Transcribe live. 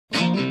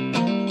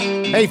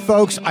Hey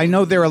folks, I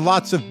know there are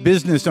lots of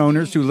business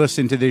owners who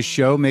listen to this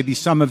show. Maybe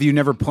some of you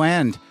never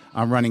planned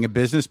on running a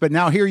business, but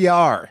now here you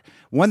are.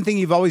 One thing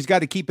you've always got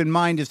to keep in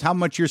mind is how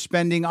much you're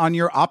spending on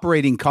your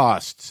operating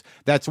costs.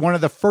 That's one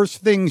of the first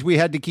things we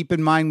had to keep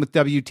in mind with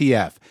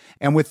WTF.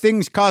 And with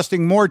things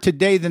costing more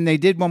today than they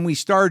did when we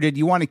started,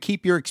 you want to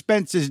keep your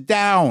expenses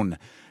down.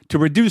 To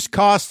reduce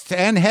costs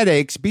and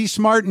headaches, be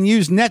smart and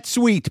use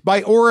NetSuite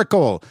by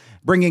Oracle,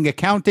 bringing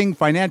accounting,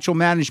 financial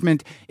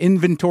management,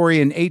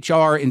 inventory, and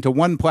HR into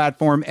one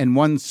platform and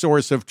one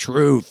source of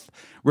truth.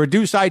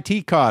 Reduce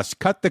IT costs,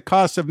 cut the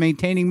costs of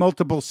maintaining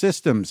multiple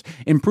systems,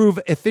 improve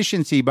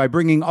efficiency by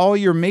bringing all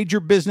your major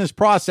business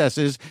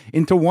processes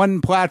into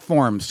one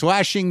platform,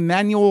 slashing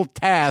manual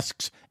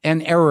tasks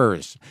and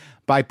errors.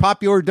 By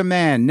popular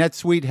demand,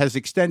 NetSuite has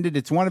extended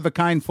its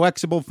one-of-a-kind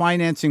flexible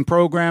financing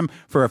program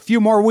for a few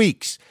more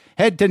weeks.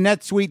 Head to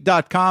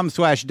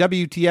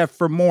netsuite.com/WTF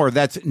for more.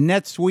 That's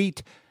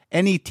NetSuite,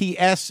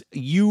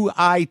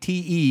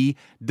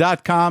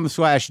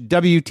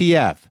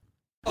 NetSuite.com/WTF.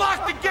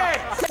 Lock the gate!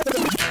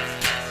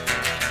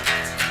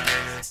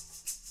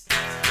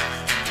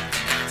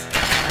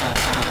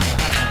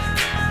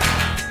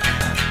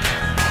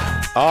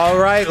 All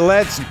right,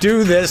 let's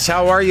do this.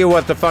 How are you,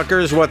 what the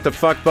fuckers, what the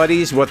fuck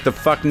buddies, what the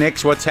fuck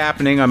nicks, what's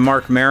happening? I'm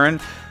Mark Maron.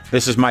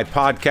 This is my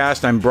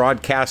podcast. I'm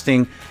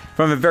broadcasting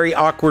from a very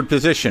awkward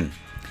position.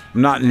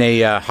 I'm not in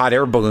a hot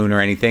air balloon or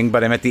anything,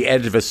 but I'm at the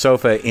edge of a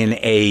sofa in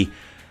a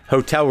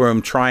hotel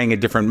room trying a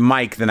different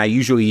mic than I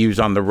usually use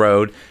on the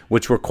road,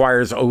 which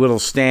requires a little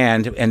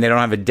stand, and they don't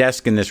have a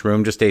desk in this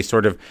room, just a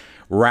sort of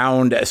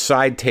round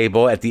side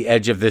table at the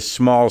edge of this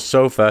small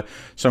sofa.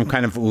 So I'm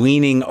kind of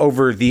leaning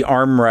over the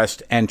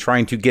armrest and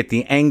trying to get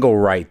the angle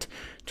right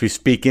to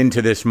speak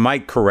into this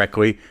mic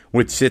correctly,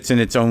 which sits in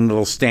its own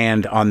little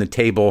stand on the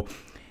table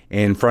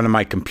in front of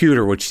my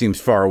computer, which seems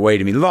far away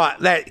to me.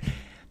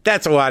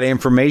 That's a lot of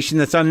information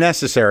that's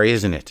unnecessary,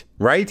 isn't it?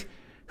 Right?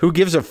 Who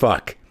gives a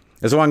fuck?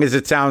 As long as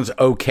it sounds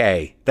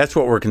okay. That's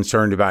what we're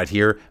concerned about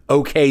here.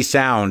 Okay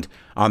sound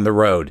on the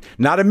road.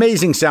 Not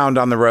amazing sound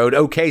on the road.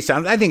 Okay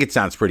sound. I think it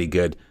sounds pretty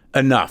good.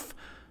 Enough.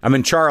 I'm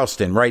in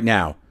Charleston right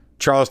now.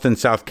 Charleston,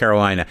 South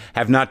Carolina.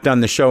 Have not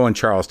done the show in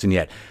Charleston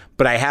yet.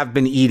 But I have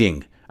been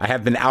eating. I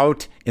have been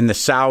out in the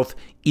South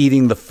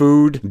eating the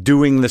food,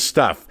 doing the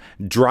stuff,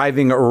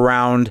 driving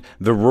around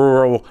the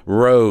rural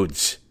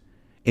roads,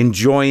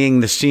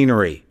 enjoying the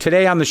scenery.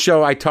 Today on the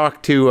show, I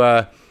talked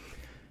to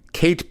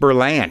Kate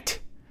Berlant.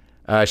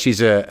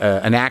 She's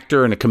an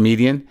actor and a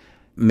comedian.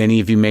 Many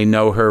of you may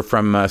know her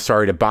from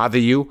Sorry to Bother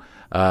You,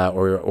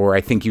 or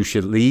I Think You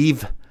Should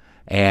Leave,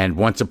 and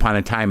Once Upon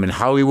a Time in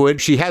Hollywood.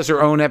 She has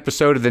her own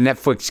episode of the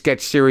Netflix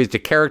sketch series The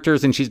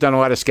Characters, and she's done a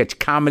lot of sketch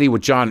comedy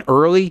with John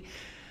Early.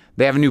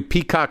 They have a new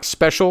Peacock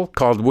special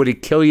called Would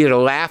It Kill You to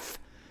Laugh,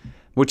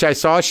 which I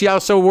saw. She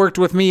also worked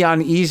with me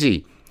on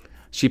Easy.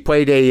 She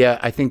played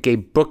I think a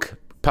book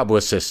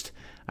publicist.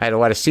 I had a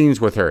lot of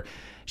scenes with her.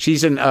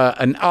 She's an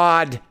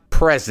odd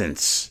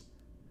presence,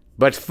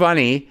 but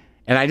funny,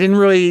 and I didn't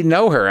really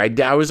know her. I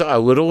was a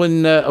little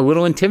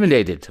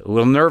intimidated, a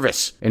little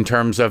nervous in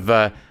terms of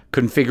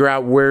couldn't figure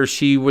out where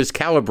she was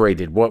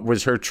calibrated. What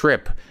was her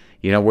trip?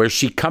 Where's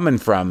she coming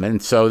from? And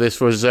so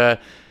this was an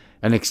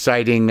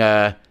exciting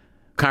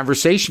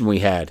conversation we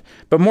had.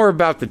 But more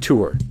about the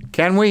tour.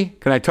 Can we?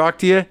 Can I talk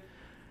to you?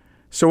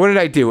 So what did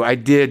I do? I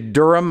did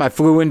Durham. I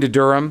flew into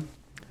Durham.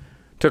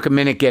 Took a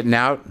minute getting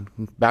out,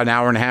 about an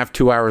hour and a half,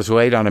 2 hours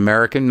late on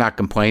American, not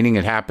complaining,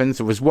 it happens.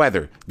 It was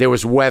weather. There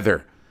was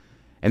weather.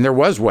 And there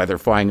was weather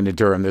flying into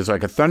Durham. There's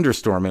like a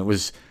thunderstorm. It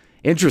was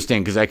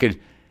interesting because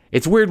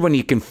it's weird when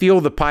you can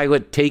feel the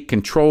pilot take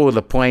control of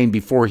the plane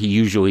before he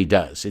usually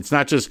does. It's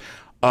not just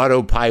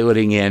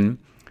autopiloting in.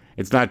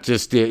 It's not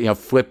just,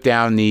 flip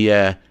down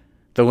the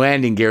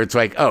landing gear. It's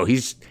like, oh,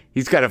 he's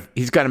got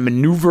to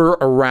maneuver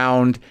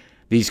around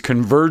these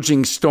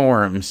converging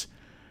storms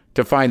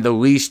to find the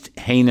least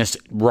heinous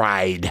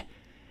ride.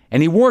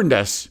 And he warned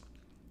us.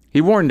 He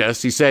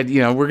said,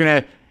 we're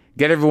going to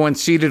get everyone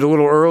seated a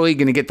little early,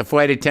 going to get the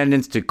flight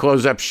attendants to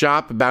close up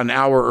shop about an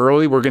hour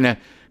early. We're going to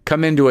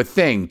come into a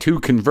thing,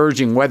 two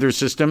converging weather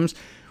systems.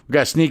 We've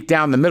got to sneak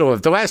down the middle of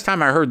it. The last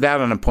time I heard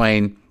that on a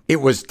plane, it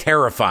was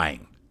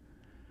terrifying.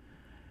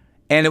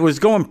 And it was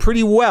going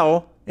pretty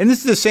well. And this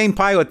is the same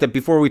pilot that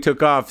before we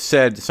took off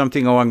said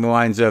something along the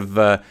lines of,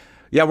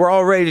 yeah, we're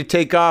all ready to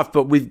take off,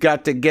 but we've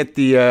got to get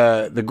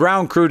the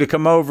ground crew to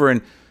come over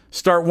and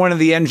start one of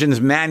the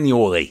engines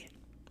manually.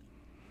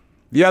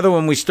 The other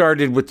one we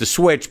started with the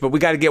switch, but we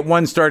got to get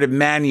one started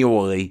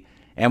manually,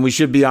 and we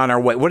should be on our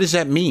way. What does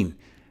that mean?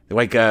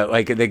 Like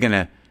are they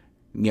gonna,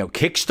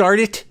 kickstart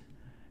it?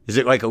 Is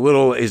it like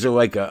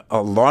a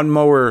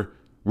lawnmower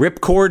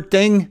ripcord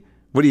thing?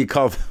 What do you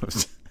call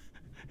those?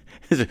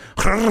 Is it?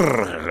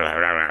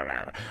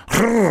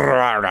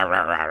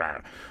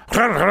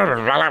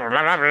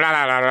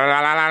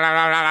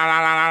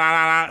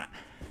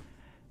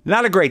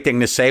 Not a great thing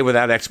to say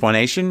without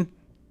explanation.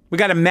 We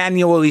got to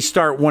manually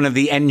start one of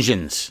the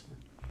engines.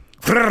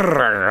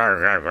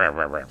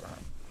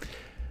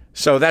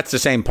 So that's the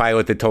same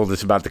pilot that told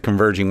us about the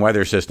converging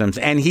weather systems,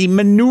 and he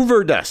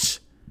maneuvered us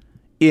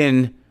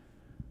in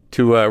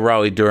to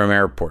Raleigh-Durham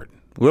Airport.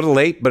 A little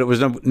late, but it was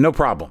no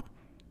problem.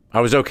 I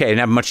was okay. I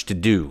didn't have much to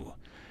do.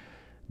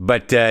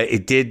 But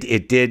it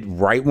did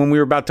right when we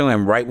were about to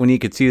land, right when you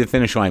could see the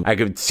finish line. I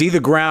could see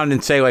the ground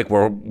and say, like,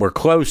 we're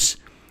close.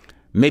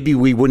 Maybe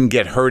we wouldn't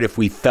get hurt if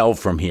we fell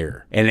from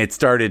here. And it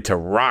started to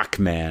rock,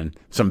 man.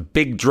 Some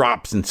big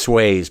drops and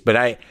sways. But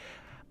I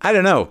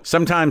don't know.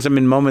 Sometimes I'm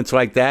in moments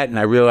like that, and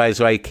I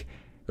realize, like,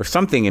 or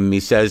something in me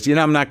says,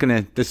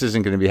 this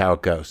isn't going to be how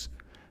it goes.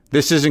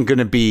 This isn't going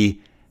to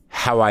be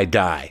how I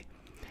die.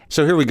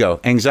 So here we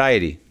go.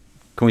 Anxiety.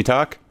 Can we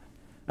talk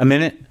a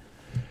minute?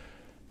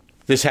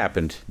 This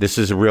happened. This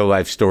is a real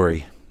life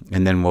story,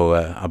 and then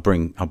I'll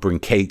bring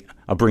Kate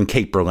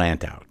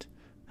Berlant out.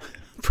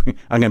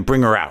 I'm going to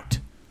bring her out.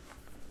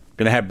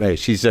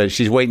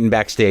 She's waiting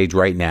backstage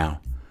right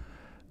now.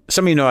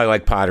 Some of you know I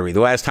like pottery.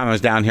 The last time I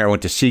was down here, I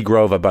went to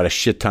Seagrove. I bought a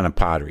shit ton of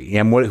pottery,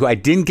 and who I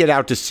didn't get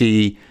out to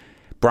see,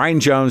 Brian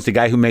Jones, the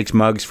guy who makes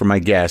mugs for my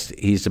guest.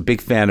 He's a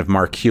big fan of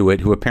Mark Hewitt,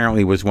 who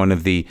apparently was one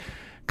of the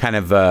kind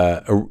of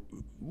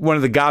one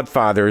of the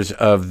godfathers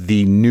of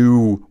the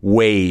new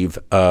wave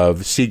of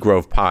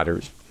Seagrove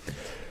potters.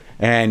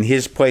 And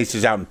his place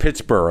is out in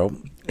Pittsburgh,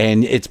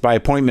 and it's by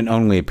appointment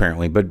only,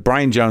 apparently. But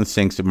Brian Jones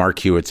thinks that Mark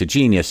Hewitt's a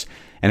genius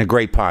and a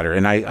great potter.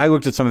 And I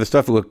looked at some of the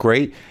stuff. It looked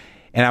great.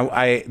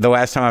 And the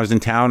last time I was in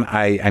town,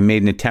 I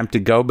made an attempt to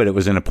go, but it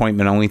was an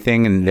appointment only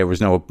thing, and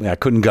I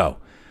couldn't go.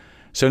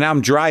 So now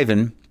I'm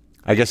driving.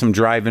 I guess I'm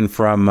driving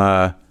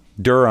from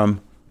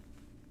Durham,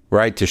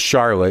 right, to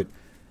Charlotte.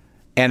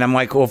 And I'm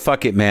like, well,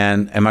 fuck it,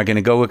 man. Am I going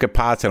to go look at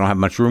pots? I don't have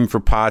much room for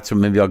pots, so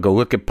maybe I'll go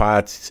look at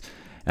pots.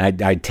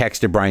 And I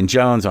texted Brian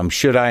Jones,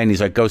 should I? And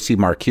he's like, go see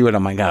Mark Hewitt.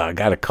 I'm like, oh, I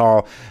got to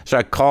call. So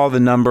I call the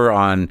number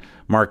on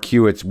Mark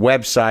Hewitt's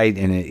website,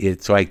 and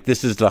it's like,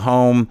 this is the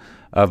home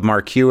of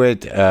Mark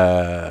Hewitt.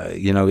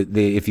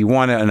 If you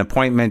want an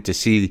appointment to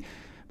see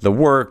the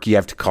work, you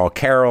have to call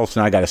Carol.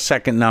 So now I got a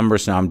second number.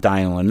 So now I'm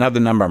dialing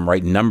another number. I'm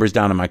writing numbers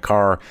down in my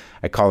car.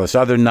 I call this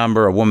other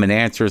number. A woman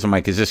answers. I'm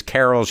like, is this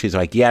Carol? She's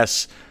like,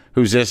 yes.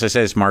 Who's this? I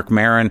said, it's Mark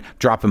Maron,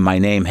 dropping my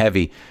name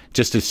heavy,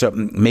 just to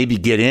maybe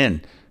get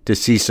in to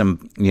see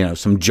some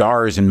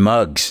jars and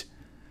mugs.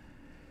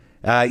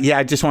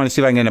 I just want to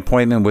see if I can get an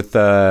appointment with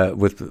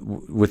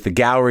the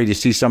gallery to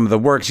see some of the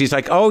work. She's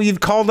like, oh, you've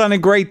called on a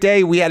great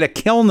day. We had a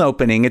kiln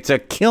opening. It's a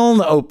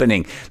kiln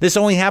opening. This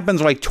only happens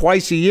like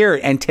twice a year,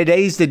 and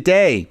today's the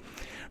day.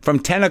 From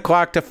 10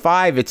 o'clock to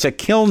 5, it's a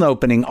kiln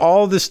opening.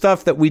 All the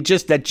stuff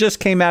that just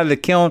came out of the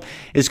kiln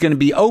is going to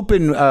be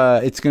open.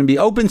 It's going to be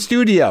open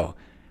studio.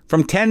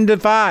 From 10 to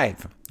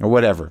 5 or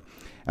whatever.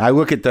 I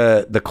look at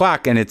the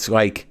clock and it's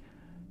like,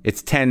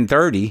 it's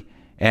 10:30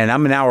 and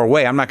I'm an hour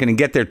away. I'm not going to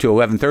get there till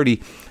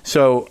 11:30.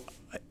 So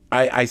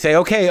I say,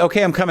 okay,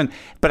 I'm coming.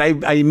 But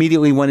I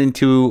immediately went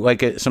into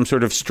like some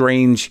sort of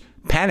strange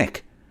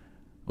panic,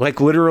 like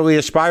literally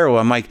a spiral.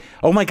 I'm like,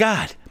 oh my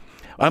God.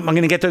 I'm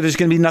going to get there. There's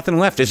going to be nothing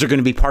left. Is there going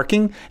to be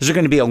parking? Is there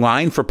going to be a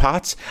line for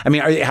pots? I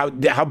mean,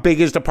 how big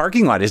is the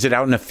parking lot? Is it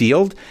out in a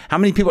field? How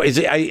many people? Is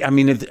it?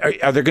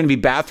 Are there going to be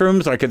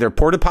bathrooms? Like, are there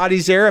porta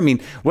potties there? I mean,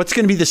 what's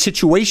going to be the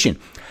situation?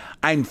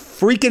 I'm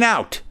freaking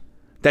out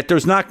that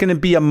there's not going to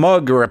be a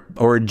mug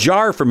or a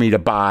jar for me to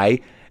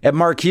buy at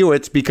Mark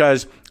Hewitt's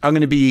because I'm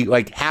going to be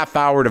like half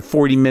hour to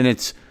 40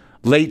 minutes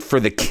late for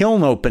the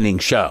kiln opening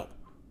show.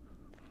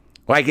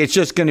 Like, it's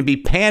just going to be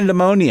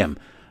pandemonium.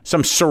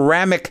 Some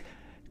ceramic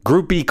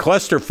groupie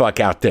clusterfuck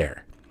out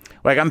there.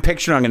 Like, I'm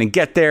picturing I'm going to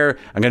get there.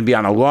 I'm going to be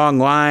on a long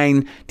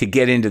line to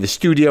get into the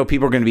studio.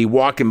 People are going to be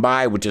walking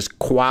by with just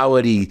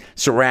quality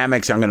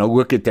ceramics. I'm going to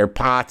look at their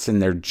pots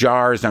and their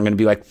jars. And I'm going to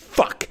be like,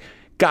 fuck,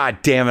 God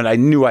damn it. I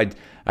knew I'd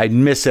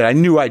miss it. I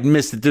knew I'd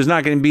miss it. There's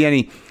not going to be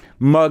any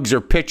mugs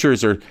or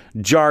pitchers or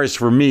jars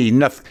for me.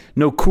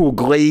 No cool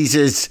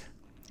glazes.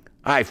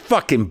 I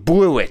fucking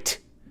blew it.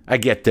 I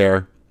get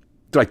there.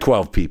 Like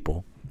 12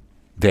 people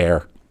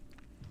there.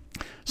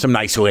 Some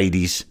nice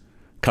ladies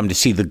come to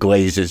see the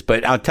glazes.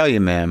 But I'll tell you,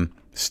 man,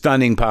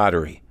 stunning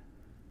pottery.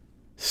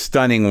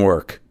 Stunning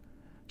work.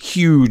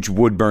 Huge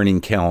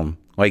wood-burning kiln.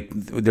 Like,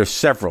 there's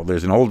several.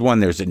 There's an old one.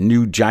 There's a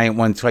new giant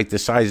one. It's like the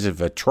size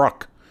of a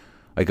truck.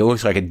 Like, it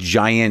looks like a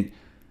giant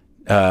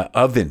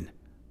oven,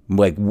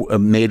 like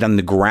made on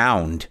the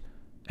ground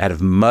out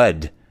of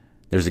mud.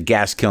 There's a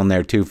gas kiln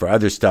there, too, for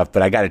other stuff.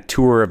 But I got a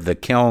tour of the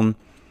kiln.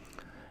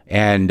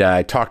 And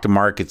I talked to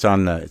Mark. It's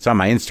on my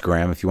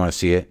Instagram if you want to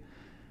see it.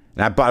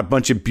 And I bought a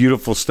bunch of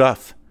beautiful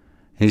stuff.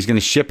 And he's going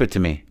to ship it to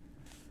me.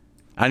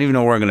 I don't even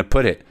know where I'm going to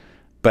put it.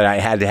 But I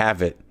had to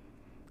have it.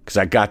 Because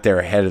I got there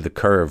ahead of the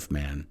curve,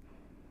 man.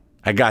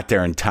 I got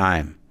there in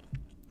time.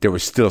 There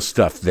was still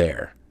stuff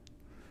there.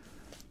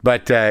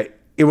 But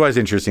it was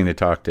interesting to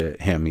talk to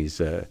him.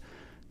 He's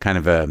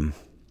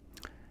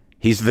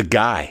he's the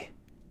guy.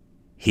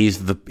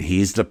 He's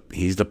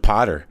the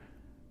potter.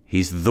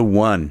 He's the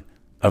one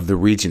of the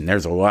region.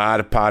 There's a lot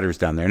of potters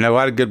down there. And a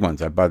lot of good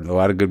ones. I bought a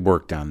lot of good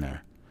work down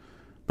there.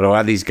 But a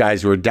lot of these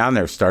guys who are down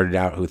there started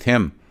out with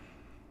him.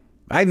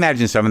 I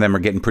imagine some of them are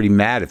getting pretty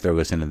mad if they're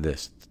listening to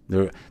this.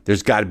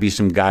 There's got to be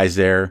some guys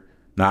there,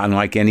 not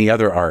unlike any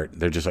other art.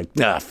 They're just like,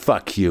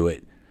 fuck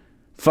Hewitt.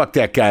 Fuck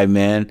that guy,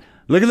 man.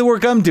 Look at the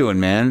work I'm doing,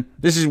 man.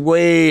 This is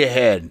way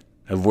ahead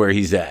of where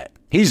he's at.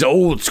 He's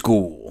old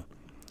school.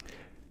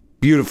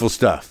 Beautiful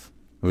stuff.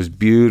 It was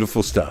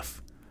beautiful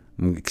stuff.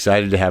 I'm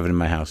excited to have it in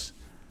my house.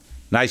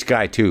 Nice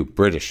guy, too.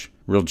 British.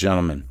 Real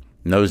gentleman.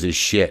 Knows his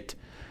shit.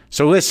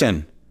 So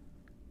listen,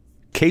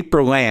 Kate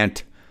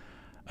Berlant,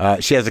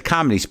 she has a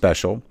comedy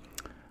special,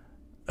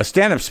 a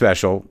stand-up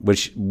special,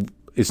 which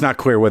it's not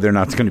clear whether or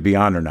not it's going to be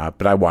on or not,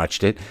 but I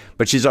watched it.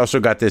 But she's also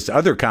got this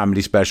other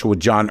comedy special with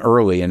John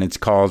Early, and it's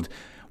called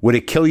Would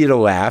It Kill You to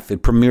Laugh?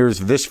 It premieres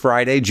this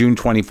Friday, June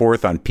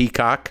 24th on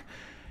Peacock.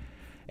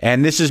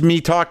 And this is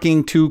me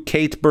talking to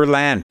Kate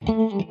Berlant.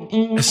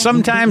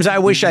 Sometimes I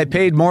wish I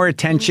paid more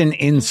attention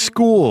in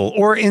school,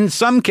 or in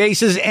some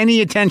cases, any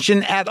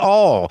attention at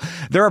all.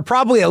 There are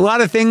probably a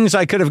lot of things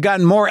I could have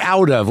gotten more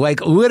out of,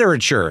 like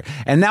literature,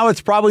 and now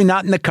it's probably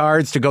not in the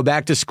cards to go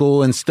back to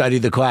school and study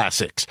the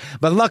classics.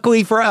 But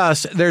luckily for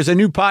us, there's a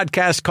new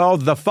podcast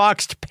called The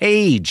Foxed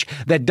Page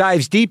that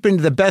dives deep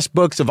into the best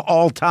books of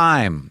all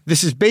time.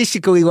 This is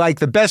basically like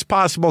the best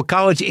possible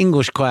college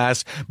English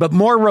class, but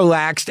more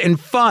relaxed and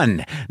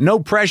fun. No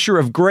pressure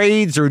of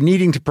grades or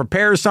needing to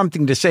prepare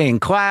something to say in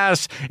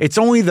class. It's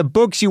only the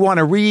books you want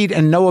to read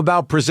and know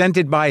about,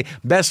 presented by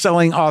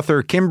best-selling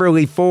author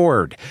Kimberly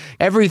Ford.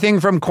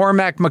 Everything from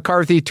Cormac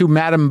McCarthy to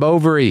Madame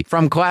Bovary,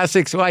 from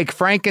classics like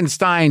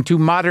Frankenstein to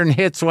modern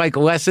hits like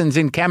Lessons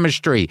in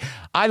Chemistry.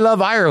 I love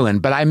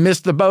Ireland, but I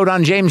missed the boat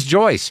on James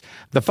Joyce.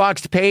 The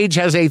Foxed Page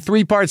has a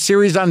 3-part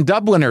series on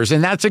Dubliners,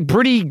 and that's a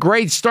pretty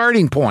great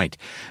starting point.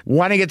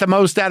 Want to get the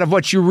most out of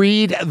what you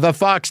read? The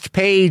Foxed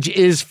Page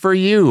is for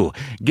you.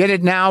 Get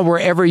it now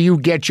wherever you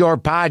get your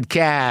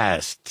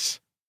podcasts.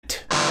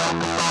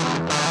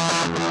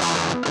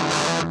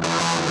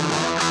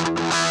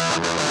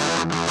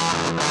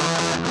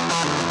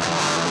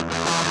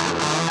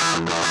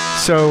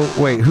 So,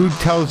 wait, who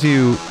tells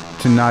you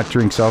to not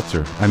drink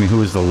seltzer? I mean,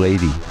 who is the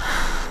lady?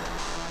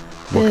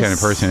 What kind of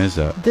person is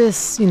that?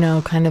 This,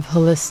 kind of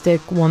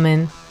holistic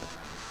woman.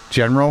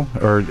 General,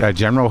 or a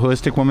general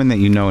holistic woman that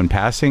you know in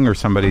passing, or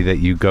somebody that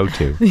you go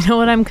to? You know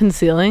what I'm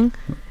concealing?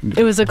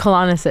 It was a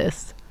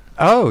colonicist.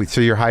 Oh, so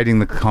you're hiding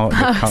the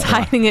I was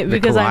hiding it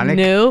because colonic? I'm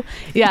new.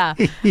 Yeah.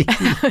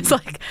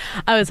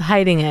 I was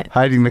hiding it.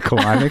 Hiding the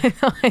colonic?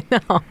 I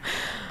know.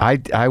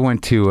 I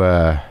went to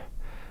a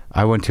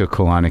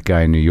colonic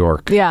guy in New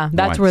York. Yeah,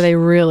 that's where they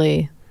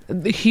really...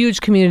 The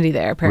huge community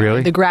there, apparently.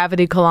 Really? The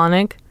Gravity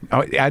Colonic.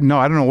 Oh, no,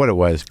 I don't know what it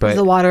was, but... Is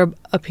the water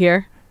up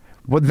here?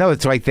 Well, no,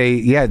 it's like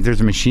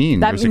there's a machine.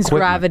 That there's means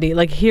equipment. gravity.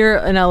 Like here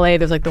in LA,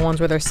 there's like the ones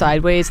where they're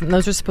sideways, and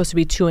those are supposed to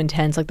be too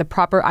intense. Like the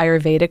proper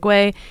Ayurvedic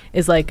way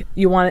is like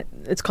you want it.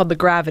 It's called the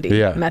gravity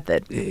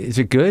method. Is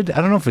it good?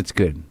 I don't know if it's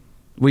good.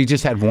 We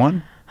just had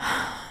one.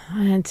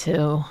 I had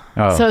two.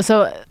 Oh.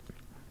 So.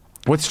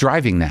 What's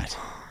driving that?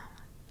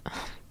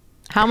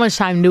 How much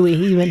time do we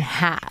even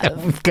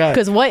have?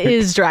 Because what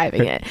is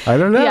driving it? I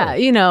don't know. Yeah,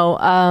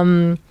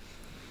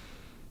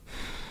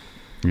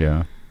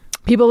 Yeah.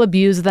 People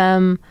abuse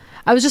them.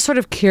 I was just sort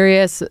of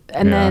curious,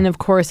 and then of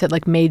course it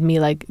like made me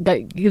like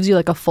gives you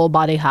like a full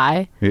body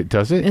high. It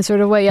does it in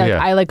sort of way. Yeah,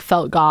 like, I like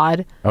felt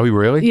God. Oh,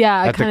 really?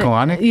 Yeah, at the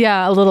colonic.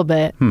 Yeah, a little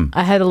bit.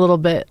 I had a little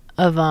bit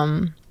of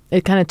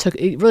It kind of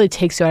it really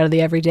takes you out of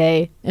the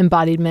everyday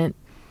embodiment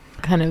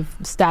kind of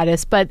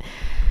status, but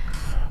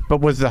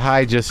was the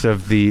high just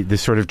of the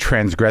sort of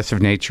transgressive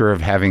nature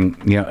of having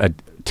a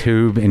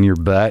tube in your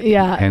butt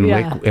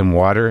and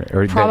water,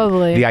 or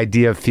probably the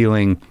idea of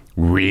feeling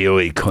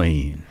really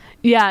clean?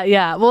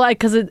 Yeah. Well,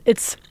 because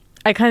it's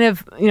I kind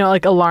of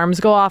like alarms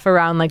go off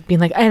around like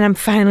being like, and I'm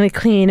finally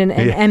clean and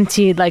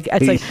emptied. Like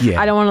it's like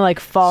I don't want to like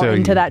fall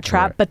into that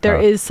trap, but there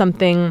is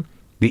something.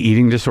 The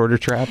eating disorder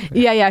trap?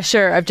 Yeah,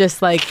 sure. Of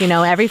just like,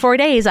 every 4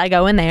 days I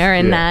go in there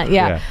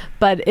and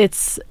But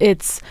it's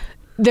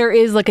there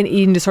is like an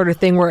eating disorder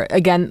thing where,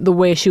 again, the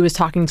way she was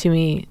talking to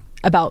me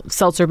about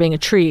seltzer being a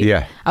treat,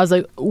 I was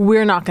like,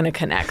 we're not going to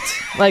connect.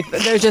 Like,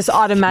 they're just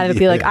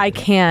automatically like, I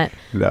can't.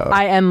 No.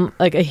 I am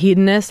like a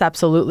hedonist,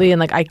 absolutely, and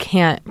like I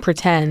can't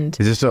pretend.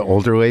 Is this an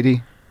older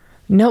lady?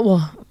 No,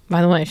 well,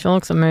 by the way, she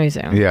looks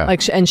amazing. Yeah.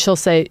 Like, and she'll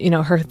say,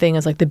 her thing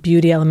is like the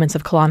beauty elements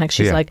of colonic.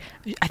 She's like,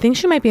 I think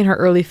she might be in her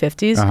early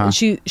 50s, and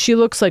she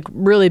looks like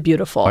really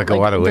beautiful. Like a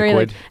lot of very,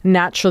 liquid? like,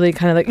 naturally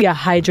kind of like,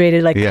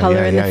 hydrated, like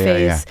color in the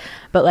face,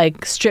 but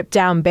like stripped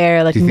down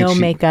bare, like no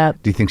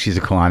makeup. Do you think she's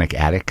a colonic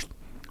addict?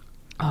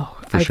 Oh,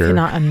 I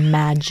cannot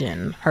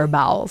imagine her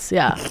bowels.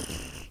 Yeah.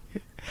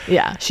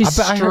 Yeah, she's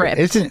stripped.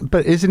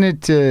 Isn't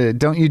it?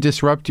 Don't you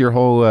disrupt your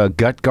whole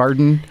gut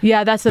garden?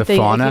 Yeah, that's the thing.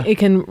 Fauna? It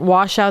can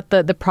wash out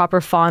the proper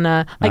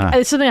fauna. Like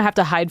it's something I have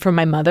to hide from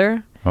my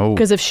mother. Oh.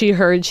 Because if she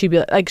heard, she'd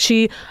be like,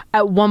 she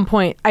at one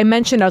point I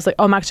mentioned, I was like,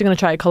 oh, I'm actually going to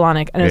try a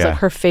colonic, and it was like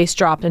her face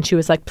dropped, and she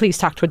was like, please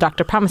talk to a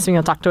doctor. Promise me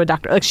you'll talk to a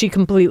doctor. Like she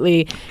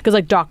completely, because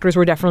like doctors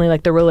were definitely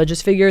like the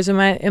religious figures in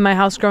my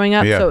house growing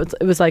up. Yeah. So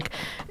it was like,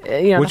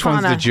 Which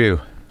one's the Jew?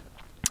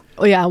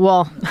 Yeah,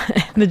 well,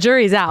 the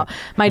jury's out.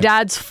 My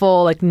dad's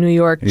full like New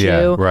York Jew.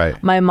 Yeah,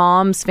 right. My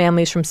mom's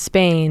family's from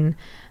Spain,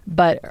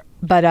 but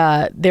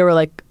they were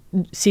like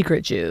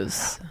secret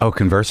Jews. Oh,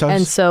 conversos?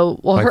 And so,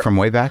 well, like from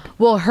way back?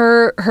 Well,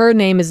 her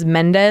name is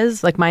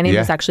Mendez. Like my name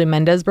is actually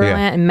Mendez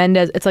Berlant, and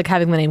Mendez, it's like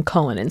having the name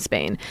Cohen in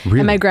Spain. Really?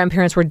 And my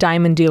grandparents were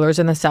diamond dealers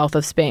in the south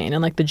of Spain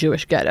and like the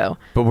Jewish ghetto.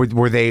 But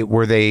were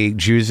they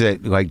Jews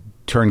that like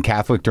turned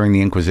Catholic during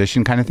the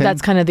Inquisition kind of thing?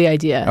 That's kind of the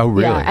idea. Oh,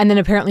 really? Yeah. And then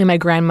apparently my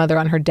grandmother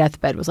on her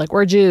deathbed was like,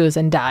 "We're Jews,"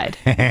 and died.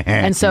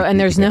 And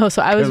there's no.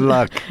 So I was. Good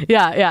luck.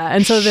 Yeah, yeah.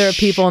 And so there are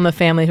people in the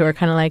family who are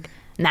kind of like,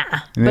 nah,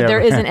 but there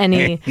isn't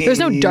any, there's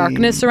no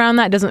darkness around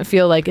that. It doesn't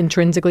feel like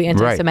intrinsically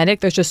anti-Semitic.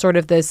 Right. There's just sort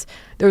of this,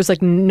 there was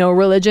like no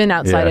religion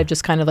outside of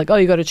just kind of like, oh,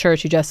 you go to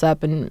church, you dress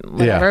up and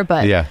whatever. Yeah.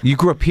 But yeah. You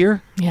grew up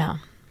here? Yeah.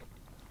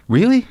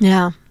 Really?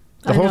 Yeah.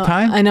 The whole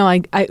time? I know.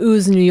 I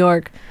ooze New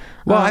York.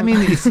 Well, I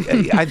mean,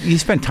 you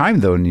spent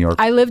time though in New York.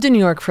 I lived in New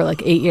York for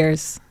like 8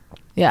 years.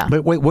 Yeah.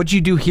 But wait, what did you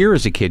do here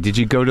as a kid? Did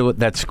you go to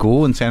that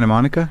school in Santa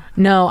Monica?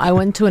 No, I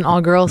went to an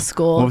all-girls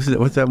school.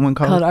 What's that one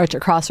called? Called Arch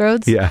at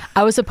Crossroads. Yeah.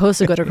 I was supposed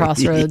to go to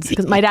Crossroads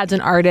because my dad's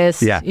an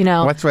artist. Yeah. You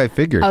know. That's what I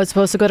figured. I was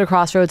supposed to go to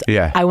Crossroads.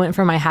 Yeah. I went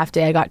for my half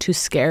day. I got too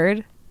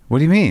scared. What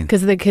do you mean?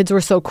 Because the kids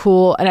were so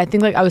cool, and I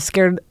think like I was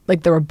scared.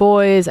 Like there were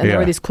boys, and there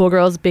were these cool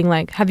girls being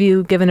like, "Have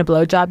you given a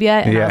blowjob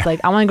yet?" And I was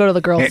like, "I want to go to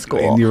the girls'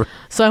 school."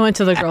 So I went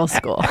to the girls'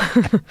 school.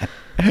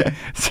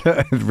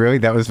 So, really,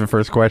 that was the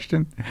first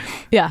question?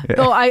 Yeah.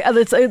 Oh,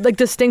 it's like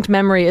distinct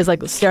memory is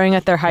like staring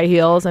at their high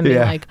heels and being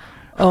like,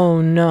 "Oh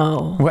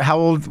no." How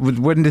old?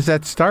 When does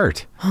that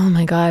start? Oh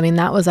my god! I mean,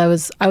 I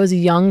was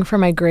young for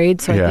my grade,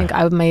 so I think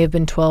I may have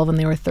been 12 and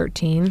they were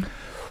 13.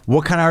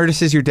 What kind of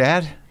artist is your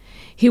dad?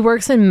 He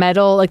works in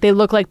metal. Like they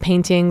look like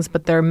paintings,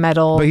 but they're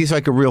metal. But he's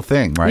like a real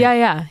thing, right? Yeah,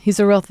 yeah. He's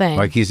a real thing.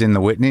 Like he's in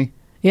the Whitney?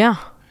 Yeah.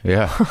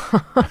 Yeah.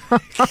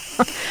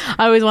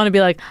 I always want to be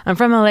like, I'm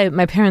from LA.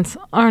 My parents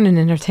aren't in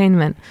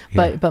entertainment,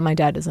 but my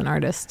dad is an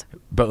artist.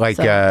 But like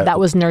so that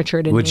was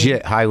nurtured in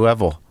legit me. High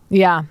level.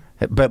 Yeah.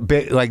 But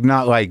like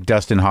not like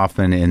Dustin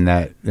Hoffman in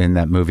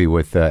that movie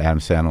with Adam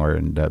Sandler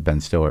and Ben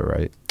Stiller,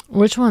 right?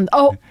 Which one?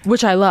 Oh,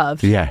 which I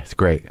love. Yeah, it's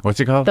great.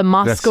 What's it called? The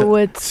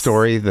Moskowitz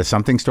story. The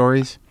something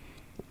stories.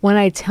 When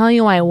I tell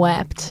you I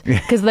wept,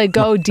 because they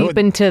go deep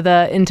into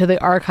the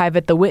archive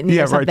at the Whitney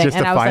or something, right,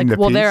 and I was like,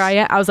 well, there I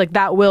am. I was like,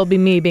 that will be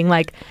me being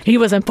like, he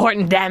was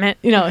important, damn it.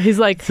 You know, he's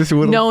like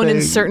known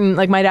in certain,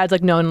 like my dad's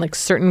like known in like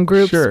certain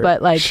groups,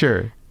 but like,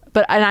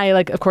 but and I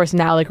like, of course,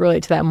 now like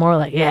relate to that more.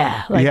 Like,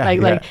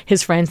 like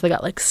his friends, they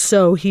got like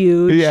so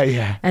huge. Yeah,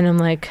 yeah. And I'm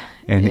like,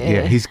 and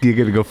he's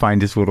gonna go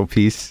find his little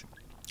piece.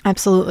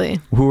 Absolutely.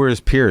 Who were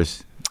his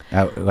peers?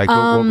 Like,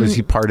 what was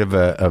he part of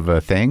a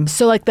thing?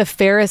 So, like the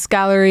Ferris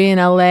Gallery in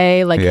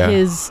LA, like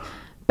his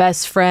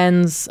best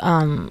friends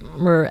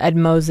were Ed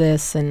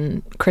Moses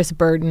and Chris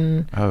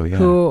Burden. Oh yeah,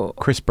 who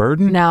Chris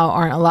Burden now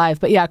aren't alive,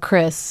 but yeah,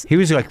 Chris. He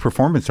was like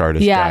performance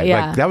artist. Yeah, guy.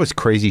 yeah. Like, that was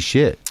crazy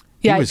shit.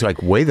 Yeah, he was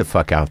like way the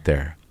fuck out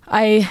there.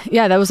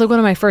 That was like one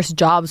of my first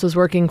jobs was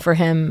working for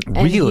him.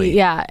 And really?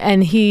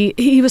 And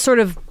he was sort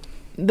of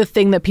the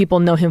thing that people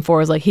know him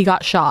for is like he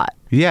got shot.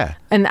 Yeah.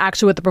 And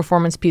actually what the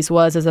performance piece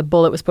was is a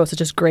bullet was supposed to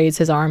just graze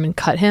his arm and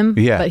cut him.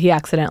 Yeah. But he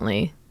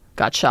accidentally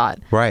got shot.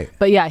 Right.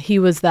 But yeah, he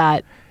was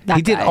that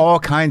he did guy. all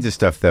kinds of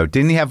stuff though.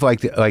 Didn't he have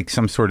like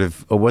some sort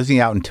of, wasn't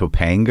he out in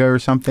Topanga or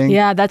something?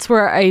 Yeah, that's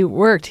where I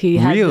worked. He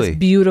had this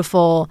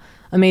beautiful,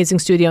 amazing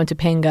studio in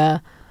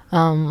Topanga.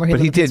 Where he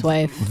lived with his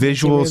wife,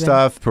 visual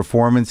stuff,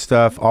 performance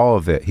stuff, all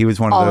of it. He was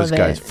one of those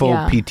guys. Full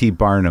P.T.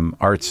 Barnum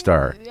art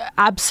star.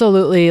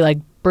 Absolutely, like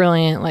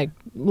brilliant, like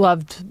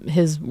loved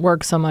his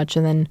work so much,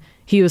 and then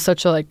he was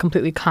such a like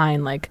completely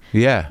kind, like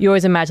you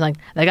always imagine like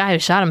the guy who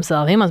shot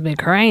himself, he must be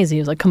crazy. He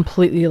was like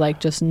completely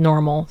like just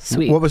normal,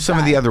 sweet. What was some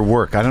of the other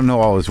work? I don't know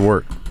all his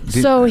work.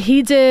 So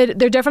there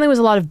definitely was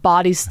a lot of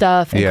body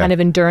stuff and kind of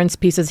endurance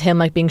pieces, him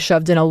like being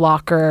shoved in a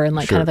locker and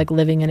like kind of like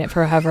living in it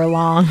for however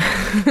long.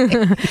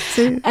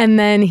 And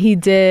then he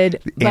did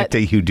the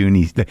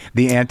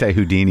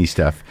anti-Houdini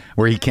stuff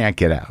where he can't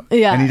get out.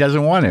 Yeah. And he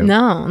doesn't want to.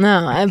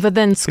 No. But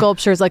then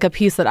sculptures, like a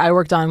piece that I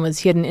worked on was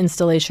he had an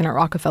installation at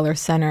Rockefeller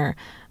Center.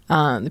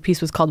 The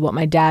piece was called What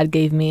My Dad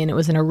Gave Me, and it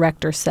was an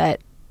erector set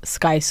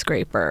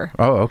skyscraper.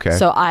 Oh, okay.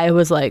 So I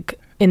was like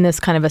in this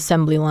kind of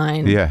assembly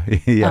line. Yeah.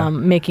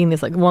 Making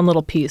this like one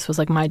little piece was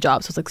like my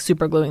job. So it's like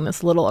super gluing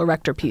this little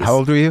erector piece. How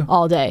old were you?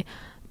 All day.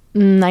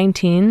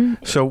 19.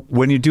 So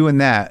when you're doing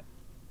that,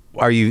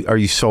 are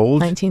you sold?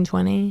 19,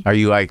 20. Are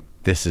you like,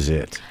 this is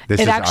it?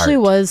 This is art? It actually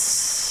was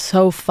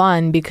so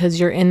fun because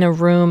you're in a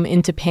room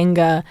in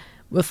Topanga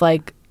with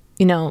like,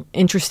 you know,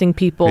 interesting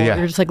people. Yeah.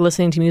 You're just like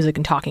listening to music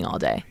and talking all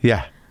day.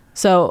 Yeah.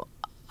 So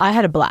I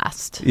had a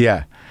blast.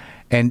 Yeah.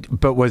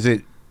 But was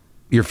it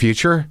your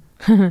future?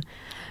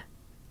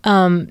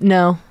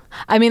 No.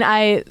 I mean,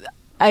 I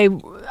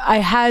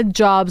had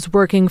jobs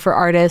working for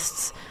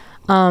artists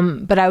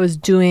But I was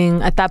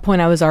at that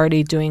point I was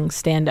already doing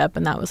stand-up,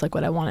 and that was like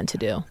what I wanted to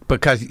do.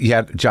 Because you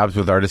had jobs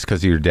with artists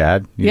because of your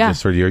dad?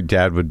 Your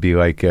dad would be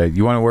like,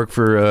 you want to work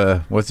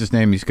for, what's his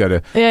name? He's got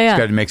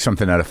to make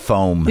something out of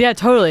foam. Yeah,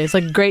 totally. It's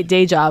like a great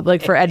day job,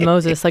 like for Ed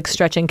Moses, like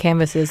stretching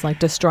canvases, like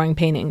destroying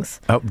paintings.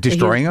 Oh,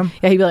 destroying them?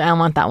 Yeah, he'd be like, I don't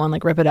want that one,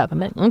 like rip it up. I'm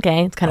like,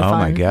 okay, it's kind of fun.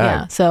 Oh my God.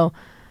 Yeah, so.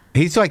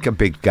 He's like a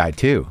big guy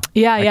too.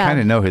 Yeah, I kind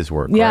of know his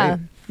work, yeah. right?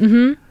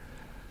 Mm-hmm.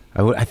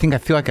 I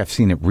feel like I've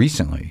seen it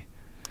recently.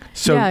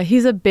 So yeah,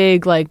 he's a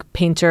big like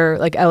painter,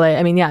 like LA.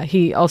 I mean, yeah,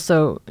 he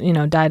also,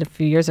 died a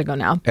few years ago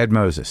now. Ed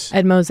Moses,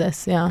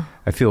 yeah.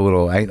 I feel a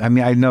little, I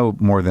mean, I know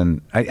more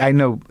than, I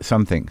know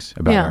some things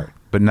about art,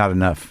 but not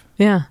enough.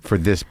 Yeah. For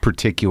this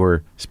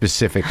particular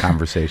specific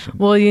conversation.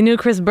 Well, you knew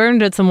Chris Byrne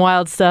did some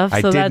wild stuff.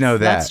 I did know that.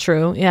 That's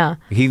true, yeah.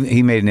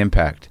 He made an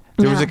impact.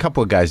 There was a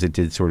couple of guys that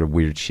did sort of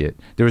weird shit.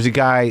 There was a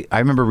guy, I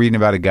remember reading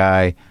about a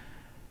guy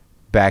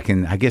back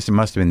in, I guess it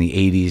must have been the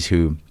 80s,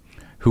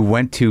 who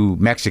went to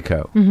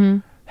Mexico,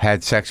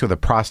 had sex with a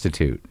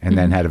prostitute, and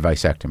then had a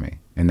vasectomy.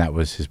 And that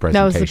was his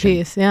presentation. That was the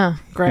piece, yeah.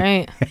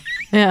 Great.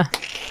 Yeah.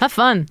 Have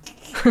fun.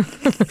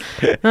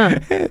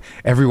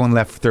 Everyone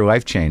left their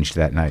life changed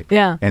that night.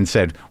 Yeah. And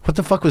said, what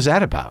the fuck was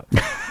that about?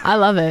 I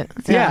love it.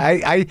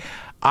 Yeah,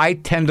 I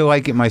tend to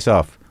like it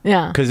myself.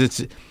 Yeah. Because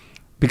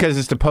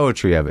it's the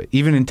poetry of it.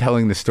 Even in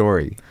telling the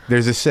story,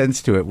 there's a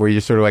sense to it where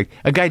you're sort of like,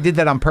 a guy did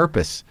that on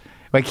purpose.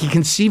 Like, he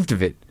conceived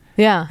of it.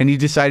 Yeah. And he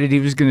decided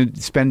he was going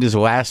to spend his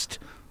last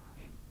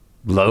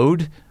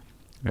load.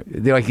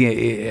 They're like,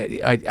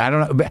 I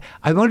don't know.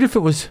 I wonder if it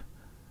was,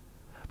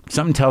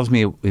 something tells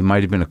me it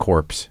might have been a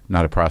corpse,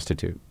 not a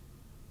prostitute.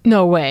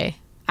 No way.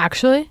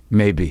 Actually?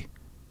 Maybe.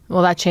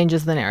 Well, that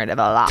changes the narrative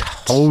a lot.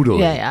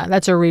 Totally. Yeah.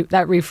 That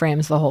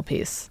reframes the whole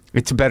piece.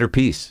 It's a better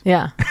piece.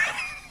 Yeah.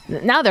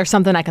 Now there's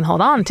something I can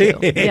hold on to.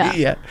 Yeah.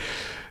 Yeah.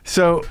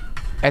 So,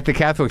 at the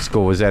Catholic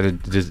school, was that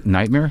a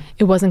nightmare?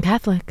 It wasn't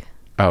Catholic.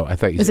 Oh, I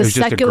thought you said it was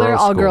just secular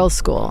all-girls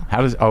school.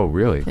 Oh,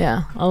 really?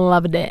 Yeah, I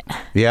loved it.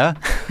 Yeah?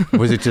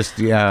 Was it just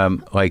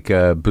like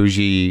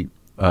bougie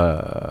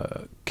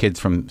kids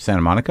from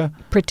Santa Monica?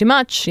 Pretty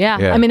much,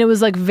 yeah. I mean, it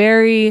was like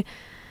very...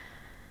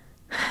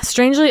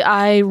 Strangely,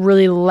 I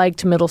really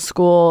liked middle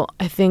school,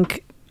 I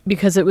think,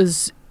 because it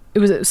was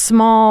a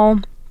small...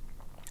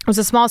 It was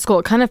a small school.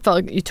 It kind of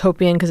felt like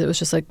utopian because it was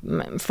just like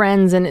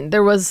friends, and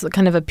there was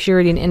kind of a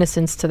purity and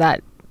innocence to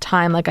that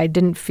time. Like, I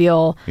didn't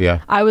feel...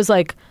 Yeah. I was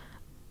like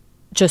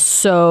just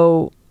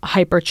so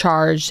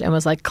hypercharged and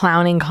was like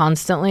clowning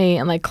constantly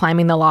and like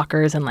climbing the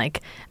lockers, and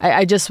like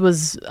I just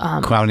was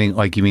clowning.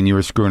 Like, you mean you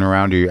were screwing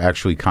around, or you're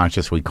actually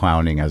consciously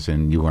clowning, as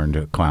in you learned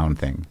a clown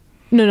thing?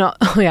 No.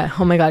 Oh yeah.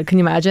 Oh my God. Can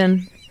you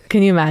imagine?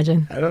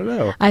 I don't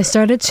know. I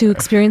started to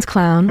experience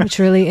clown, which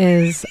really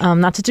is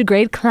not to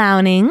degrade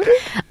clowning,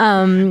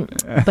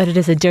 but it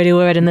is a dirty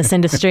word in this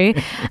industry.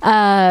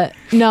 No,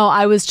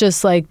 I was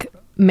just like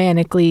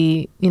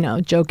manically,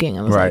 joking.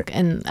 I was like,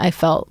 and I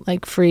felt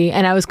like free.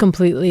 And I was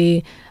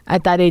completely,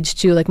 at that age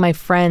too, like my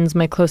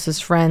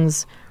closest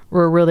friends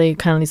were really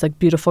kind of these like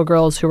beautiful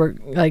girls who were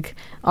like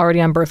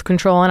already on birth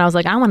control. And I was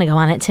like, I want to go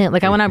on it too.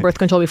 Like, I went on birth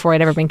control before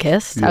I'd ever been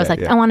kissed. I was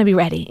like, I want to be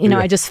ready.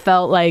 I just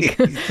felt like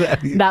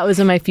that was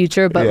in my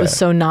future, but was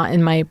so not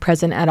in my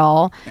present at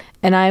all.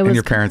 And And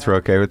your parents were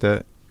okay with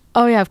that?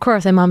 Oh yeah, of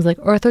course. My mom's like,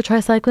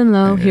 orthotricycline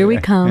low, here we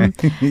come.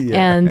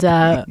 And,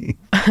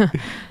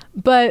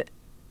 but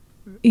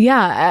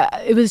yeah,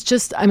 it was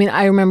just, I mean,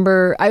 I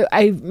remember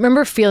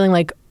feeling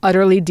like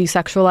utterly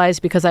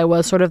desexualized because I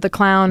was sort of the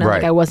clown and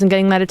like I wasn't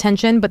getting that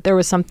attention, but there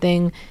was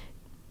something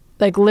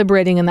like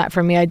liberating in that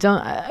for me. I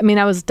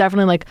was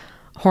definitely like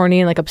horny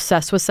and like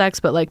obsessed with sex,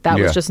 but like that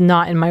was just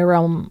not in my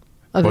realm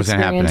of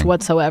experience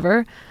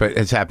whatsoever. But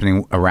it's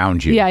happening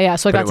around you. Yeah.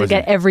 So I got to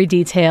get every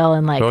detail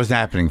and like. What was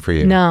happening for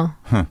you? No.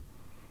 Huh.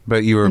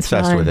 But you were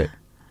obsessed with it.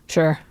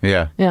 Sure.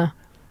 Yeah. Yeah.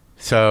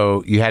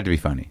 So you had to be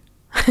funny.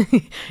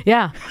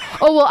 Yeah.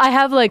 Oh, well, I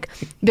have like,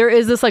 there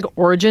is this like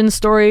origin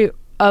story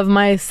of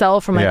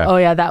myself from like, oh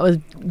yeah, that was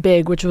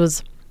big, which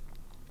was,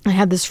 I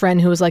had this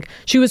friend who was like,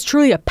 she was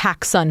truly a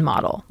PacSun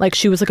model. Like,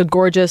 she was like a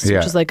gorgeous,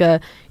 which is like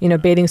a,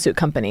 bathing suit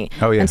company.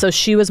 Oh yeah. And so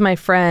she was my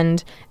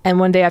friend. And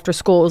one day after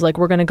school, it was like,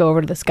 we're going to go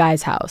over to this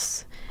guy's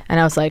house. And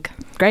I was like,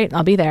 great,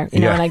 I'll be there.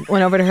 And I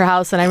went over to her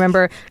house, and I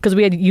remember, because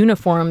we had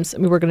uniforms,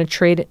 we were going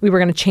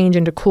to change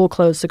into cool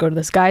clothes to go to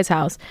this guy's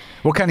house.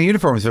 What kind of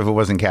uniforms if it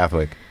wasn't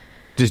Catholic?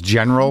 Just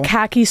general?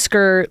 Khaki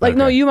skirt. Like,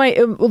 no,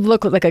 it would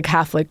look like a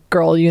Catholic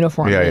girl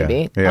uniform,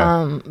 maybe.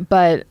 Yeah.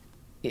 But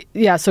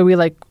yeah, so we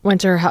like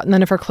went to her house.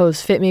 None of her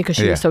clothes fit me because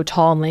she was so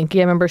tall and lanky.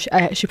 I remember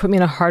she put me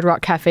in a Hard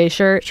Rock Cafe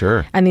shirt.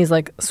 Sure. And these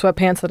like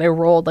sweatpants that I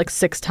rolled like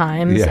 6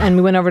 times. Yeah. And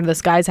we went over to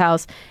this guy's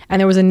house, and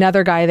there was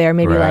another guy there,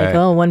 maybe like,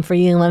 oh, one for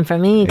you, one for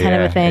me, kind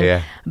of a thing.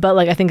 Yeah. But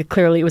like, I think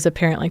clearly it was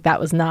apparent like that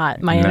was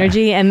not my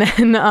energy. And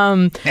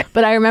then,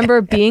 but I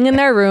remember being in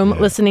their room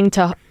listening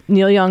to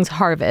Neil Young's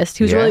Harvest.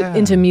 He was really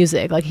into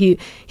music. Like he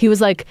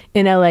was like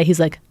in LA, he's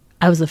like,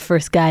 I was the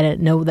first guy to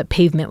know that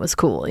Pavement was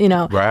cool,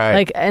 Right.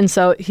 Like, and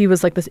so he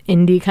was like this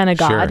indie kind of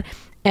god. Sure.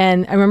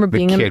 And I remember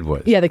being the kid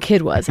was. Yeah, the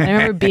kid was. And I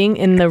remember being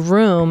in the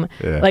room,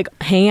 like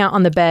hanging out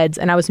on the beds,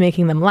 and I was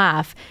making them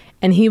laugh.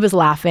 And he was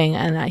laughing,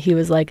 and he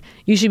was like,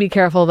 "You should be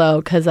careful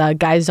though, because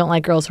guys don't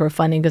like girls who are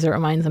funny because it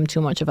reminds them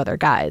too much of other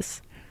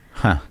guys."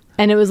 Huh.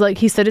 And it was like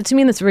he said it to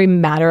me in this very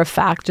matter of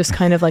fact, just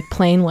kind of like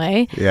plain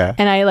way. Yeah.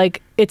 And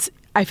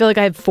I feel like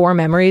I have 4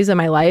 memories in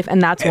my life,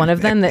 and that's one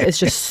of them that is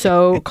just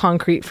so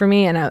concrete for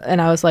me. And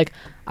I was like,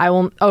 I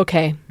won't.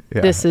 Okay,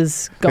 this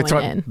is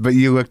going in. But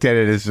you looked at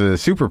it as a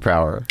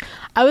superpower.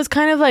 I was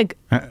kind of like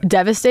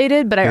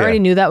devastated, but I already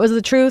knew that was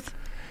the truth.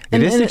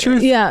 It is the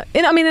truth? Yeah.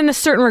 And I mean, in a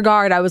certain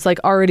regard, I was like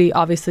already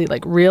obviously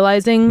like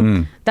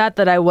realizing that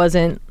I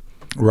wasn't,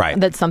 right,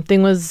 that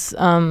something was,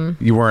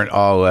 you weren't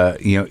all,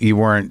 you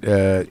weren't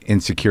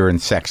insecure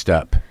and sexed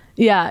up.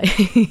 Yeah.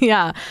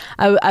 Yeah.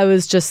 I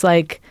was just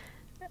like,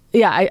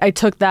 I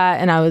took that,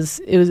 and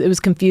it was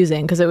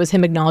confusing because it was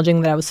him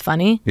acknowledging that I was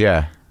funny.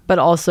 Yeah. But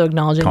also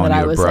acknowledging Calling that I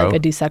you a was bro. like a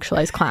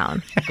desexualized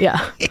clown.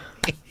 Yeah.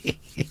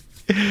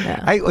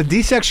 A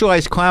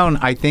desexualized clown,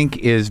 I think,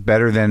 is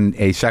better than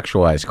a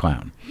sexualized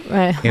clown.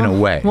 Right. In a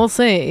way. We'll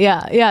see.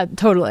 Yeah. Yeah,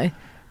 totally.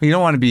 You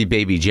don't want to be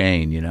Baby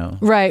Jane, you know?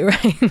 Right.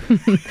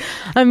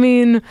 I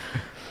mean,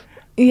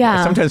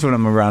 yeah. Sometimes when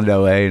I'm around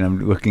LA and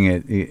I'm looking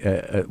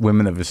at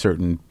women of a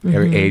certain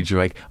age, you're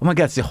like, oh my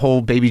God, it's the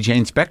whole Baby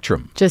Jane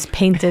spectrum. Just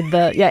painted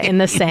in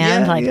the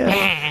sand,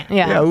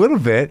 Yeah, a little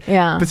bit.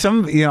 Yeah. But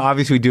some,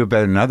 obviously do it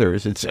better than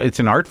others. It's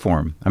an art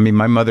form. I mean,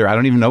 my mother, I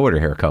don't even know what her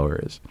hair color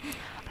is.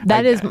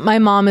 My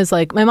mom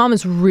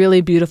is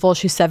really beautiful.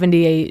 She's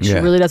 78. She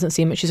really doesn't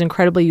seem it. She's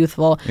incredibly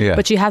youthful,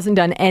 but she hasn't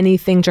done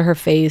anything to her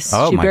face.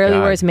 Oh, she my barely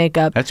God. wears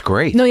makeup. That's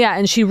great. No, yeah.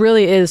 And she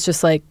really is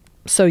just like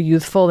so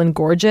youthful and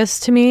gorgeous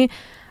to me.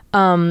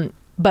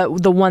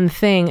 But the one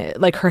thing,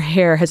 like her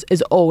hair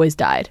is always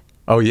dyed.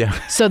 Oh, yeah.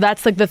 So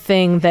that's like the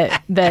thing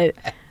that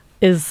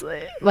is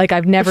like,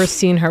 I've never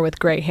seen her with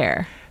gray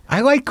hair. I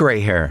like gray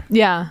hair.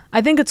 Yeah.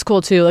 I think it's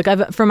cool too. Like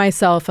for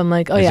myself, I'm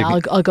like,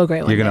 I'll go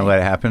gray one You're going to day. let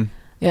it happen?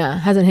 Yeah,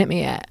 hasn't hit me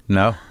yet.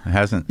 No, it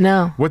hasn't.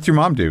 No. What's your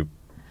mom do?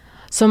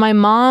 So my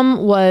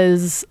mom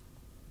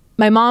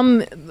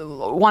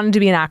wanted to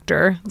be an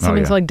actor.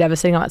 Something so like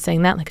devastating about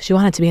saying that. Like she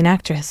wanted to be an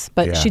actress,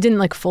 but she didn't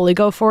like fully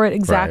go for it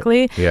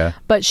exactly. Right. Yeah.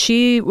 But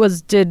she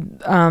worked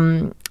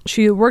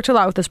a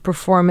lot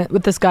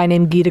with this guy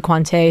named Guy de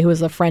Cointet, who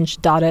was a French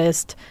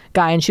Dadaist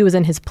guy, and she was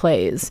in his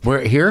plays.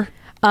 Where, here?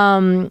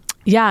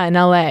 Yeah, in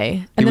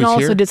LA. And then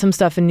also here? did some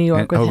stuff in New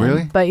York with him. Oh,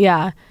 really? But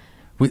yeah.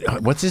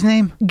 What's his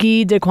name?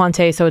 Guy de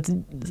Cointet, so it's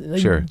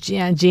Sure.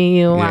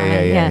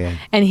 G-U-I. Yeah.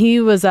 And he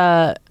was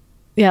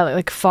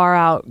like far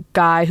out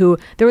guy who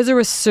there was a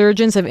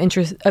resurgence of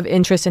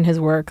interest in his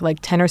work like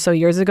 10 or so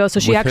years ago.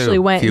 So she With actually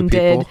who? went Few and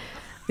people? did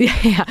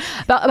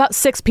about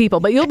 6 people,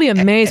 but you'll be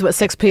amazed what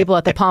 6 people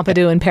at the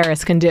Pompidou in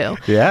Paris can do.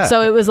 Yeah.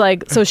 So it was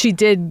like, she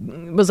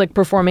was like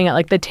performing at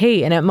like the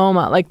Tate and at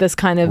MoMA, like this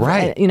kind of,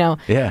 Right. Yeah.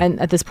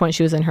 And at this point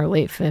she was in her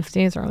late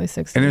 50s, early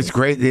 60s. And it's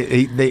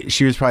great.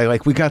 She was probably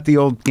like, we got the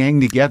old gang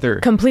together.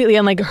 Completely.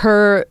 And like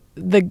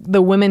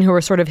the women who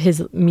were sort of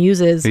his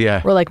muses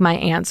were like my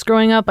aunts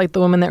growing up, like the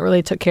women that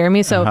really took care of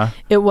me. So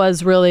it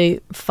was really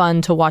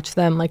fun to watch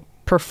them like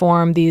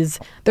perform these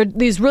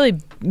really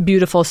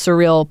beautiful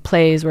surreal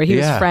plays where he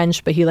was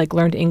French, but he like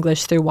learned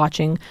English through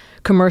watching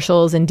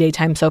commercials and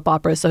daytime soap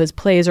operas. So his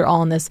plays are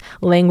all in this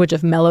language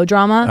of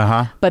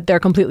melodrama, but they're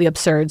completely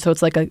absurd. So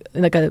it's like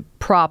a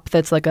prop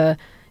that's like a,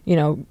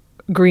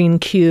 green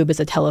cube is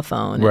a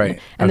telephone. Right.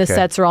 And the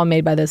sets are all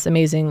made by this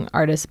amazing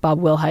artist,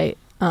 Bob Wilhite,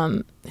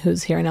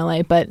 who's here in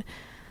LA. But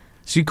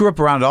so you grew up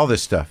around all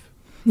this stuff.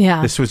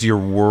 Yeah. This was your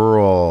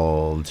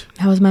world.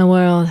 That was my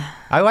world.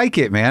 I like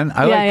it, man.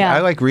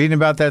 I like reading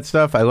about that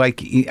stuff. I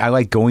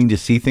like going to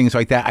see things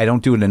like that. I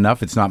don't do it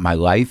enough. It's not my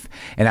life.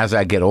 And as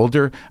I get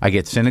older, I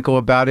get cynical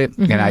about it,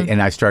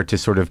 and I start to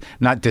sort of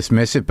not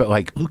dismiss it, but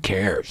like, who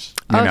cares?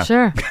 You know?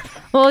 Sure.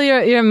 Well,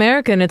 you're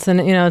American. It's an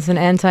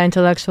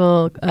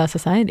anti-intellectual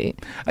society.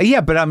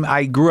 Yeah, but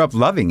I grew up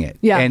loving it.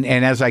 Yeah. And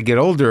as I get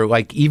older,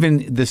 like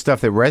even the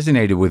stuff that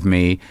resonated with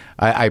me,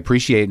 I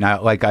appreciate. And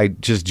I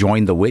just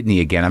joined the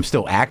Whitney again. I'm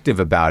still active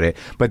about it,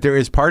 but there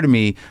is part of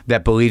me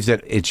that believes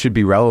that it should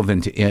be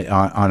relevant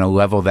on a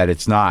level that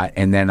it's not,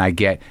 and then I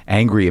get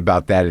angry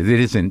about that it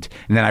isn't,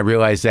 and then I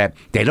realize that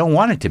they don't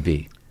want it to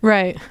be.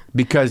 Right.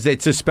 Because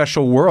it's a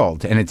special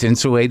world, and it's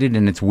insulated,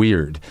 and it's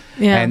weird.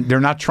 Yeah. And they're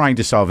not trying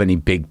to solve any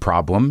big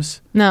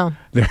problems. No.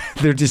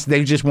 They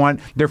just want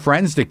their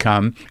friends to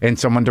come and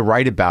someone to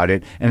write about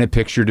it and a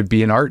picture to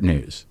be in art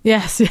news.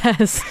 Yes.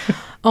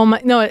 Oh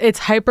my! No, it's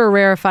hyper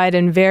rarefied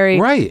and very.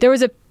 Right. There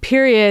was a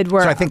period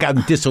where So I think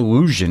I'm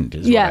disillusioned.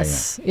 Is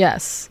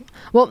yes.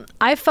 Well,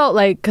 I felt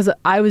like because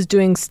I was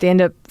doing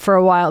stand up for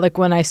a while, like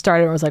when I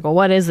started, I was like, "Well,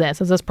 what is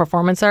this? Is this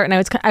performance art?" And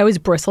I always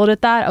bristled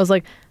at that. I was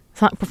like,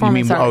 "It's not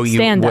performance art. It's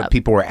stand up." What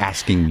people were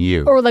asking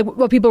you, or like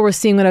what people were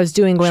seeing what I was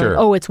doing, going, Sure. like,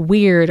 "Oh, it's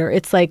weird," or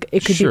 "It's like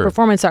it could be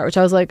performance art," which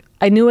I was like,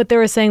 I knew what they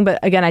were saying, but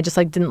again, I just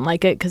like didn't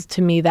like it because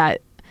to me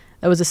that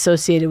that was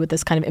associated with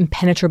this kind of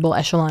impenetrable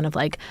echelon of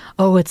like,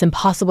 oh, it's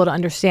impossible to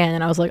understand.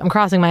 And I was like, I'm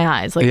crossing my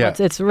eyes. Like,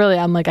 it's really,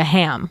 I'm like a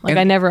ham. Like,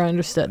 I never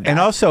understood that. And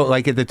also,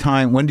 like, at the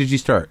time, when did you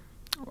start?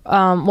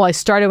 Well, I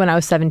started when I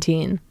was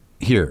 17.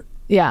 Here?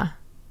 Yeah.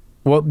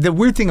 Well, the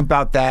weird thing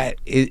about that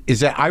is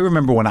that I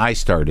remember when I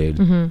started,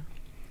 and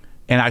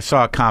I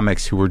saw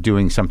comics who were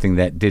doing something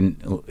that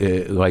didn't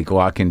like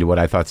lock into what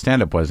I thought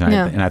stand-up was,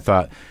 and I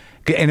thought,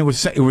 and it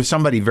was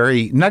somebody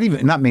very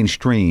not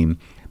mainstream,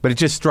 but it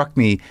just struck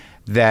me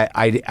that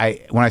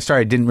I when I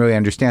started, I didn't really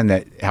understand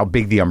that how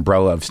big the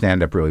umbrella of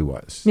stand-up really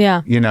was.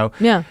 Yeah. You know?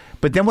 Yeah.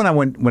 But then when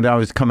I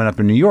was coming up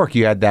in New York,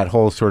 you had that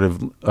whole sort of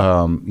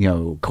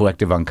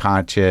collective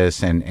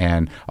unconscious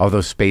and all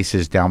those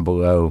spaces down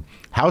below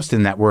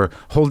Houston that were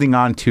holding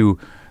on to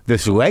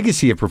this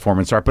legacy of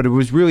performance art, but it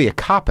was really a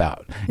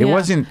cop-out. It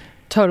wasn't...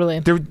 Totally.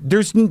 There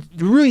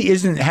really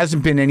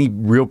hasn't been any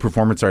real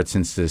performance art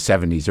since the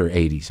 70s or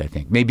 80s, I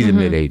think. Maybe the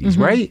mid-80s,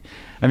 right?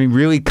 I mean,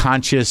 really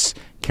conscious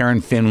Karen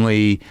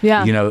Finley,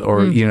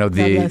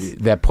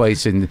 that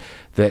place in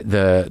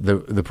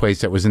the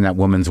place that was in that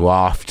woman's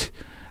loft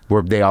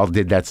where they all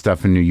did that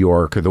stuff in New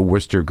York, or the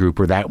Worcester Group,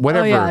 or that,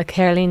 whatever. Oh, yeah,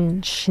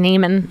 Caroline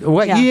Schneemann.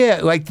 Well,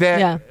 like that.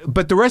 Yeah.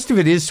 But the rest of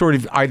it is sort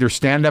of either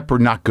stand-up or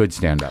not good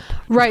stand-up.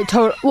 Right,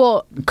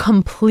 well,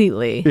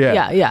 completely.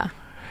 Yeah.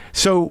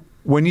 So...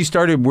 when you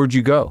started, where'd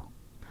you go?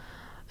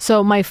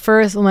 So my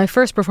first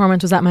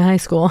performance was at my high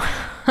school.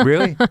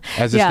 Really?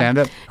 As a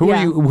stand-up? Who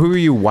were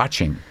you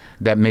watching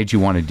that made you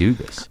want to do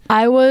this?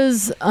 I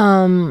was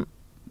so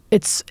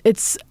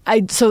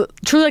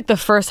truly, like, the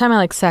first time I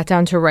like sat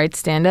down to write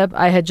stand-up,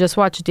 I had just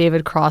watched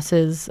David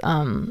Cross's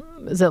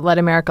is it Let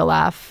America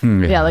Laugh?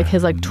 Yeah, like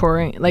his like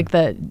touring, I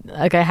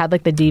had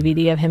like the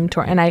DVD of him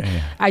touring, and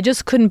I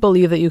just couldn't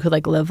believe that you could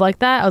like live like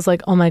that. I was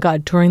like, oh my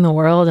God, touring the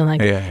world and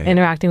like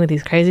interacting with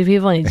these crazy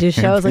people and you do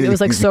shows. Like, it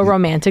was like so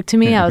romantic to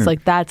me. I was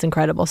like, that's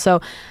incredible. So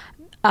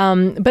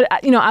but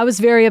I was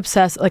very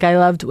obsessed. Like, I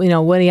loved,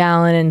 Woody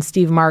Allen and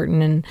Steve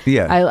Martin, and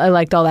I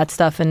liked all that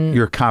stuff. And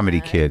you're a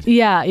comedy kid.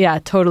 Yeah,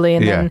 totally.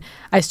 And then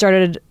I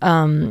started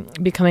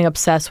becoming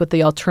obsessed with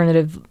the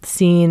alternative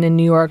scene in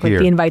New York, like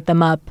the Invite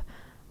Them Up.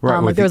 Right,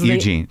 with there was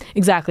Eugene.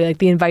 Exactly, like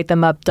the Invite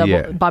Them Up,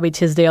 Bobby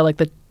Tisdale, like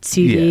the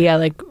CD. I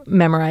like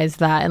memorized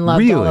that and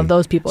loved all of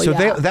those people. So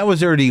that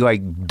was already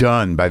like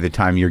done by the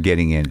time you're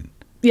getting in.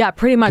 Yeah,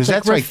 pretty much.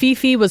 Like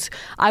Rififi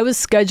I was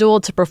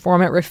scheduled to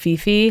perform at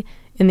Rififi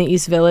in the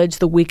East Village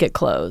the week it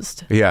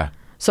closed. Yeah.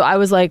 So I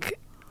was like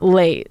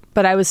late,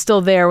 but I was still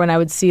there when I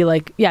would see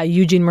like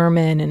Eugene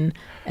Merman and all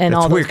those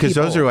people. That's weird because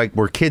those are like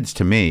were kids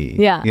to me.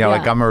 Yeah.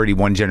 Like I'm already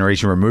one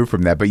generation removed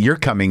from that, but you're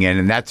coming in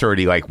and that's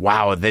already like,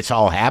 wow, this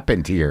all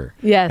happened here.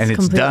 Yes, and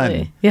it's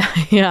completely. done.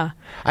 Yeah.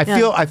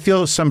 I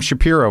feel some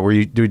Shapiro.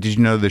 Did you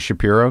know the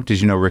Shapiro?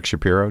 Did you know Rick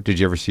Shapiro? Did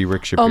you ever see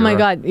Rick Shapiro? Oh my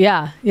God,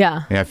 yeah.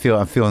 Yeah,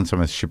 I'm feeling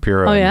some of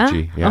Shapiro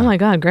energy. Yeah? Oh my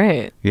God,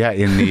 great. Yeah,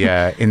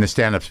 in the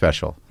stand-up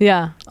special.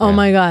 Yeah. Oh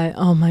my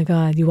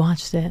God, you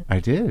watched it. I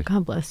did.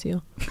 God bless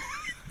you.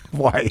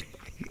 Why?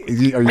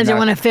 Because you're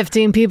one of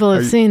 15 people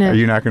who've seen it. Are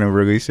you not going to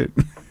release it?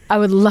 I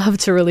would love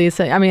to release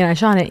it. I mean, I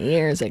shot it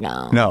years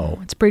ago. No.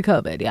 It's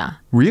pre-COVID, yeah.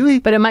 Really?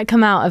 But it might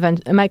come out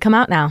It might come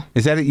out now.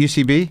 Is that at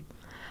UCB?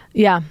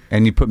 Yeah.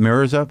 And you put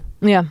mirrors up?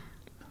 Yeah.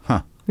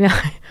 Huh.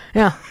 Yeah.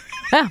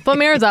 Yeah, put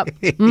mirrors up.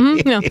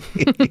 Mm-hmm.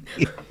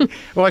 Yeah.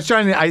 Well, I was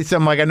trying to.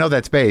 I'm like, I know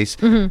that space.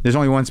 Mm-hmm. There's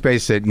only one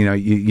space that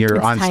you're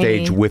it's on tiny.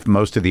 Stage with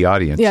most of the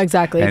audience. Yeah,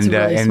 exactly. It's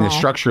really small. And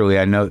structurally,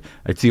 I know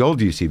it's the old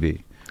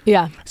UCB.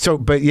 Yeah. So,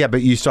 but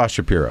you saw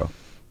Shapiro.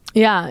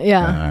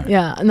 Yeah.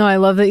 No, I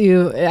love that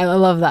I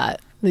love that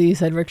you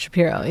said Rick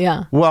Shapiro.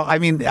 Yeah. Well, I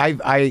mean,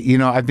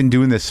 I've been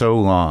doing this so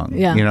long.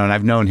 Yeah. And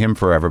I've known him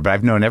forever, but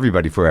I've known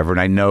everybody forever,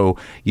 and I know,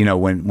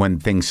 when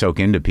things soak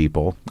into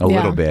people a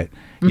little bit.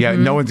 Yeah,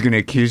 no one's going to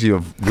accuse you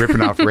of ripping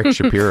off Rick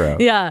Shapiro.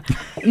 Yeah.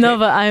 No,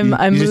 but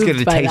I'm you just moved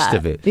get a by taste that.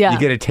 of it. Yeah. You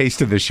get a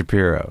taste of the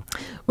Shapiro.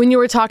 When you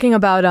were talking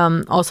about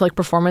also like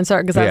performance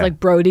art, because I was like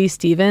Brody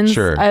Stevens.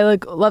 Sure. I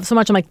like love so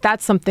much. I'm like,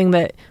 that's something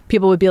that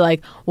people would be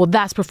like, well,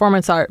 that's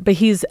performance art, but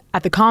he's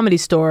at the Comedy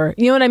Store.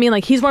 You know what I mean?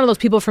 Like, he's one of those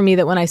people for me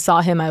that when I saw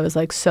him, I was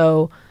like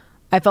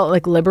I felt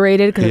like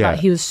liberated because I thought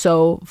he was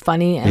so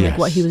funny and like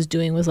what he was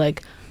doing was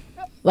like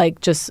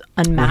just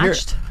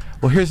unmatched.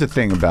 Well, here's the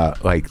thing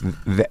about like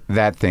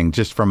that thing,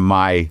 just from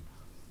my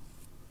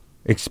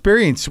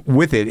experience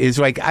with it, is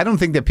like, I don't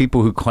think that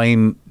people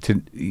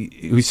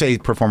who say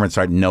performance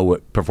art know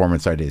what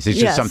performance art is. It's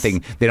just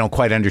something they don't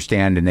quite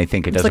understand and they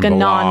think it doesn't belong.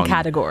 It's like a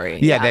non-category.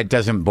 Yeah, that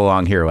doesn't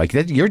belong here. Like,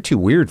 you're too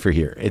weird for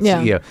here.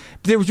 It's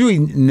there was really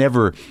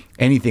never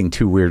anything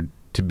too weird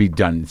to be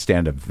done in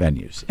stand-up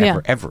venues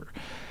ever.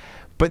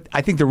 But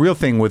I think the real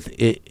thing with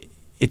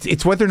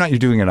it's whether or not you're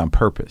doing it on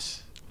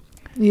purpose.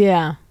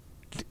 Yeah.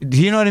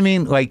 Do you know what I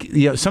mean? Like,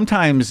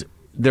 sometimes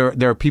there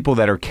are people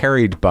that are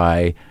carried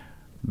by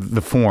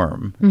the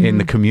form in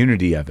the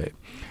community of it,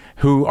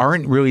 who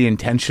aren't really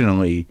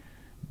intentionally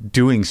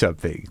doing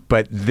something,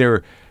 but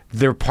they're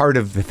they're part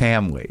of the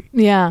family.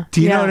 Yeah.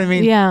 Do you know what I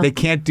mean? Yeah. They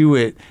can't do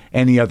it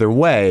any other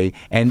way.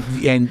 And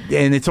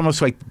it's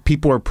almost like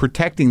people are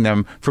protecting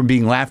them from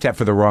being laughed at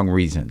for the wrong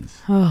reasons.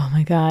 Oh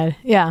my God.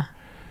 Yeah.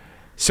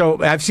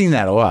 So I've seen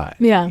that a lot.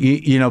 Yeah.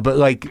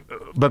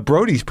 But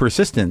Brody's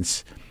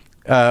persistence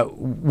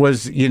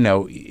was,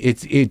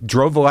 it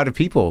drove a lot of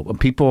people.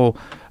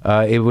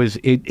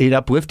 It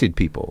uplifted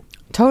people.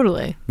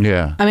 Totally.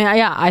 Yeah. I mean,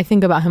 I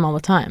think about him all the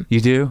time. You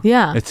do?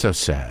 Yeah. It's so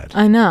sad.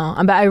 I know.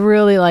 But I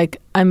really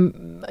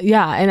and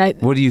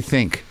What do you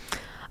think?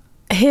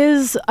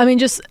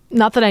 Just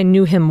not that I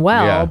knew him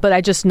well, but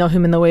I just know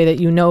him in the way that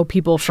you know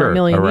people for a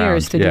million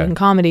years through doing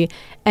comedy.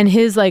 And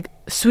his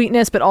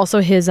sweetness, but also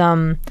his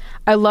I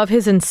love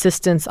his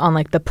insistence on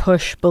the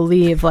push,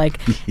 believe, like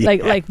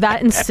that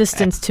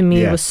insistence to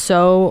me was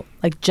so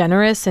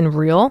generous and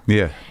real.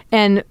 Yeah.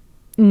 And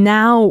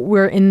now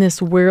we're in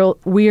this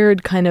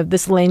weird kind of,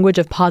 this language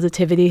of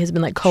positivity has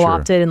been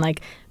co-opted and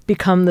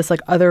become this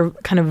other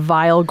kind of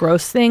vile,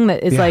 gross thing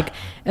that is or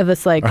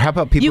how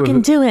about people you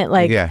can do it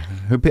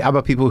how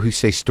about people who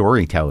say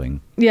storytelling?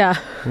 Yeah.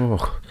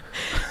 Oh.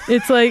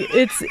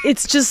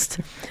 It's just,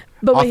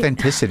 but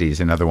authenticity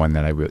is another one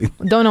that I really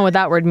don't know what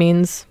that word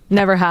means.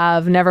 Never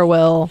have, never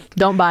will.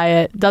 Don't buy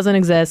it. Doesn't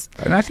exist.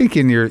 And I think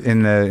in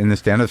the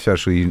stand-up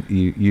special,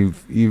 you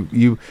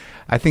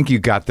I think you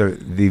got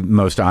the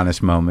most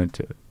honest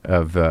moment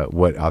of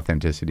what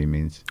authenticity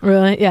means.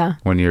 Really? Yeah.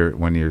 When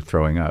you're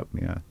throwing up,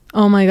 yeah.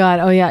 Oh my God.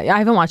 Oh yeah. I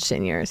haven't watched it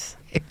in years.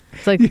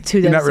 It's 2 days.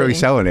 You're not really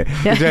selling it.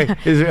 Yeah.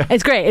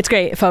 It's great. It's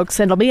great, folks.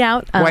 It'll be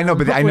out. Well, I know,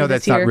 but I know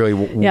that's not really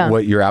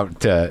what you're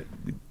out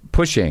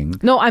pushing.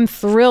 No, I'm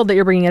thrilled that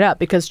you're bringing it up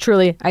because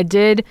truly, I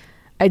did.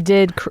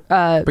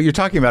 But you're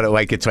talking about it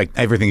like it's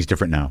everything's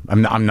different now.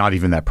 I'm not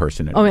even that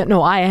person anymore. Oh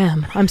no, I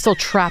am. I'm still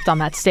trapped on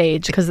that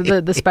stage because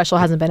the special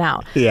hasn't been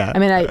out. Yeah. I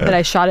mean,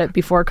 I shot it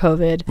before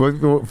COVID.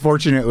 Well,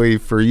 fortunately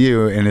for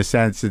you, in a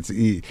sense,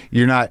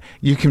 you're not.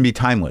 You can be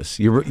timeless.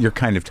 You're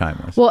kind of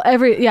timeless. Well,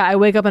 I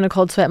wake up in a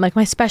cold sweat. I'm like,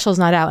 my special's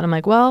not out, and I'm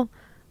like, well,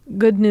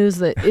 good news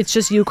that it's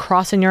just you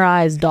crossing your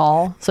eyes,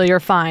 doll. So you're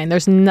fine.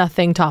 There's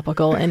nothing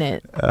topical in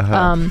it.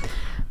 Uh-huh.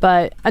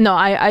 But no,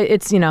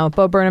 it's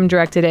Bo Burnham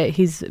directed it.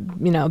 He's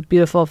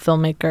beautiful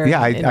filmmaker.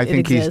 Yeah, I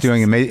think he's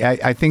doing amazing.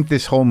 I think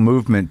this whole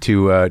movement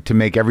to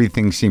make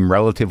everything seem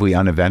relatively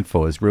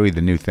uneventful is really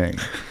the new thing.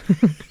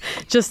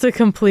 Just a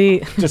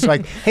complete. Just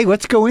hey,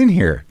 let's go in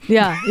here.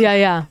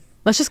 Yeah.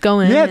 Let's just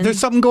go in. Yeah, there's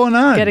something going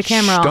on. Get a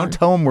camera on. Don't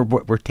tell them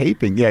we're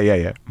taping.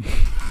 Yeah.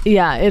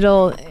 Yeah,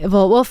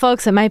 well,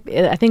 folks, I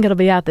think it'll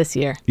be out this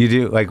year. You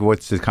do?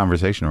 What's the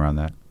conversation around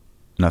that?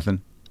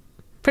 Nothing?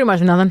 Pretty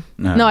much nothing.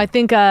 No, I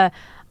think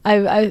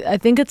I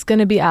think it's going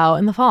to be out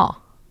in the fall.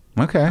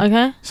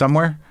 Okay.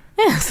 Somewhere?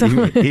 Yeah.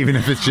 Somewhere. Even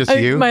if it's just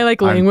you? My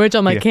language,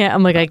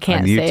 I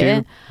can't say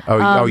it.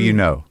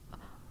 Oh,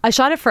 I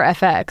shot it for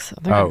FX.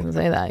 I think I can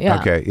say that. Yeah.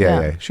 Okay.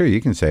 Yeah. Sure,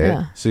 you can say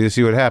it. So you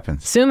see what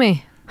happens. Sue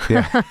me.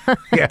 Yeah.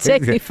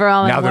 Take me for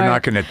all I'm Now they're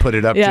not going to put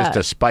it up just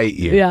to spite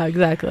you. Yeah,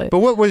 exactly. But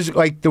what was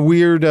the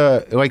weird,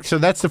 so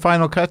that's the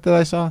final cut that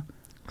I saw?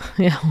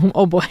 Yeah.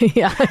 Oh boy.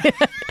 Yeah.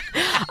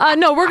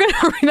 No, we're gonna.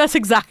 That's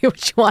exactly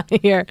what you want to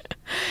hear.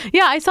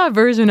 Yeah, I saw a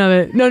version of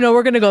it. No,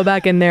 we're gonna go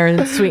back in there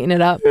and sweeten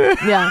it up.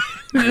 Yeah.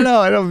 No,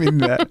 I don't mean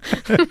that.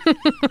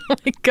 Oh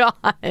my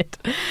God.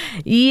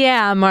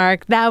 Yeah,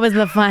 Mark, that was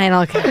the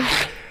final cut.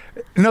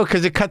 No,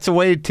 because it cuts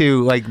away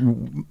to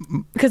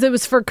because it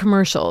was for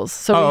commercials,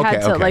 so we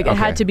had to it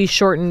had to be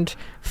shortened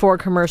for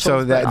commercials.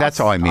 So that's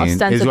all I mean.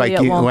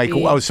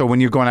 Is so when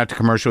you're going out to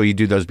commercial, you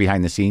do those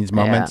behind the scenes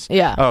moments.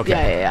 Yeah.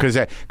 Okay.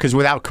 Yeah. Because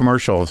without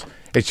commercials,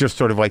 it's just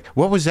sort of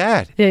what was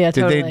that? Yeah.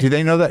 Totally. Do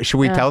they know that? Should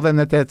we tell them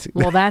that's?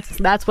 Well,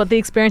 that's what the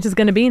experience is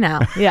going to be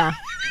now. Yeah.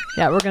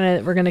 Yeah.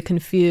 We're gonna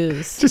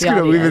confuse. Just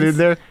gonna leave it in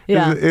there.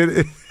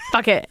 Yeah.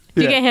 Fuck it.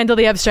 If you can't handle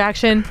the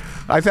abstraction.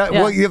 I thought,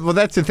 well,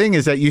 that's the thing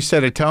is that you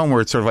set a tone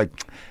where it's sort of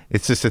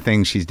it's just a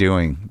thing she's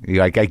doing.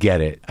 I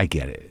get it.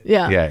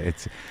 Yeah. Yeah.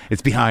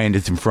 It's behind,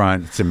 it's in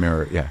front, it's a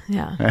mirror. Yeah.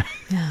 Yeah.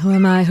 Who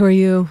am I? Who are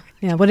you?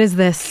 Yeah. What is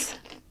this?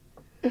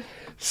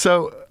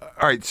 So,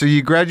 all right. So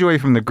you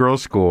graduate from the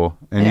girls' school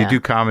and you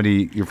do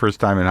comedy your first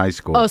time in high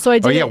school. Oh, so I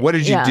did. Oh, yeah. What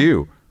did you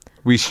do?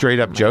 Were you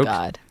straight up joke?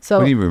 God. So,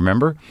 what do you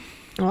remember?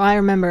 Well, I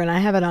remember, and I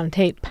have it on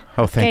tape.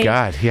 Oh, thank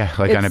God. Yeah,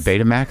 on a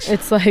Betamax?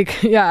 It's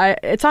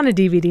it's on a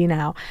DVD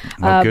now.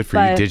 Well, good for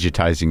you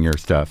digitizing your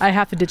stuff. I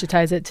have to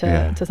digitize it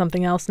to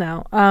something else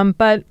now.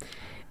 But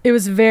it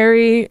was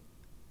very,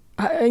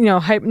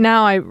 hype.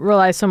 Now I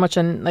realize so much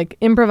on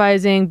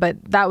improvising, but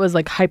that was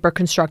hyper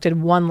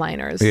constructed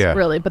one-liners,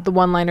 really. But the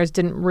one-liners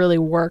didn't really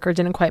work or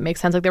didn't quite make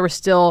sense. They were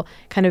still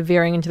kind of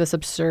veering into this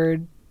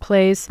absurd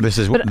place. This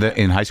is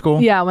in high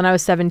school? Yeah, when I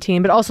was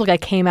 17. But also I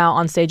came out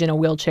on stage in a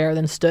wheelchair,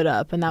 then stood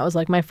up, and that was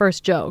my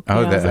first joke.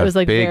 Oh, that was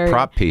big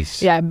prop piece.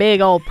 Yeah,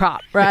 big old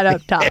prop right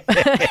up top.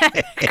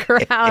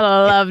 Crowd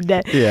loved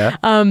it. Yeah.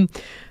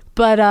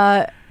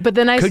 But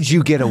then Could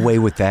you get away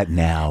with that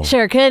now?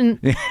 Sure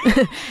couldn't.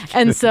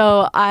 And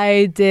so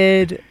I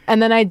did,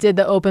 and then I did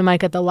the open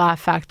mic at the Laugh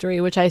Factory,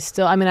 which I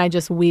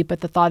just weep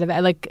at the thought of it.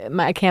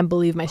 I can't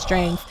believe my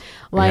strength.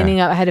 Lining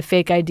up, I had a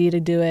fake ID to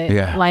do it.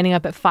 Yeah. Lining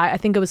up at 5, I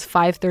think it was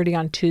 5:30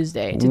 on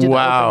Tuesday to do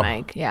the open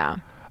mic. Yeah.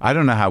 I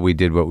don't know how we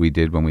did what we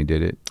did when we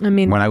did it. I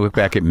mean, when I look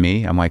back at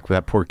me, I'm like,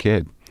 that poor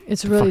kid.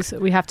 It's really,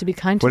 we have to be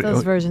kind to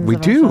those versions we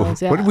of do.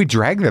 ourselves. Yeah. What did we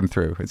drag them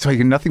through? It's like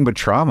nothing but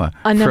trauma.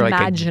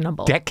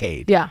 Unimaginable. For like a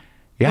decade. Yeah.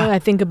 Yeah. When I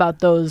think about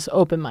those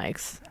open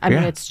mics, I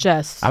mean, it's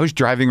just. I was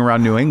driving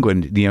around New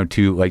England,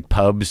 to like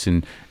pubs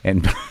and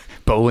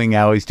bowling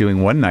alleys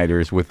doing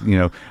one-nighters with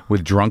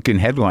drunken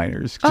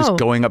headliners, just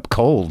going up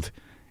cold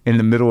in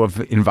the middle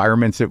of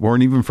environments that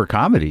weren't even for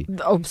comedy.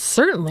 Oh,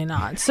 certainly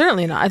not.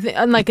 Certainly not. I think,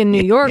 unlike in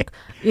New York,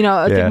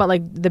 I think about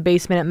like the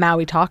basement at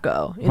Maui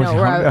Taco,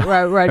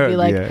 where I'd be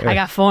like, I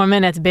got 4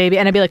 minutes, baby.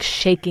 And I'd be like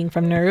shaking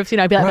from nerves.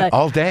 I'd be like,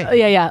 all day.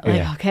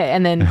 Okay.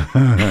 And then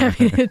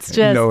it's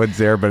just. No one's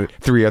there but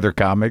 3 other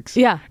comics.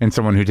 Yeah. And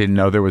someone who didn't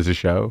know there was a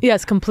show.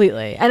 Yes,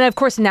 completely. And of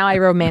course, now I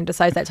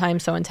romanticize that time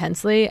so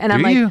intensely. And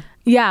I'm you? Like,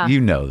 yeah.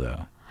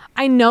 Though.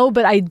 I know,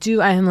 but I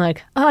do. I'm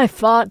like, I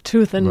fought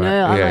tooth and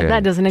nail. I'm like,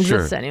 that doesn't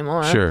exist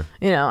anymore. Sure.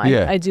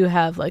 I do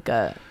have like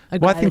a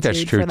well, I think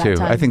that's true too.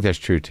 I think that's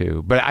true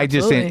too. But I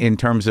just, in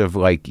terms of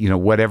like,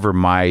 whatever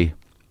my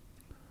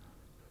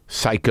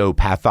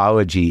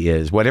psychopathology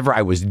is, whatever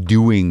I was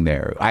doing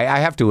there, I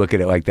have to look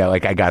at it like that.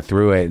 Like I got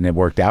through it and it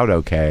worked out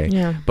okay.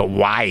 Yeah. But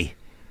why?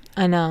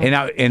 I know.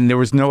 And there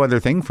was no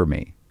other thing for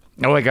me.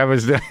 Like I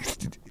was.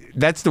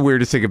 That's the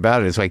weirdest thing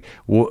about it. It's like,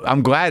 well,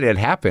 I'm glad it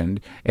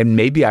happened, and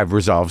maybe I've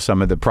resolved some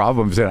of the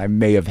problems that I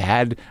may have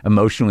had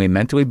emotionally and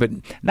mentally, but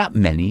not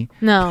many.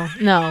 No,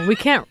 we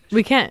can't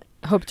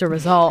hope to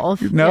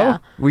resolve. No,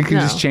 we can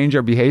just change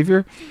our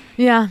behavior.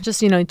 Yeah,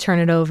 just turn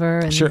it over.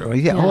 And, sure.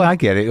 Yeah. Oh, I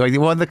get it. Like,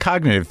 the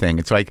cognitive thing.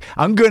 It's like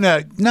I'm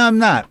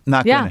not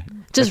gonna.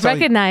 Just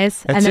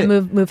recognize and then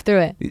move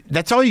through it.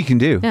 That's all you can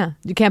do. Yeah.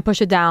 You can't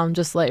push it down.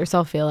 Just let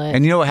yourself feel it.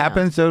 And you know what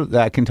happens, though,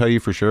 that I can tell you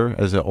for sure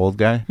as an old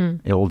guy,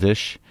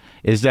 oldish,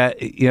 is that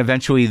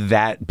eventually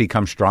that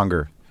becomes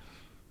stronger.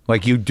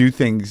 Like you do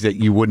things that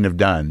you wouldn't have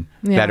done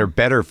that are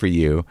better for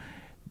you.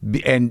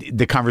 And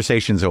the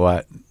conversation's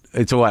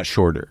it's a lot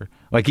shorter.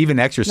 Like even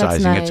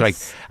exercising, nice. It's like,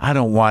 I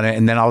don't want it.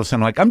 And then all of a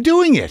sudden, like, I'm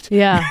doing it.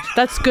 Yeah,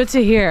 that's good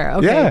to hear.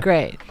 Okay,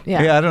 great.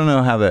 Yeah, I don't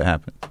know how that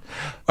happened. All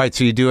right,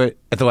 so you do it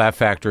at the Laugh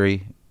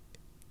Factory.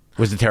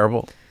 Was it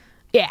terrible?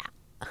 Yeah.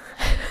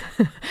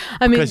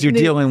 Because you're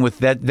dealing with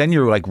that. Then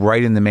you're like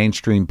right in the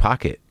mainstream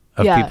pocket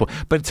of people.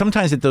 But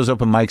sometimes at those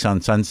open mics on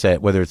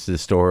Sunset, whether it's the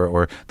store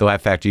or the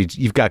Laugh Factory,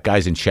 you've got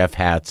guys in chef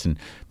hats and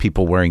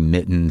people wearing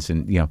mittens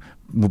and,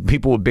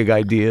 people with big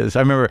ideas.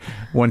 I remember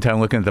one time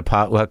looking at the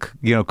potluck,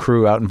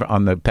 crew out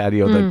on the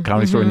patio of the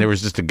comedy store, and there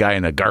was just a guy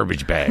in a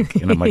garbage bag.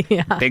 And I'm like,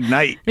 big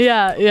night.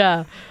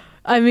 Yeah.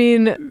 I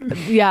mean,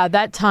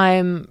 that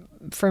time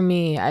for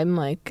me, I'm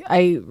like,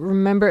 I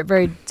remember it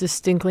very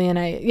distinctly. And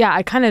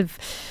I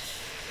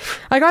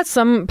got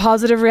some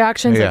positive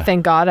reactions. Like,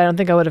 thank God. I don't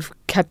think I would have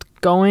kept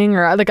going,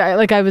 or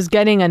I was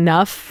getting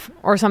enough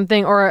or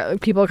something, or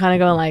people kind of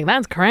going like,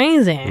 that's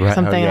crazy or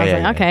something. I was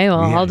like, okay, well,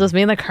 I'll just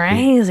be the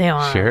crazy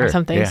one or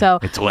something. Yeah. So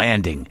it's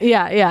landing.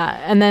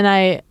 Yeah. And then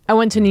I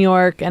went to New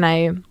York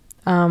and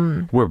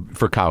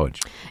for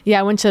college. Yeah,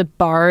 I went to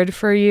Bard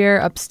for a year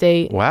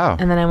upstate. Wow.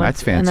 And then I went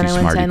That's fancy, and then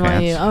I went to NYU.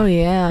 Pants. Oh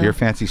yeah. You're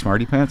fancy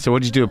smarty pants. So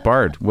what did you do at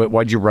Bard?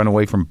 Why'd you run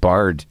away from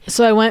Bard?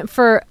 So I went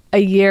for a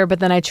year, but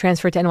then I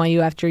transferred to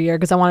NYU after a year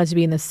because I wanted to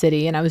be in the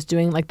city, and I was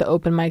doing like the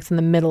open mics in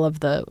the middle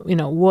of the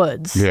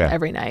woods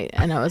every night,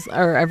 and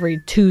or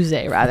every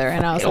Tuesday rather,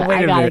 and I was like,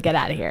 I gotta get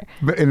out of here.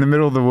 But in the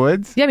middle of the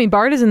woods? Yeah, I mean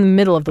Bard is in the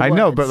middle of the woods. I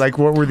know, but like,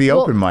 what were the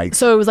open mics?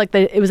 So it was like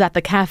it was at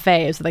the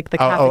cafe. It was like the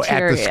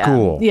cafeteria. At the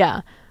school.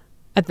 Yeah,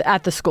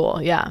 at the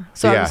school. Yeah.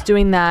 So I was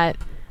doing that.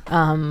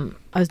 And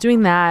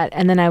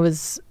then I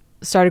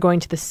started going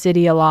to the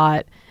city a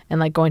lot and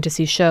like going to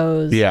see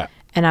shows. Yeah.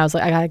 And I was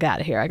like, I gotta get out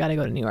of here. I gotta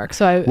go to New York.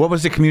 So what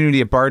was the community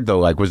at Bard though?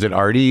 Like, was it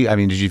arty? I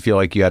mean, did you feel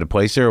like you had a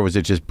place there, or was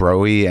it just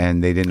bro-y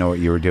and they didn't know what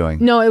you were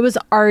doing? No, it was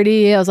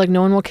arty. I was like,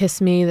 no one will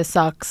kiss me. This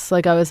sucks.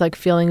 Like, I was like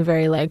feeling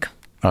very like,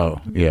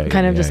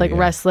 kind of just like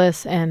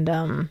restless and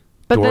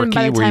but dorky? Then by the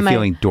time were you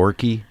feeling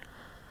dorky?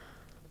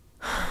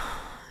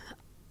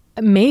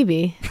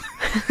 Maybe.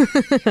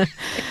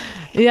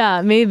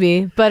 Yeah,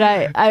 maybe. But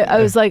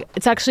I was like,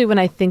 it's actually when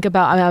I think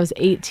about, I was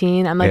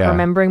 18, I'm like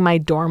remembering my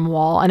dorm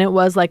wall, and it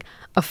was like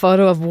a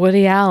photo of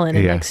Woody Allen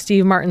and like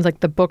Steve Martin's like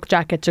the book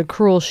jacket to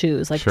Cruel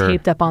Shoes, like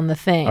taped up on the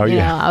thing. You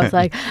know, I was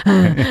like,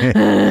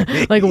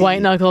 like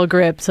white knuckle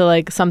grip to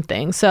like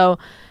something. So,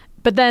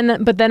 but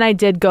then I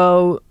did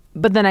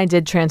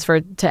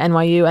transfer to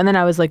NYU, and then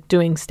I was like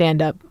doing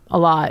stand up a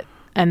lot.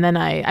 And then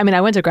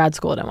I went to grad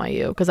school at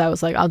NYU because I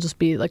was like, I'll just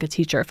be like a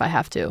teacher if I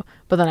have to.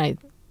 But then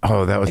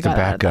that was the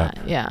backup.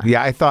 Yeah.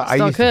 Yeah, I thought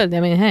I could. I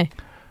mean, hey.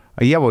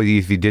 Yeah, well,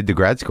 if you did the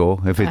grad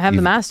school, I have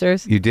the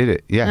master's. You did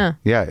it. Yeah.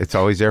 It's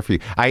always there for you.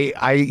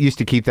 I used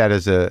to keep that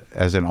as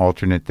an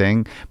alternate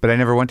thing, but I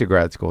never went to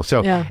grad school.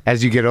 So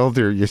as you get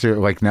older, you're sort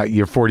of like, now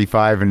you're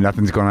 45 and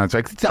nothing's going on. It's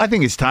like, I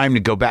think it's time to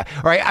go back.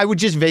 Or I would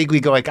just vaguely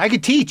go like, I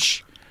could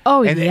teach.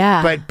 Oh,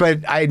 yeah.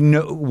 But I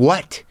know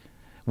what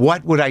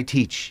would I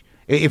teach?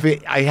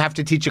 I have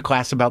to teach a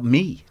class about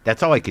me.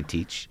 That's all I could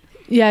teach.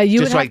 Yeah, you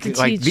just would have to teach.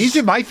 Like, these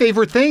are my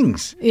favorite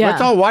things. Yeah.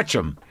 Let's all watch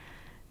them.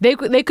 They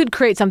could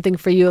create something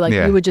for you, like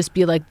you would just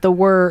be like the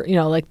word,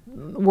 like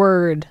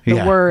word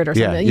or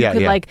something. You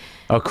could like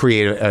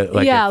create a thing,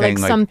 like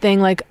something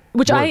like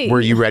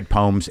where you read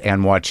poems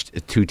and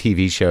watched 2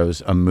 TV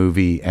shows, a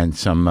movie, and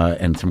some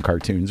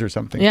cartoons or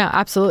something. Yeah,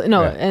 absolutely.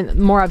 No, and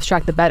more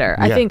abstract the better.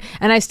 I think,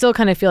 and I still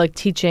kind of feel like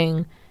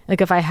teaching.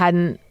 Like if I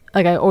hadn't,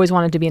 like I always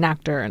wanted to be an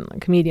actor and a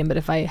comedian, but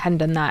if I hadn't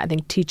done that, I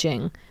think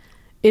teaching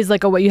is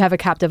like you have a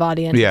captive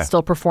audience. It's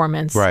still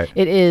performance. Right.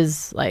 It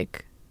is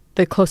like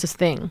the closest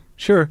thing.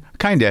 Sure,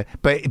 kind of,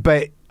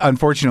 but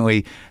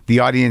unfortunately, the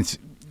audience,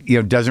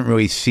 doesn't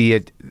really see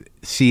it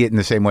in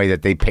the same way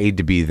that they paid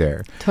to be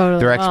there.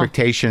 Totally, their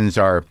expectations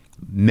are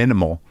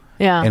minimal.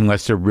 Yeah.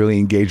 Unless they're really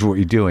engaged with what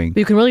you're doing. But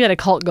you can really get a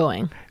cult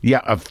going. Yeah,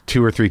 of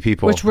 2 or 3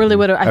 people. Which really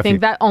would have, I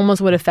think that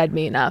almost would have fed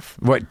me enough.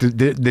 What,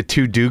 the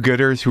 2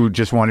 do-gooders who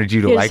just wanted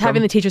you to like them? Just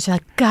having the teachers say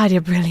like, God,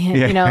 you're brilliant.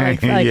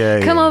 Yeah.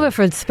 Come over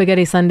for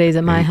spaghetti Sundays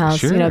at my house,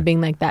 sure.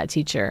 Being like that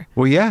teacher.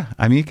 Well, yeah.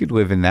 I mean, you could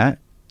live in that.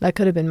 That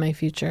could have been my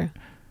future.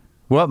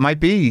 Well, it might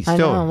be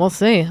still. I know. We'll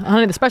see.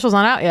 Honey, the special's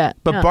not out yet.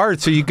 But Bart,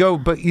 so you go,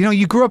 but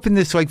you grew up in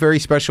this like very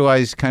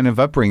specialized kind of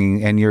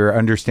upbringing, and your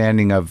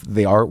understanding of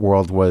the art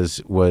world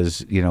was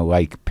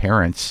like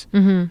parents.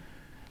 Mm-hmm.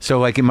 So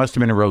like it must have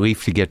been a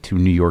relief to get to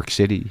New York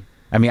City.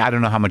 I mean, I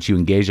don't know how much you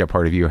engaged that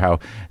part of you, or how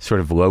sort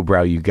of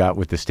lowbrow you got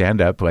with the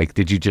stand-up. Like,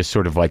 did you just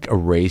sort of like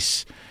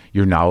erase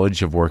your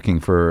knowledge of working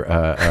for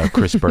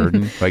Chris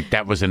Burden? Like,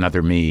 that was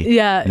another me.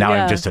 Yeah. Now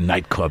I'm just a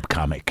nightclub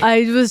comic.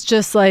 I was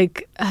just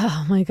like,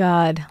 oh my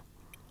God.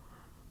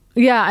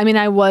 Yeah, I mean,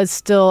 I was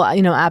still,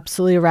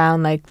 absolutely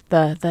around like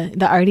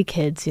the arty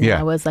kids.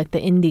 I was like the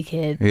indie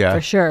kid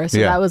for sure. So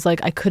that was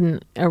like, I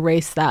couldn't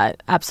erase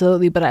that,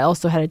 absolutely. But I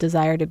also had a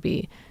desire to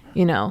be,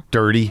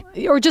 dirty,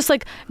 or just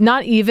like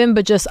not even,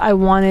 but just I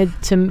wanted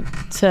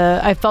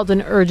to. I felt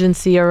an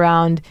urgency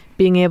around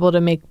being able to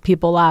make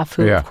people laugh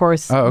who, of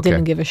course,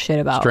 didn't give a shit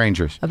about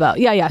strangers.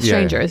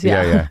 Strangers.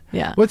 Yeah.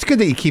 Well, it's good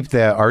that you keep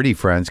the arty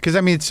friends, because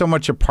I mean, it's so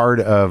much a part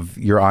of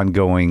your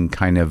ongoing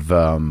kind of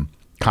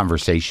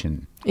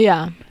conversation.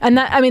 Yeah. And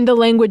that, I mean, the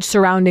language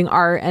surrounding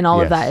art and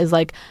all of that is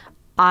like,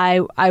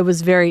 I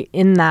was very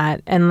in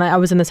that, and I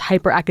was in this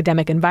hyper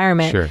academic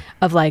environment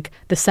of like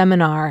the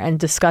seminar and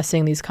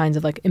discussing these kinds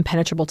of like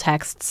impenetrable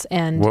texts.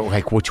 And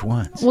like which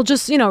ones? Well,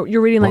 just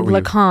you're reading like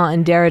Lacan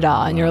and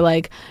Derrida, and you're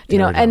like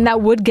Derrida. And that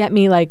would get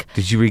me like.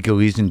 Did you read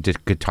Galician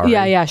guitar?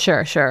 Yeah,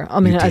 sure. I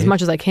mean, as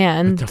much as I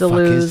can.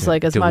 Deleuze,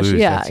 like as much.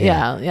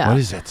 Yeah. What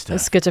is that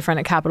stuff?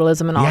 Schizophrenic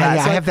capitalism and all that.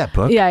 Yeah, so I have that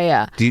book.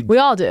 Yeah. We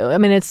all do. I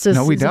mean, it's just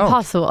no, we don't.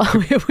 Impossible.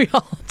 we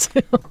all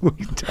do. We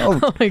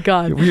don't. Oh my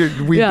God.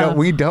 We don't.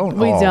 We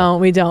don't.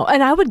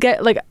 And I would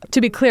get like,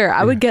 to be clear,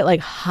 I would get like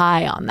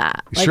high on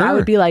that. Like sure. I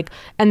would be like,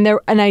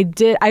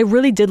 I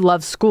really did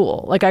love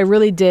school. Like I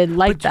really did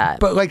like that.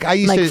 But like I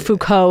used like to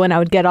Foucault, and I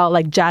would get all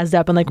like jazzed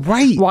up and like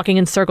walking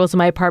in circles in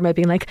my apartment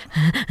being like,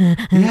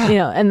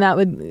 and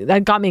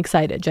that got me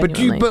excited,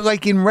 genuinely. But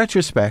like in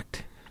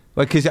retrospect,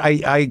 like, cause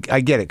I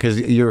get it, cause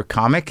you're a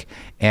comic,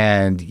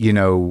 and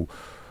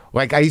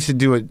like I used to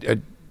do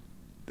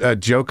a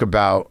joke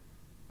about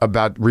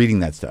reading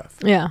that stuff.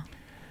 Yeah.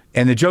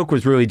 And the joke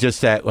was really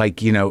just that, like,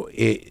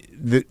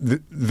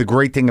 the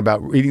great thing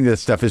about reading this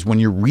stuff is when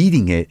you're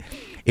reading it,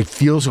 it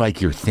feels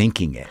like you're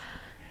thinking it.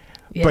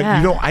 Yeah. But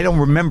I don't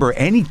remember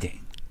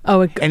anything.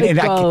 Oh, it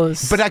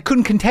goes. But I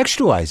couldn't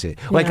contextualize it.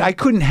 Like, I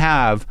couldn't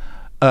have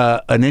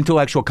an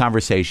intellectual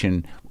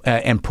conversation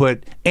and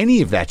put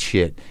any of that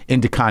shit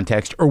into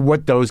context or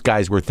what those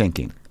guys were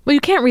thinking. Well, you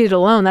can't read it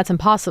alone. That's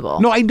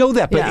impossible. No, I know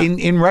that. But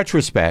in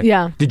retrospect,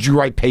 did you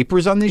write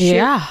papers on this shit?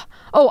 Yeah.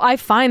 Oh, I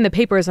find the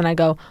papers and I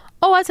go,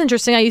 oh, that's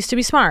interesting. I used to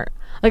be smart.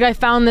 Like I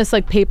found this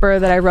like paper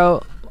that I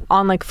wrote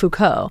on like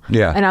Foucault.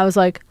 Yeah. And I was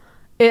like,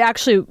 it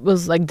actually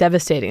was like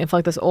devastating. I felt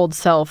like this old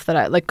self that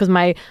I like, because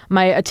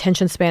my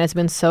attention span has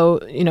been so,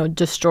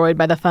 destroyed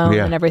by the phone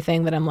and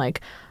everything, that I'm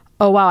like,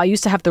 oh wow, I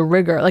used to have the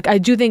rigor. Like I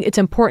do think it's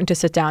important to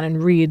sit down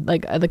and read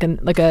like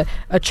a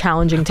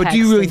challenging text. But do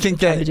you really think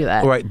that? Do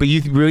that? Right. But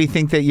you really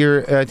think that your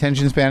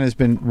attention span has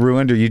been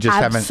ruined, or you just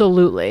haven't?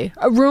 Absolutely.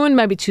 Ruined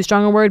might be too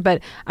strong a word,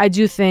 but I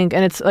do think,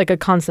 and it's like a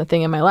constant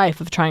thing in my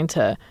life of trying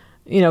to,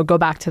 go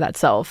back to that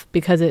self,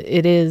 because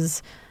it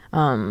is.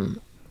 Well,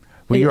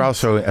 you're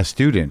also a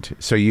student,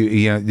 so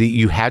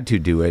you had to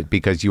do it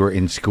because you were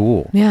in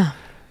school. Yeah.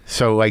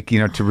 So like,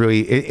 to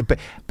really,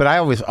 but I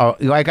always,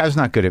 like, I was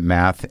not good at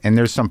math, and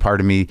there's some part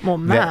of me. Well,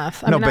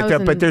 math.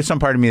 But there's some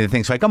part of me that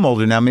thinks like, I'm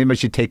older now, maybe I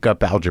should take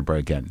up algebra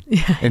again.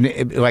 Yeah.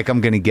 And like, I'm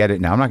going to get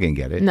it now. I'm not going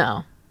to get it.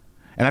 No.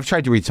 And I've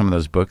tried to read some of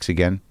those books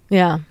again.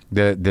 Yeah.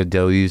 The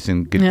deluge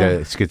and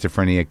the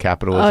schizophrenia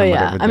capitalism. Oh,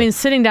 yeah. Whatever, I mean,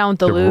 sitting down with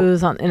the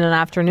Luz in an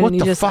afternoon, what you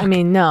the just, fuck? I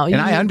mean, no. And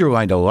I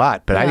underlined a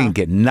lot, but I didn't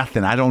get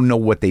nothing. I don't know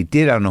what they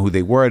did. I don't know who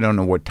they were. I don't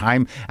know what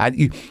time.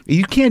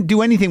 You can't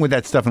do anything with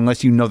that stuff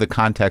unless you know the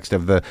context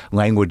of the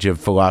language of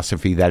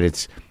philosophy that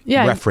it's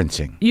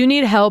referencing. You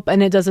need help,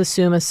 and it does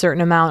assume a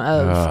certain amount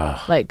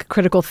of like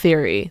critical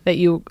theory that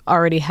you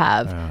already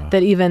have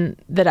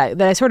that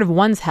I sort of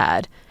once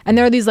had. And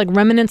there are these like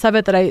remnants of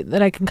it that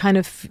I can kind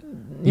of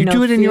you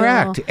do it in your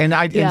act, and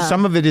and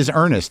some of it is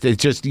earnest.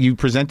 It's just you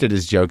present it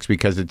as jokes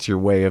because it's your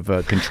way of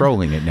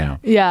controlling it now.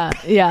 Yeah.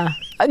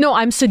 No,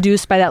 I'm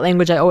seduced by that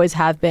language. I always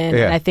have been,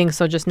 and I think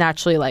so. Just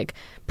naturally, like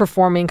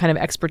performing kind of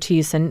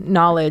expertise and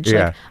knowledge.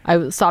 Like,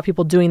 I saw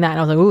people doing that, and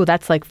I was like, "Ooh,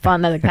 that's like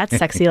fun. That's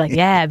sexy. Like,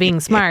 yeah,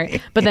 being smart."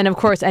 But then, of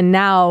course, and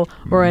now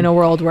we're in a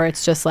world where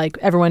it's just like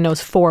everyone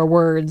knows 4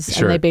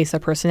 words, and they base their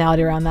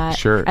personality around that.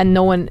 Sure. And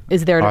no one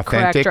is there to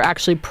correct or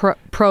actually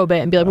probe it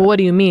and be like, "Well, what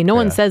do you mean?" No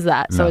one says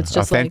that, so it's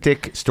just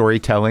authentic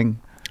storytelling.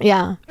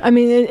 Yeah, I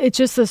mean, it's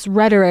just this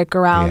rhetoric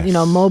around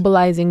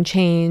mobilizing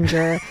change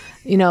or.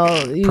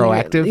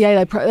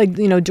 Proactive.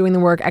 Like doing the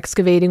work,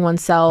 excavating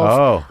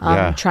oneself.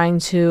 Trying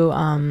to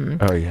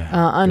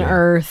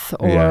unearth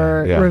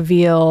or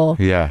reveal.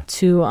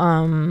 To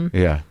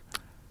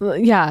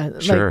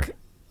like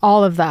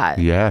all of that.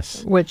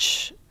 Yes.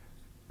 Which,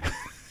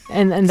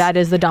 and that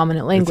is the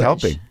dominant language.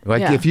 It's helping.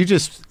 Like if you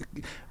just,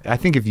 I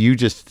think if you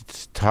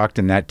just talked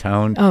in that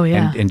tone.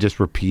 And just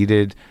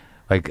repeated.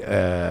 Like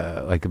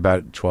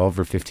about 12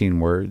 or 15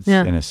 words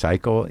in a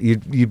cycle,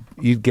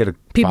 you'd get a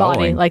Peabody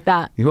following. Like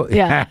that.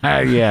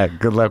 Yeah.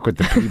 Good luck with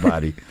the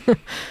Peabody.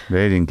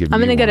 They didn't give me.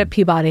 I'm gonna get a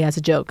Peabody as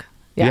a joke.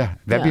 Yeah,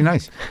 that'd be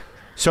nice.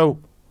 So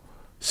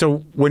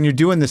when you're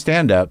doing the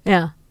stand up,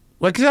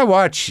 like 'cause I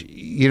watch,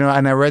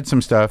 and I read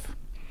some stuff,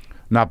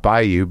 not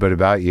by you but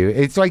about you.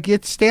 It's like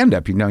it's stand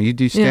up. You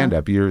do stand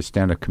up. You're a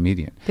stand up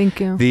comedian. Thank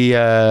you.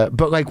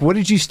 But like, what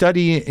did you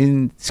study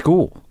in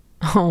school?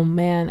 Oh,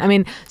 man. I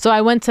mean, so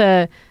I went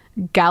to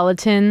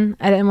Gallatin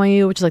at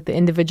NYU, which is like the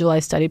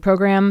individualized study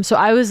program. So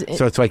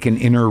it's like an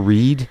inner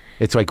read?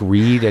 It's like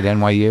read at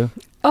NYU?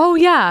 Oh,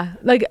 yeah.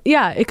 Like,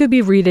 yeah, it could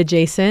be read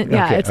adjacent.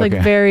 Yeah, it's like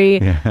very,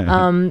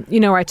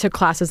 where I took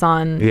classes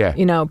on,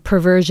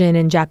 perversion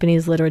in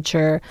Japanese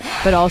literature,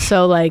 but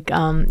also like,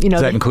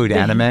 Does that include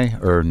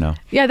anime or no?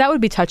 Yeah, that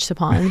would be touched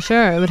upon.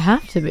 Sure, it would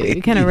have to be.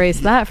 You can't erase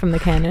that from the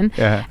canon.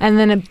 Yeah. And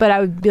then, but I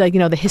would be like,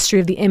 the history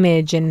of the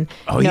image and,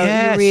 you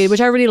read,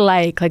 which I really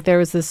like. Like there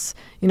was this,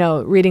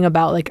 reading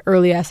about like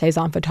early essays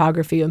on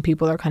photography when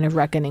people are kind of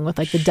reckoning with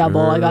like the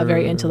double. I got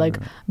very into like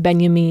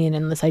Benjamin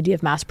and this idea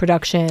of mass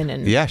production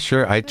and. Yeah,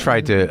 sure. I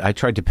tried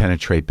to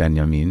penetrate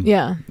Benjamin.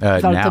 Yeah.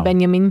 Now.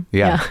 Benjamin.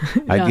 Yeah.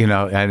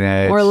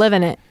 We're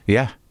living it.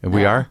 Yeah.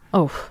 We are?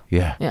 Oh.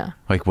 Yeah. Yeah.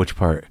 Like which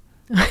part?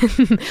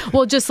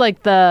 Well, just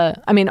like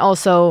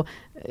also,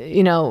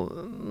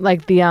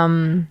 like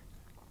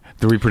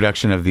the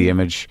reproduction of the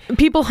image.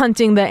 People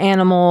hunting the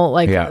animal,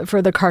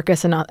 for the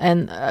carcass and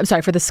I'm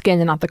sorry, for the skin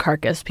and not the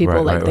carcass.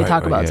 People they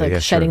talk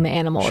about shedding the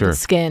animal with the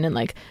skin, and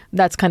like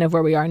that's kind of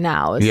where we are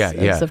now.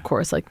 Is of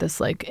course like this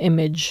like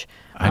image.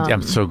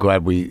 I'm so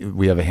glad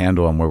we have a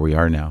handle on where we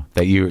are now.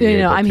 That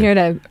I'm here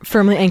to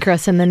firmly anchor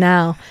us in the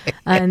now,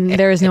 and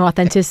there is no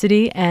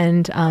authenticity,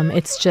 and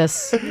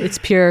it's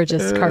pure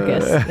just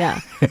carcass. Yeah,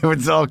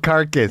 it's all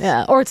carcass.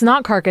 Yeah, or it's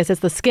not carcass; it's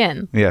the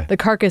skin. Yeah, the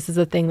carcass is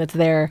the thing that's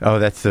there. Oh,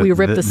 that's we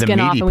rip the skin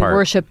off and we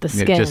worship the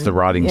skin. Just the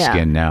rotting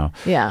skin now.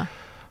 Yeah.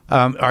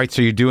 All right,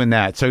 so you're doing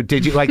that. So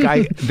did you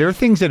there are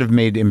things that have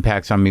made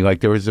impacts on me. Like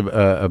there was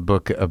a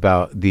book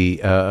about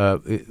the.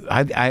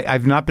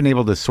 I've not been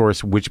able to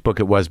source which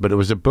book it was, but it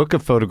was a book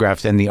of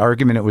photographs, and the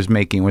argument it was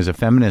making was a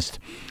feminist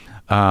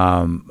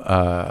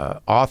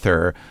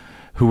author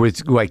who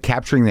was like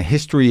capturing the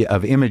history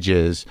of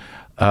images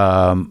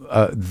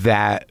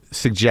that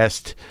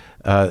suggest.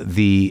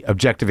 The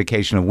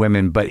objectification of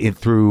women, but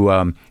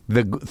through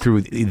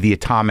the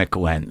atomic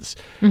lens,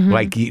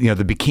 like the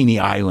Bikini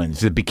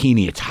Islands, the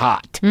bikini, it's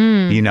hot,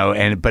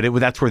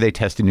 that's where they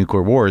tested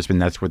nuclear wars,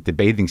 and that's what the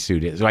bathing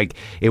suit is. Like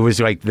it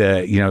was like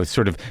the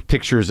sort of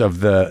pictures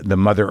of the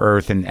Mother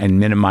Earth and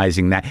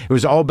minimizing that. It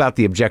was all about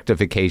the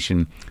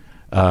objectification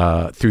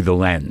through the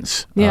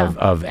lens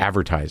of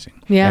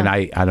advertising. Yeah. And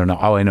I don't know.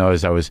 All I know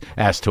is I was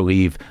asked to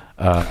leave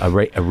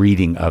a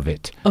reading of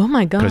it. Oh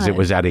my God! Because it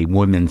was at a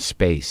women's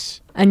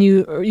space. And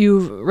you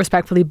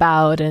respectfully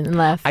bowed and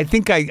left. I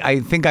think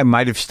I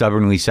might have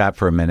stubbornly sat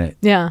for a minute.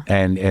 Yeah.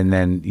 And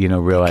then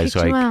realized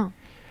they kicked you out.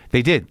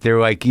 They did. They were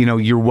like,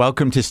 you're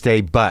welcome to stay,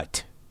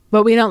 but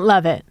we don't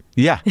love it.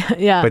 Yeah.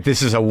 Yeah. But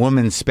this is a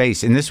woman's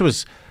space, and this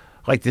was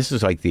like the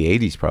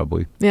 80s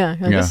probably. Yeah.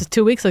 This is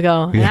 2 weeks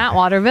ago in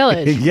Atwater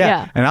Village.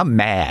 Yeah. And I'm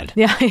mad.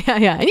 Yeah.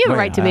 And you have a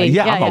right to be.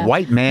 I'm a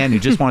white man who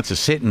just wants to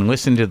sit and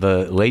listen to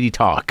the lady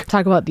talk.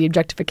 Talk about the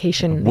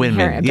objectification.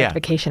 Women.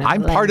 Objectification.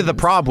 I'm part of the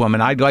problem,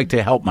 and I'd like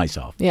to help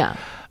myself. Yeah.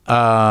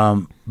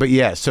 But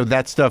yeah, so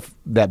that stuff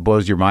that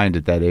blows your mind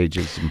at that age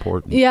is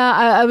important.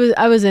 Yeah,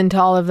 I was into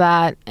all of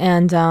that,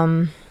 and.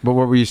 But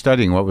what were you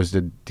studying? What was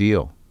the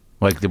deal?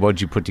 Like, what'd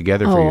you put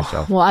together for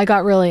yourself? Well, I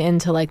got really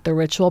into like the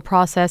ritual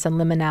process and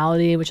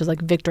liminality, which is like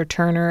Victor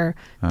Turner,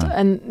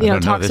 and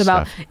talks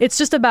about. Stuff. It's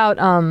just about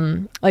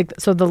like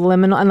so the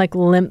liminal and like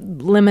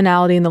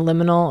liminality and the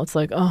liminal. It's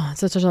like it's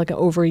such like an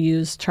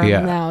overused term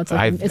now. It's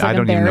like I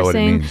don't even know what it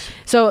means.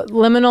 So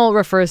liminal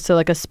refers to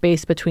like a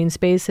space between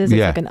spaces.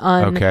 It's like an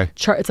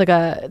it's like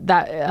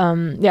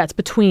it's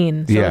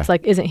between. So it's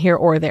like isn't here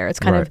or there. It's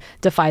kind of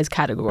defies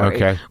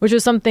category, which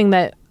is something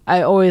that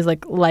I always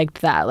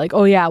liked that. Like,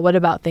 what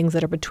about things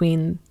that are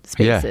between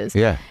spaces?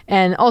 Yeah.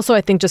 And also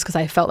I think just because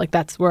I felt like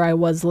that's where I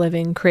was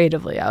living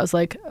creatively. I was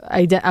like,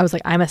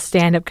 I'm a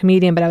stand-up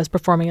comedian, but I was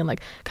performing in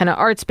like kind of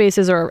art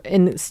spaces or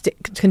in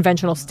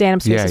conventional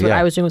stand-up spaces. What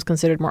I was doing was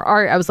considered more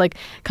art. I was like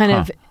kind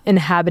of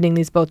inhabiting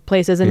these both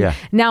places. And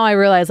now I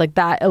realize like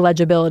that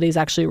illegibility is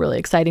actually really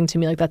exciting to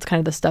me. Like that's kind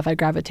of the stuff I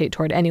gravitate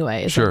toward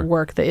anyway. Is like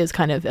work that is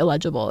kind of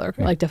illegible or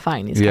like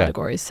defying these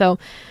categories. So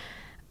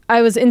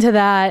I was into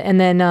that, and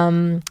then,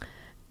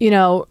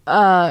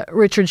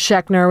 Richard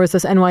Schechner was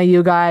this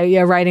NYU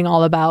guy, writing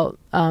all about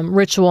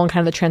ritual and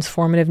kind of the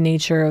transformative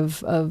nature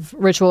of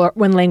ritual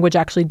when language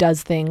actually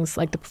does things,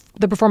 like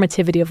the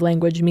performativity of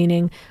language,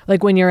 meaning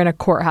like when you're in a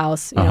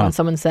courthouse, and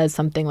someone says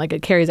something, like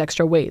it carries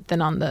extra weight than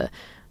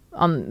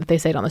they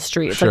say it on the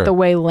street. It's like the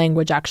way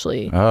language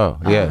actually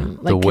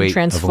can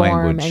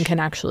transform and can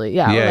actually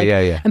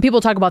and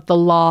people talk about the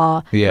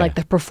law, like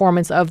the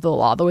performance of the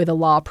law, the way the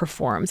law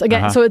performs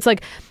again. So it's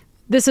like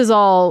this is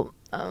all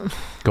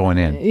going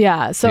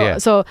in.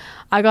 So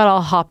I got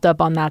all hopped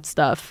up on that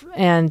stuff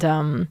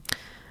and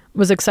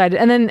was excited.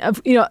 And then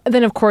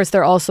of course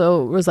there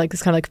also was like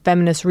this kind of like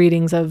feminist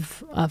readings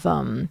of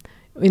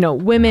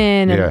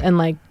women and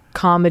like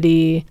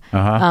comedy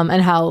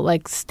and how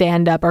like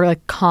stand up or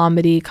like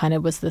comedy kind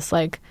of was this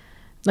like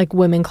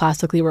women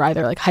classically were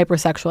either like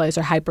hypersexualized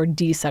or hyper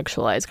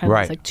desexualized, kind of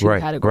this like two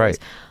categories.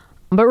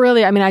 But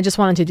really, I mean, I just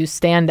wanted to do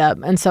stand up,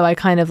 and so I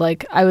kind of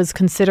like I was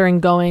considering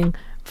going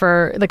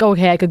for like,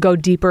 I could go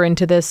deeper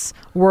into this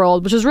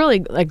world, which is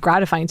really like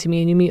gratifying to me,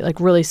 and you meet like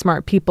really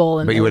smart people.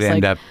 And but you would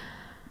end up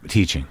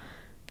teaching.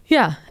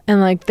 Yeah,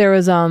 and like there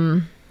was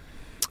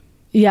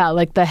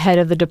like the head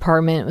of the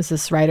department was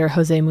this writer,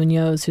 Jose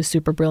Munoz, who's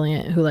super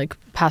brilliant, who like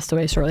passed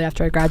away shortly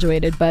after I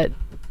graduated.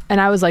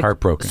 And I was like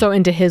heartbroken. So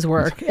into his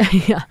work.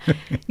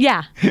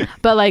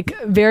 But like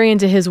very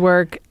into his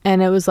work.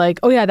 And it was like,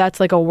 that's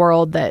like a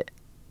world that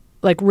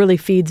like really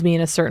feeds me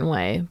in a certain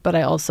way. But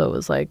I also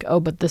was like,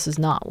 but this is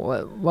not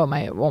what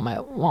my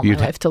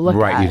life to look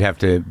at. Right. It'd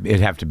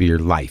have to be your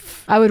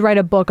life. I would write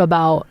a book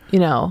about,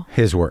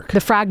 his work. The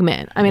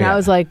Fragment. I mean, I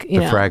was like,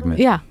 the Fragment.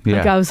 Yeah.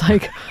 Like I was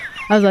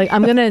like,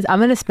 I'm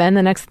gonna spend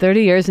the next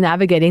 30 years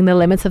navigating the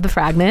limits of the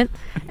Fragment,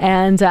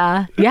 and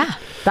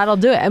that'll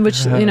do it. And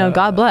which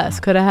God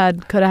bless, could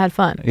have had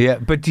fun. Yeah,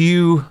 but do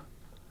you?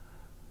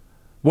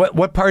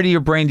 What part of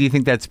your brain do you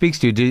think that speaks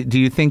to? Do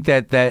you think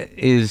that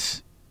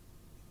is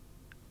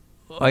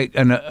like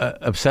an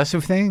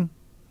obsessive thing?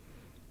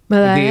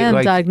 But I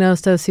am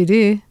diagnosed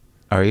OCD.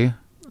 Are you?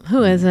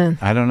 Who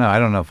isn't? I don't know. I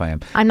don't know if I am.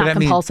 I'm not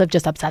compulsive,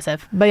 just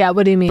obsessive. But yeah,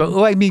 what do you mean? But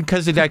I mean,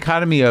 because the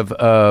dichotomy of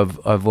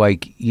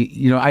like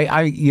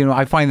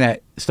I find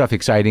that stuff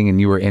exciting, and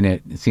you were in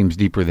it. It seems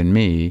deeper than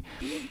me.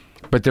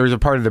 But there's a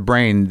part of the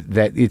brain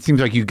that it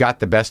seems like you got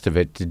the best of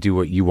it to do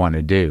what you want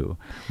to do.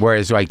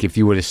 Whereas, like, if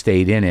you would have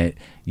stayed in it,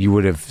 you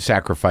would have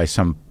sacrificed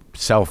some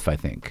self, I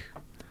think.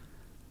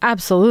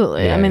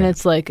 Absolutely. I mean,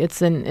 it's like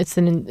it's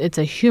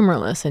a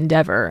humorless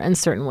endeavor in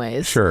certain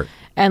ways. Sure.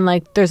 And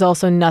like, there's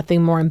also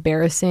nothing more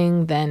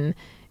embarrassing than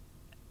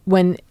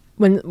when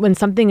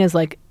something is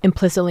like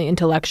implicitly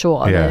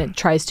intellectual and then it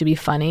tries to be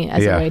funny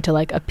as a way to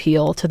like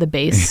appeal to the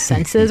base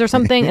senses or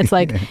something. It's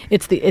like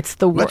it's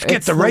the let's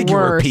get the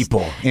regular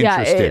people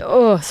interested.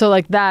 So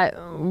like that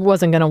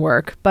wasn't gonna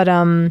work. But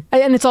and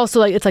it's also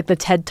like it's like the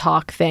TED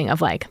Talk thing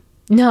of like,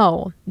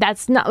 no,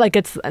 that's not like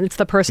it's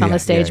the person on the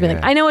stage being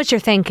like, I know what you're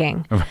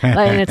thinking.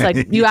 And it's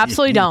like, you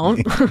absolutely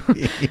don't.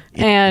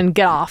 And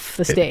get off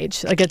the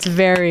stage. Like it's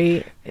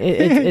very,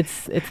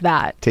 it's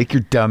that. Take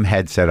your dumb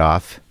headset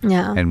off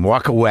and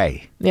walk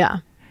away. Yeah.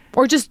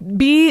 Or just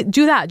do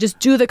that. Just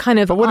do the kind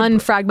of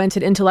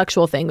unfragmented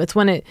intellectual thing. It's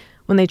when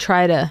they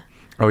try to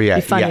be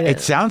funny. Yeah.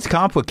 It sounds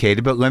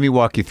complicated, but let me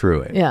walk you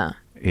through it. Yeah.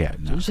 Yeah,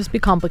 no. Just be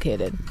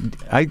complicated.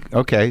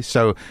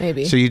 So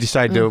maybe. So you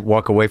decided to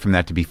walk away from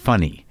that to be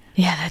funny.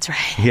 Yeah, that's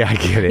right. Yeah, I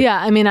get it.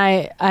 Yeah, I mean,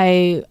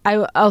 I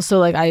also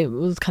like I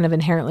was kind of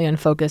inherently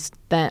unfocused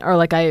then, or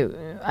like I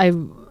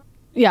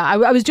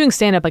was doing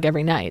stand up like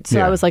every night.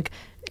 So I was like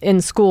in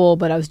school,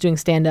 but I was doing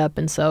stand up,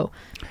 and so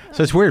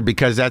it's weird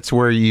because that's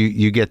where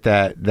you get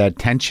that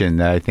tension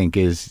that I think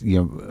is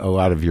a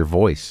lot of your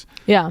voice.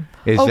 Yeah.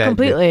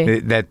 Completely.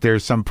 That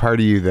there's some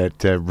part of you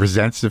that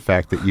resents the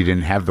fact that you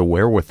didn't have the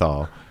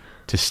wherewithal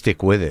to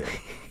stick with it.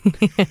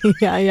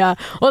 Yeah.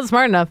 Well,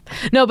 smart enough.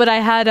 No, but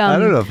I had. I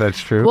don't know if that's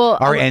true. Well,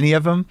 are any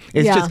of them?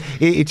 It's just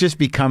it just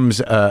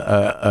becomes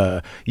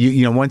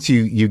once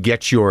you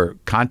get your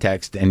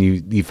context and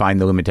you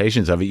find the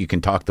limitations of it, you can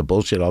talk the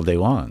bullshit all day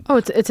long. Oh,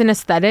 it's an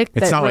aesthetic.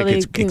 It's not really like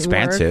it's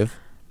expansive.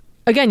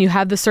 again, you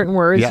have the certain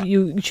words,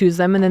 you choose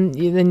them, and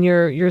then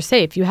you're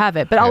safe. You have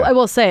it. But I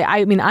will say,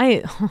 I mean,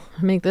 I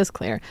make this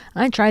clear.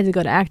 I tried to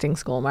go to acting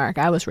school, Mark.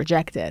 I was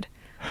rejected.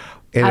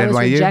 I was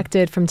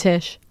rejected from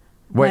Tisch.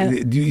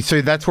 Wait,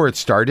 so that's where it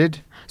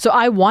started? So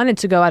I wanted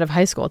to go out of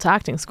high school to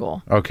acting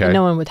school. Okay. And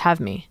no one would have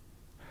me.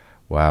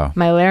 Wow.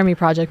 My Laramie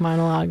Project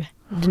monologue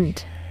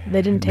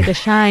they didn't take a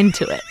shine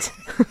to it.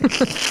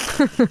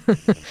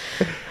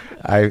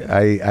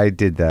 I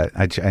did that.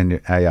 I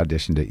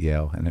auditioned at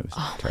Yale, and it was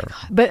terrible.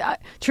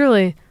 But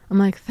truly, I'm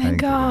like, thank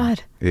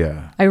God.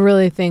 Yeah. I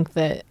really think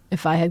that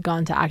if I had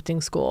gone to acting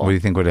school, what do you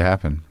think would have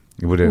happened?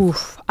 It would have.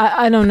 Oof,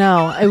 I don't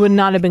know. It would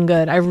not have been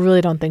good. I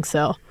really don't think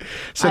so.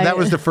 So that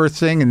was the first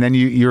thing, and then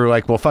you were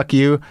like, well, fuck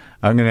you.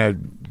 I'm gonna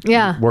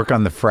work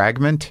on the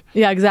fragment.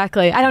 Yeah,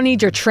 exactly. I don't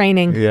need your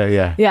training.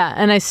 Yeah.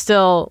 And I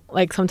still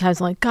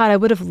sometimes I'm like, God, I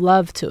would have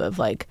loved to have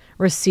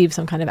received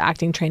some kind of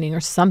acting training or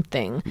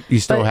something. You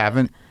still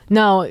haven't?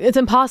 No, it's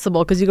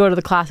impossible because you go to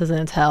the classes and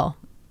it's hell.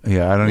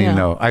 Yeah, I don't even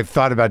know. I've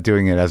thought about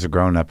doing it as a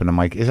grown-up, and I'm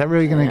like, is that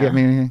really going to get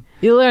me anything?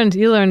 You learned,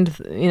 really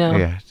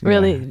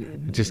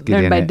just get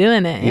learned in by it.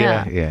 doing it.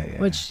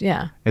 Yeah. Which,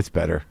 it's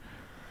better.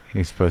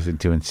 You're supposed to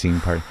do a scene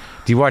part.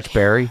 Do you watch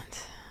Barry?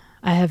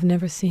 I have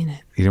never seen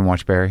it. You didn't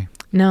watch Barry?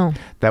 No.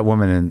 That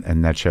woman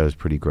in that show is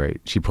pretty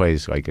great. She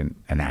plays like an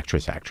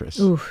actress.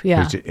 Oof,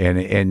 yeah.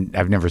 And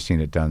I've never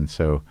seen it done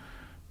so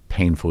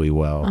painfully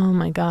well. Oh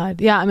my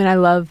God. Yeah. I mean, I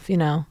love,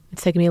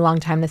 it's taken me a long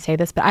time to say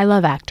this, but I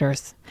love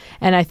actors.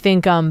 And I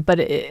think, and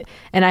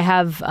I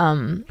have,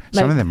 some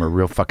of them are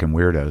real fucking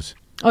weirdos.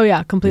 Oh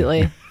yeah,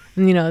 completely.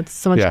 And, it's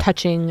so much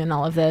touching and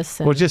all of this.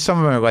 And, well, just some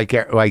of them are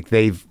like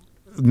they've,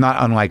 not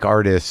unlike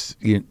artists,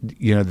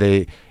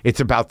 it's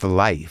about the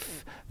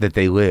life that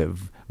they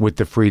live with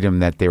the freedom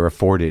that they're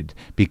afforded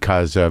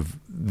because of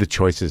the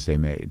choices they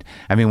made.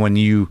 I mean, when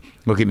you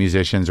look at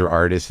musicians or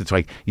artists, it's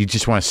like you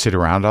just want to sit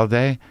around all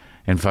day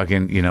and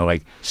fucking,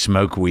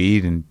 smoke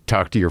weed and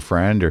talk to your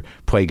friend or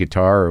play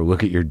guitar or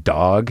look at your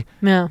dog.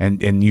 Yeah.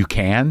 And you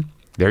can.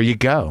 There you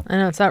go. I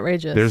know, it's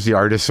outrageous. There's the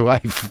artist's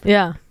life.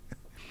 Yeah.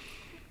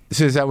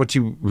 So is that what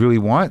you really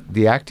want,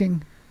 the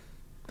acting?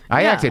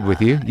 I acted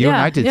with you. You and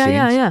I did scenes.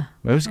 Yeah.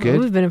 It was good.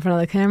 We've been in front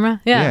of the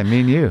camera. Yeah. Yeah, me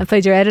and you. I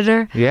played your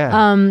editor. Yeah.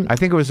 I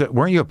think it was,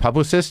 weren't you a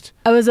publicist?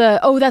 I was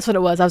that's what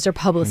it was. I was your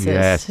publicist.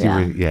 Yes.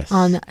 Yeah. Yes.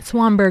 On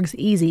Swanberg's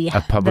Easy. A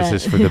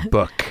publicist for the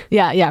book.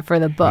 Yeah, for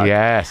the book.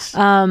 Yes.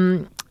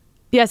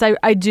 Yes,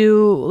 I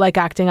do like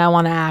acting. I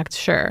want to act,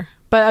 sure.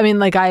 But I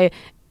mean, I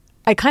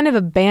kind of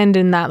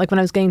abandoned that. Like when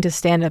I was getting to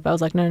stand up, I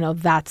was like, no,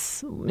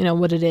 that's,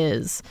 what it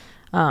is.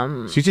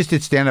 So you just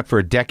did stand up for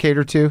a decade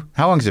or two?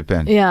 How long has it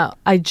been? Yeah,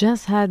 I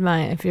just had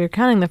if you're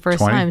counting the first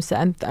 20?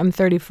 time, I'm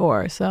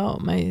 34. So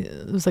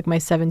it was like my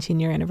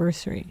 17-year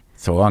anniversary.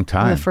 It's a long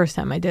time. The first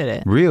time I did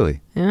it.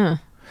 Really? Yeah.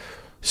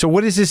 So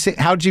what is this?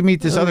 How'd you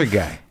meet this other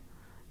guy?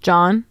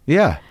 John.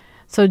 Yeah.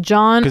 So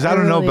John. Because I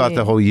don't know about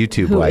the whole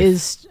YouTube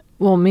life.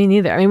 Well, me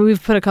neither. I mean,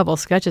 we've put a couple of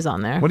sketches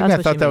on there. What do you mean?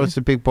 I thought that was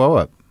a big blow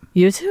up.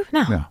 YouTube?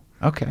 No.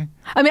 Okay.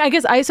 I mean, I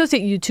guess I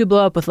associate YouTube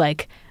blow up with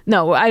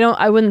no,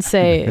 I wouldn't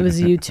say it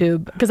was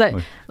YouTube because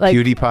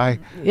PewDiePie.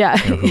 Yeah.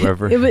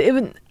 Whoever.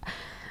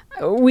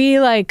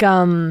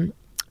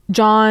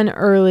 John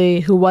Early,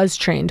 who was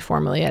trained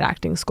formally at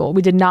acting school.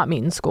 We did not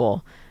meet in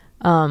school.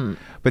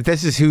 But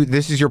this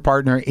is your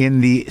partner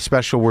in the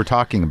special we're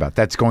talking about.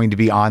 That's going to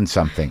be on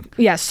something.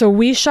 Yeah. So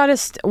we shot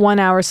a 1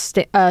 hour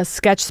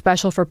sketch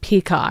special for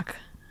Peacock.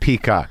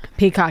 Peacock,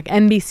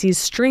 NBC's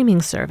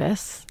streaming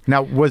service.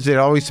 Now, was it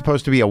always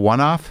supposed to be a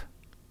one-off?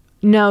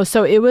 No,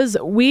 so it was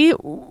we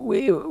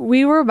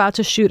were about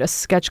to shoot a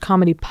sketch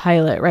comedy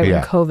pilot when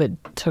COVID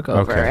took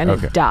over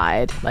it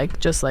died.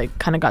 Just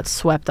kind of got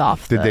swept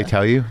off. Did they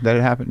tell you that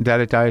it happened? That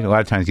it died? A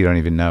lot of times you don't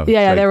even know.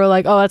 Yeah, they were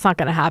like, "Oh, that's not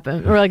going to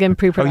happen." We're in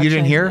pre-production. Oh, you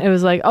didn't hear? It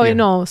was like, "Oh,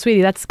 no,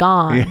 sweetie, that's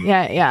gone."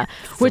 Yeah.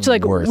 Which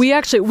worst. we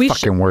actually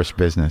fucking worst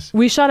business.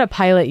 We shot a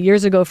pilot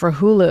years ago for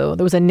Hulu.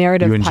 There was a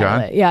narrative you and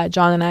pilot. John? Yeah,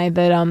 John and I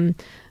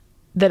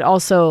that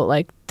also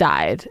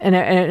died, and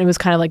it was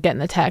kind of getting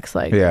the text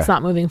it's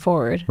not moving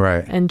forward,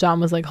 right? And John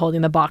was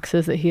holding the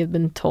boxes that he had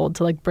been told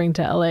to bring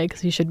to LA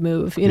because he should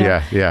move,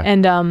 Yeah.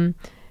 And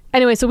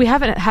anyway, so we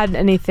haven't had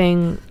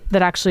anything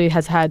that actually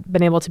has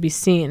been able to be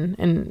seen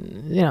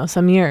in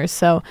some years.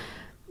 So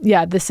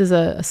yeah, this is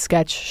a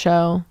sketch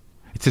show.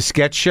 It's a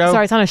sketch show.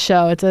 Sorry, it's not a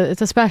show. It's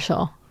a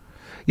special.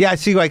 Yeah.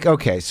 See,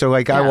 okay, so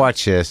I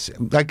watch this.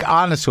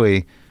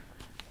 Honestly.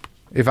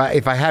 If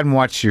I hadn't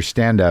watched your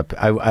stand-up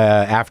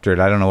after it,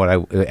 I don't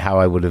know how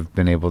I would have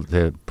been able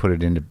to put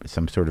it into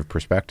some sort of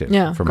perspective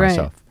for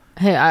myself.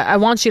 Hey, I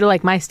want you to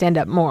like my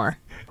stand-up more.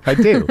 I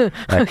do,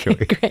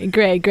 actually. Okay,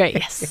 great,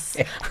 yes.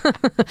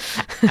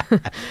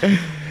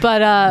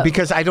 But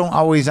because I don't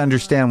always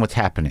understand what's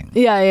happening.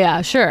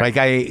 Yeah, sure.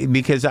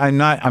 Because I'm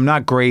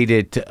not great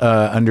at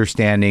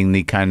understanding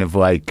the kind of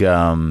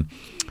whether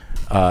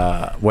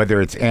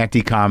it's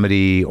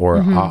anti-comedy or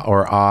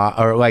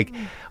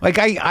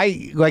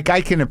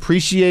I can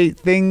appreciate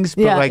things,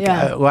 but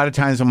a lot of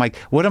times I'm like,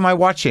 what am I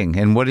watching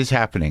and what is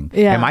happening?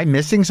 Yeah. Am I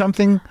missing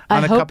something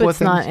on a couple of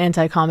things? I hope it's not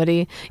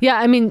anti-comedy. Yeah,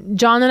 I mean,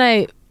 John and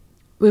I,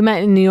 we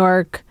met in New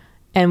York,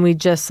 and we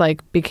just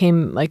like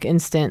became like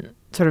instant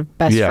sort of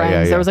best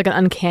friends. There was like an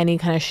uncanny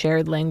kind of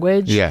shared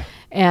language. Yeah.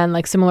 And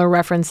like similar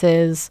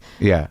references.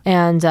 Yeah.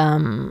 And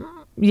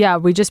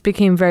we just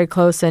became very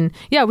close. And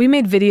yeah, we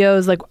made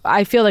videos. Like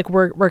I feel like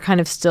we're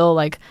kind of still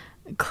like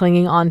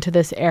clinging on to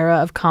this era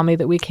of comedy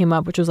that we came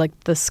up, which was like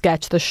the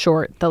sketch, the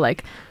short, the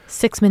like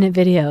 6-minute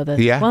video, the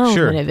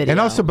 12-minute video. And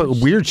also, but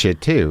weird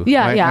shit too.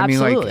 Yeah, right? yeah, I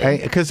mean, absolutely.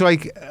 like, because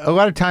like a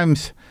lot of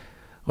times,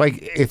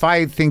 like if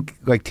I think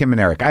like Tim and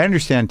Eric, I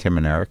understand Tim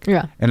and Eric.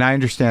 Yeah. And I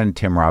understand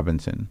Tim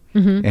Robinson.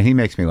 And he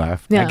makes me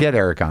laugh. Yeah. I get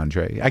Eric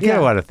Andre. I get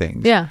a lot of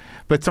things. Yeah.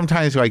 But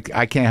sometimes like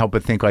I can't help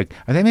but think like,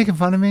 are they making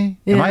fun of me?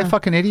 Am I a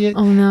fucking idiot?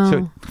 Oh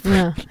no.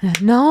 Yeah.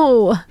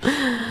 No.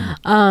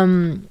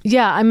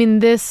 I mean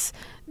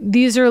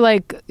these are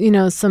like, you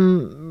know,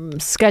 some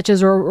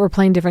sketches where we're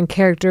playing different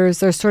characters.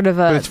 There's sort of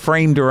but it's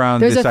framed around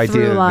this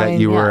idea that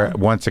you were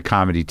once a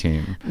comedy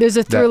team. There's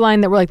a through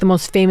line that we're like the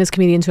most famous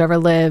comedians who ever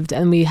lived,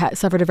 and we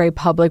suffered a very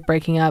public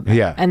breaking up.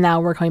 Yeah. And now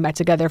we're coming back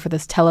together for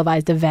this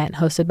televised event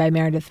hosted by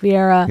Meredith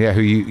Vieira. Yeah,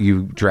 who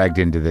you dragged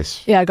into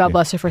this. Yeah, God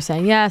bless her for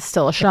saying yes.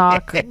 Still a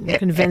shock.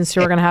 Convinced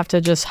you were going to have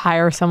to just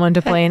hire someone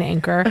to play an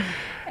anchor.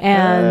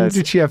 And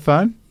did she have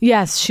fun?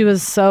 Yes, she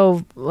was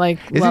so like.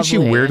 Isn't she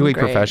weirdly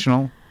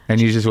professional? And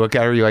you just look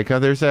at her, you're like, oh,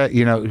 there's that,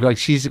 you know, like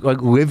she's like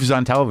lives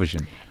on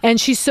television. And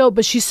she's so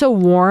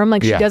warm.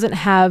 Like she doesn't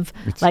have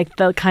like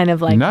the kind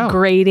of like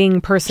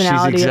grating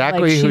personality. She's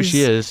exactly who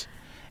she is.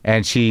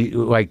 And she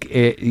like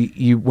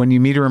when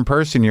you meet her in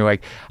person, you're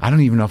like, I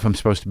don't even know if I'm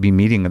supposed to be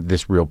meeting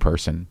this real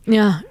person.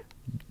 Yeah.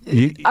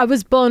 I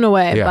was blown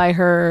away by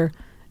her.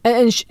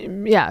 And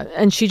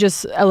she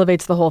just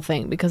elevates the whole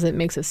thing because it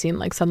makes it seem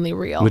like suddenly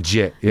real.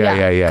 Legit.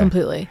 Yeah.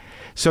 Completely.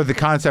 So the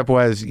concept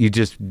was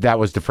that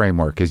was the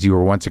framework, because you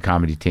were once a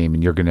comedy team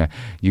and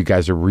you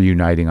guys are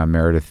reuniting on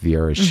Meredith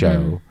Vieira's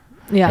show.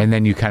 Yeah. And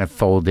then you kind of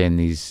fold in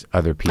these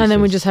other pieces. And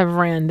then we just have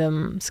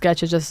random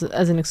sketches just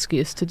as an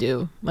excuse to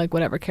do like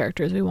whatever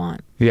characters we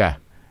want. Yeah.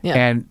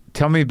 And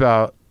tell me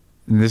about,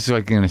 and this is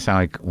like going to sound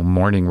like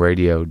morning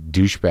radio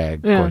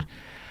douchebag. Yeah.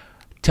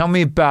 Tell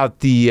me about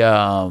the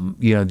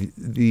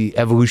the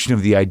evolution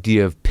of the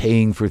idea of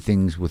paying for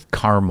things with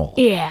caramel.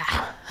 Yeah.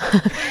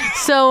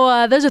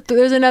 So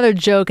there's another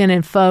joke in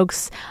it,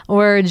 folks,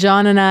 where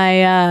John and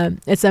I,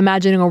 it's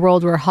imagining a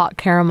world where hot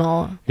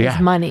caramel is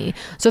money.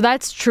 So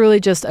that's truly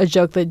just a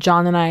joke that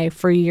John and I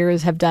for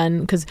years have done,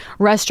 because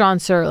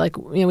restaurants are like,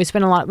 you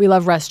know, we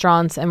love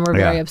restaurants, and we're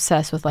very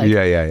obsessed with like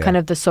kind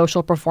of the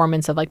social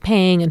performance of like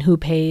paying and who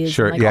pays,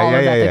 and like all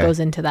of that goes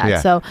into that.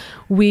 Yeah. So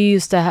we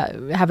used to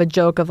have a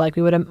joke of like,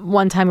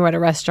 one time we were at a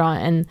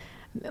restaurant, and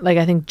like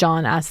I think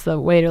John asked the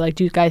waiter, like,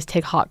 do you guys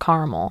take hot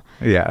caramel?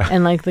 Yeah.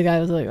 And like the guy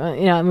was like,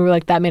 you know, and we were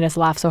like, that made us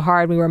laugh so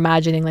hard. We were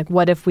imagining like,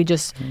 what if we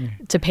just,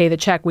 to pay the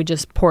check, we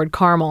just poured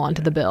caramel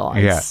onto the bill?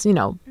 It's, you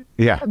know,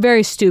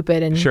 very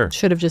stupid and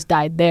should have just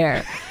died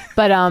there.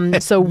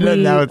 But so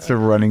now it's a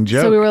running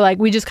joke. So we were like,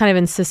 we just kind of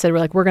insisted, we're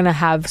like, we're gonna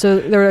have. So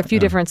there were a few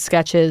different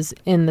sketches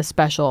in the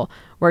special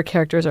where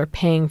characters are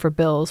paying for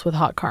bills with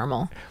hot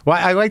caramel. Well,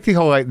 I like the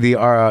whole I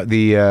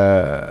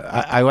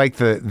like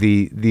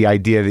the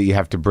idea that you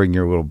have to bring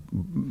your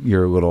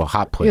little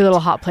hot plate. Your little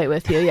hot plate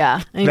with you,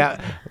 yeah.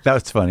 that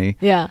was funny.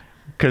 Yeah.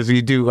 Because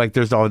you do like,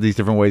 there's all these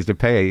different ways to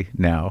pay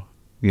now.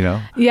 You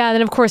know? Yeah, and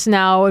then of course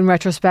now in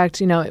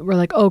retrospect, you know, we're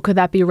like, oh, could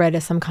that be read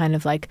as some kind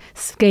of like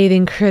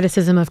scathing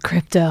criticism of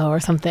crypto or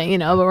something, you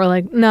know? But we're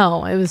like,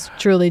 no, it was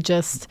truly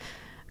just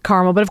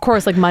caramel. But of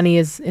course, like money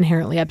is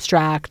inherently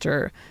abstract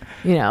or,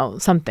 you know,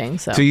 something.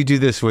 So you do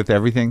this with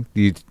everything?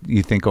 You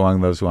think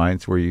along those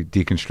lines where you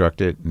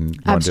deconstruct it and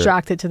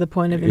abstract it to the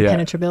point of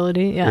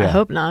impenetrability? Yeah, I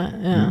hope not.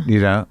 Yeah.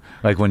 You know,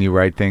 like when you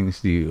write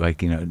things, do you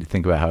like, you know,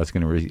 think about how it's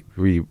going to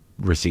be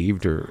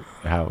received or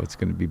how it's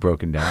going to be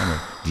broken down, or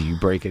do you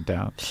break it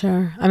down?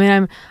 Sure. I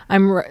mean,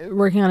 I'm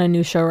working on a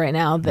new show right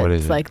now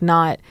that's like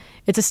not.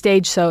 It's a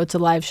stage show. It's a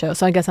live show.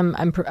 So I guess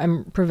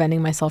I'm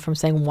preventing myself from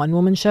saying one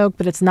woman show,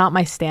 but it's not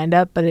my stand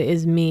up, but it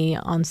is me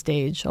on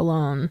stage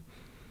alone.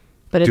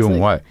 But it's doing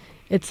like, what?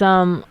 It's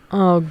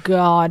oh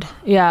God,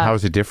 yeah. How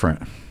is it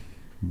different?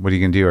 What are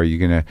you gonna do? Are you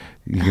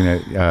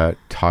gonna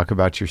talk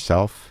about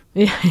yourself?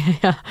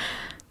 Yeah.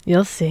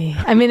 You'll see.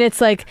 I mean,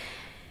 it's like.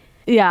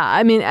 Yeah,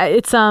 I mean,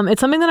 it's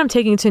something that I'm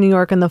taking to New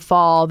York in the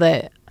fall.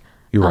 That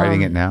you're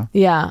writing it now.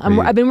 Yeah,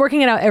 I've been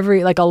working it out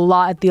a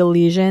lot at the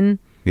Elysian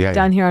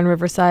down here on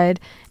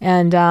Riverside.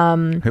 And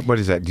what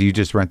is that? Do you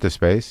just rent the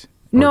space?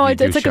 No,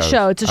 it's like a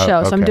show. It's a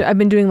show. So I've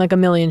been doing like a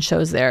million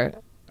shows there,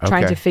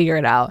 trying to figure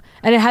it out,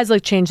 and it has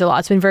like changed a lot.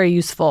 It's been very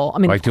useful. I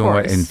mean, like doing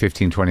what in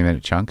 15-20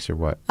 minute chunks or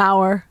what?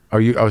 Hour. So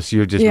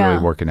you're just really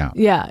working out.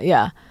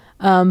 Yeah.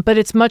 But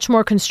it's much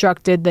more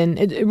constructed than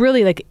it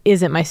really like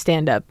isn't my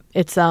stand up.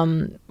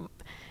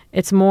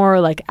 It's more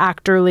like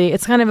actorly.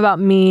 It's kind of about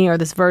me or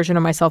this version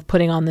of myself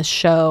putting on this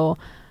show,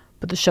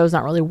 but the show's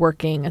not really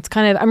working. It's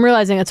kind of, I'm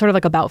realizing it's sort of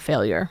like about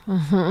failure.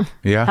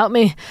 Yeah. Help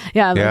me.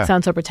 Yeah. It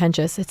sounds so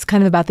pretentious. It's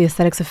kind of about the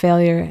aesthetics of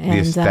failure. And, the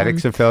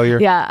aesthetics of failure?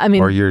 Yeah. I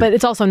mean, but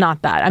it's also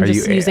not that. I'm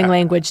just using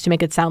language to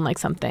make it sound like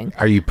something.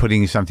 Are you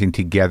putting something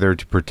together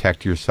to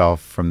protect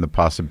yourself from the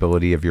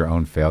possibility of your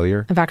own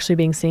failure? Of actually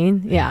being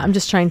seen? Yeah. I'm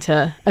just trying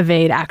to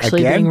evade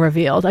actually being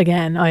revealed.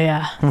 Again. Oh,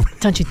 yeah.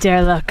 Don't you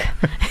dare look.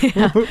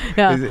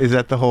 Yeah. Is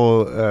that the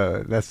whole,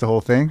 that's the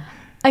whole thing?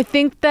 I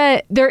think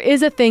that there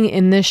is a thing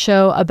in this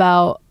show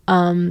about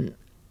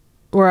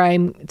where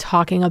I'm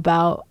talking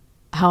about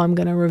how I'm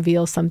going to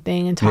reveal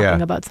something and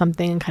talking about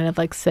something and kind of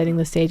like setting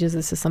the stages.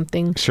 This is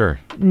something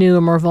new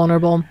and more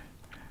vulnerable.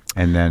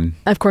 And then,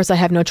 of course, I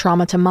have no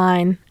trauma to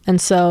mine. And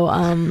so,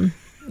 I'm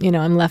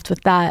left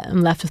with that.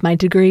 I'm left with my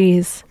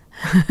degrees.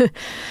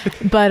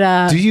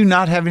 But do you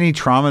not have any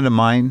trauma to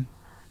mine?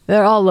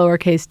 They're all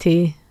lowercase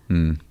t.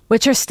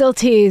 Which are still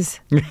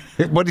T's.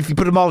 What if you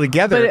put them all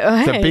together?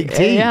 It's a big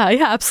T. Yeah,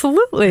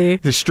 absolutely.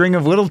 The string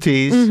of little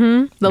T's.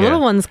 The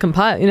little ones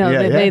compile.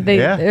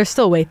 There's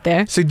still weight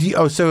there. So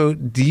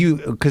do you?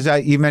 Because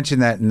you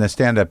mentioned that in the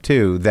stand-up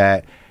too,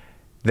 that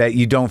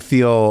you don't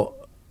feel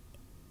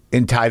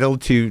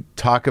entitled to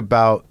talk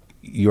about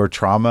your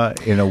trauma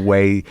in a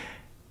way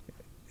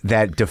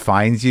that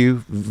defines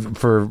you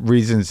for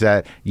reasons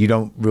that you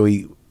don't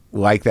really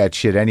like that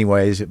shit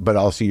anyways, but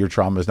also your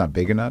trauma is not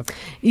big enough?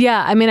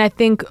 Yeah, I mean, I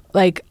think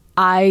like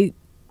I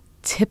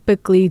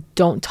typically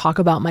don't talk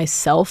about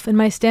myself in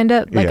my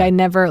stand-up. Like I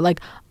never like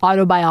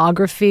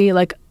autobiography.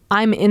 Like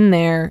I'm in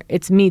there.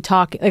 It's me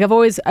talking. Like I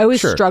always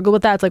struggle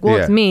with that. It's like, well,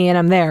 it's me and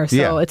I'm there.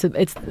 So it's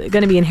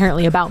going to be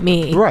inherently about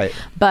me. Right.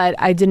 But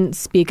I didn't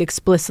speak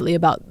explicitly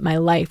about my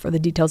life or the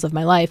details of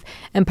my life.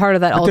 And part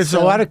of that also. There's a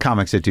lot of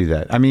comics that do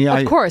that. I mean,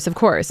 of course.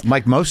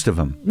 Like most of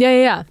them.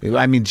 Yeah.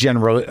 I mean,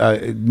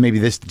 maybe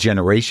this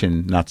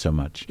generation, not so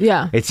much.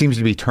 Yeah. It seems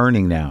to be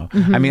turning now.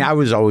 I mean, I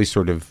was always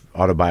sort of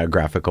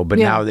autobiographical, but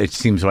now it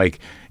seems like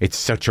it's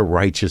such a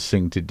righteous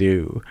thing to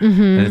do.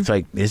 And it's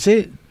like, is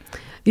it?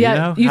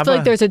 Yeah, you feel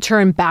like there's a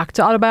turn back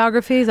to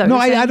autobiographies? No,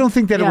 I don't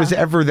think that it was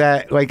ever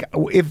that. Like,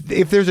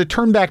 if there's a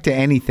turn back to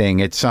anything,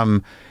 it's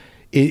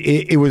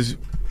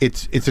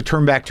it's a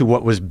turn back to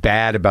what was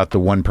bad about the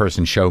one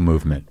person show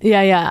movement.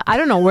 Yeah. I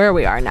don't know where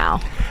we are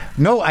now.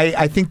 No,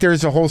 I think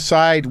there's a whole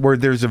side where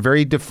there's a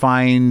very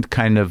defined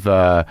kind of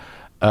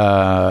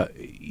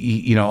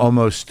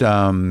almost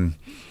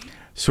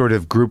sort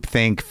of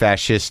groupthink,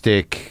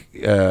 fascistic,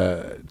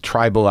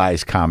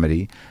 tribalized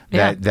comedy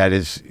that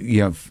is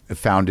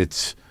found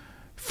its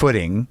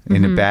footing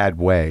in a bad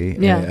way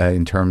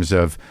in terms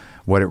of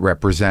what it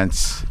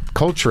represents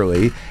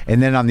culturally.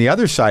 And then on the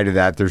other side of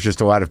that, there's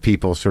just a lot of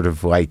people sort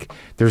of like,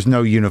 there's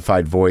no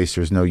unified voice,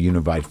 there's no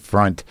unified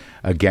front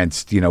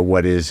against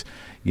what is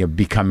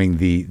becoming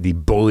the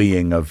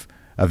bullying of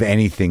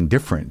anything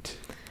different.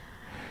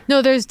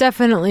 No, there's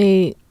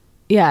definitely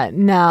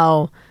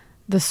now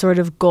the sort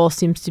of goal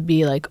seems to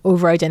be like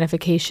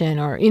over-identification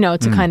or,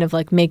 to kind of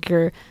like make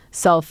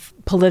yourself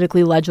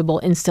politically legible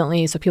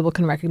instantly so people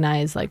can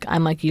recognize like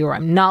I'm like you or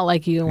I'm not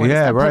like you and where does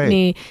that put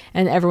me?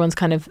 And everyone's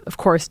kind of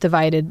course,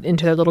 divided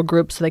into their little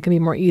groups so they can be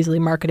more easily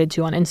marketed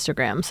to on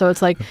Instagram. So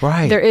it's like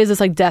there is this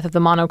like death of the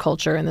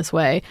monoculture in this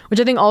way, which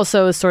I think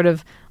also is sort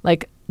of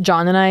like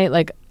John and I,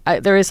 like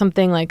there is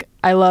something like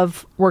I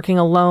love working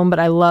alone, but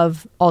I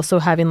love also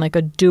having like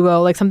a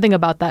duo, like something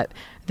about that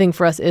thing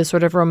for us is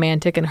sort of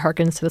romantic and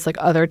harkens to this like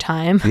other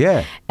time.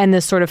 Yeah. And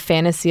this sort of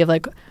fantasy of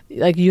like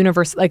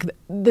universe, like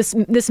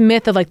this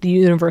myth of like the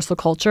universal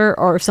culture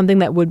or something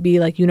that would be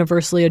like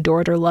universally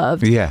adored or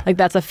loved. Yeah. Like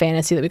that's a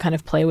fantasy that we kind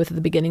of play with at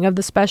the beginning of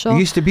the special. It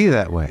used to be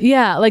that way.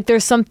 Yeah. Like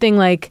there's something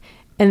like,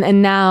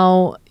 and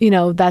now,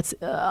 that's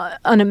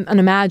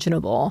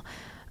unimaginable.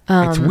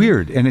 It's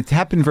weird. And it's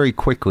happened very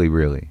quickly,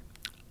 really.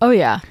 Oh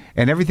yeah,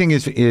 and everything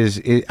is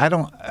I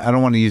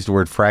don't want to use the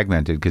word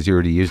fragmented because you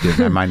already used it.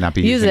 And I might not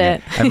be using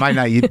it. I might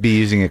not be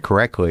using it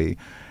correctly,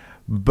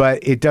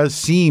 but it does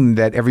seem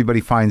that everybody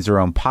finds their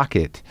own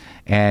pocket,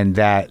 and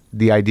that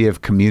the idea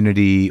of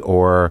community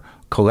or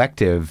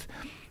collective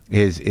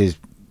is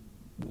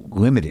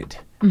limited.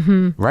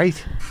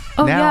 Right?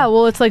 Oh yeah.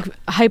 Well, it's like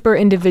hyper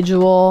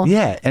individual.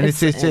 Yeah, and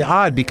it's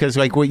odd because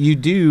like what you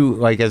do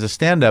like as a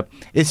stand-up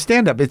is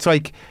stand-up. It's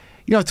like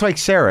it's like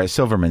Sarah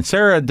Silverman.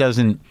 Sarah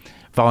doesn't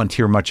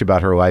volunteer much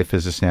about her life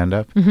as a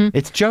stand-up.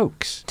 It's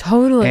jokes.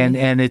 Totally.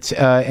 And it's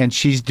and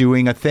she's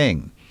doing a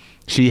thing.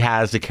 She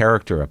has a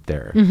character up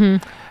there.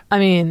 I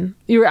mean,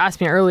 you were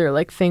asking me earlier,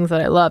 like things that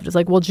I loved. It's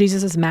like, well,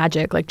 Jesus'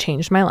 magic like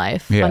changed my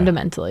life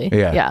fundamentally.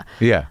 Yeah.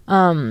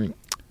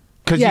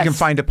 Because you can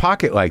find a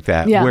pocket like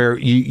that where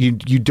you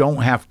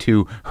don't have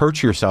to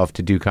hurt yourself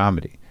to do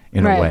comedy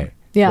in a way.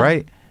 Yeah.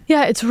 Right?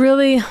 Yeah, it's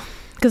really,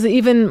 because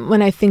even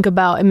when I think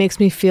about, it makes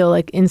me feel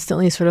like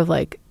instantly sort of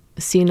like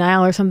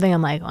senile or something.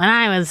 I'm like, when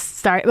I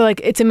was like,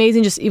 it's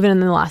amazing just even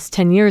in the last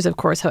 10 years, of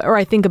course, or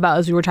I think about,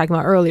 as we were talking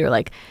about earlier,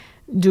 like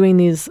doing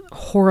these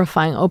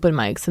horrifying open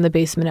mics in the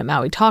basement at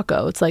Maui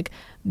Taco. It's like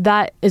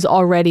that is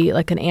already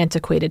like an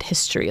antiquated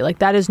history. Like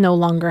that is no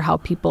longer how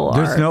people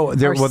are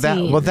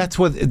seen. That's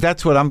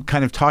what I'm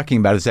kind of talking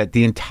about, is that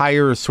the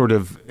entire sort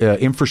of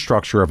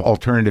infrastructure of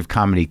alternative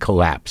comedy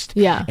collapsed.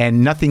 Yeah.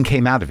 And nothing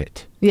came out of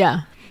it.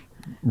 Yeah.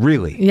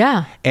 Really.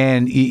 Yeah.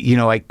 And,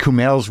 like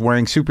Kumail's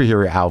wearing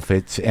superhero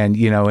outfits, and,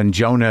 and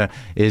Jonah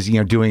is,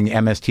 doing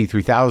MST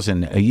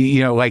 3000,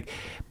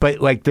 but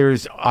like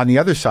there's, on the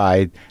other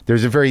side,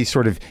 there's a very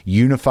sort of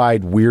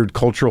unified, weird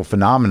cultural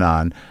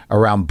phenomenon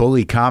around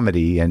bully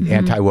comedy and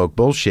anti-woke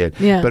bullshit.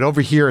 Yeah. But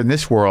over here in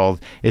this world,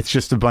 it's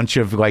just a bunch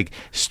of like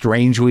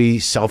strangely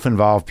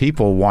self-involved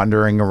people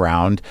wandering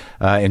around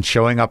and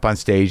showing up on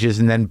stages.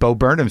 And then Bo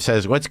Burnham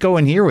says, let's go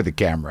in here with a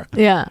camera.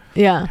 Yeah.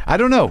 Yeah. I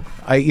don't know.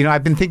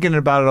 I've been thinking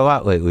about it a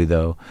lot lately,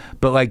 though.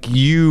 But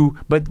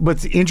but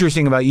what's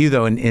interesting about you,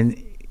 though,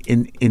 in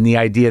the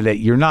idea that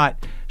you're not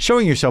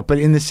showing yourself, but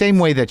in the same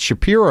way that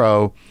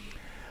Shapiro,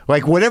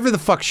 like whatever the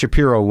fuck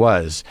Shapiro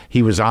was,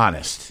 he was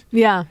honest.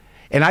 Yeah.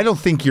 And I don't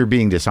think you're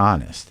being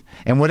dishonest.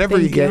 And whatever,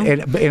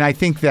 and I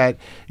think that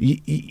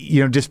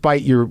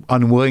despite your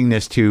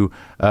unwillingness to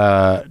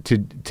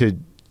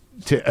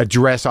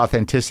address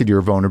authenticity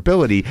or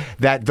vulnerability,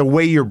 that the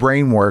way your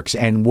brain works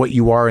and what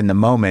you are in the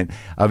moment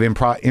of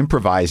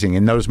improvising,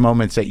 in those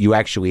moments that you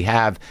actually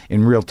have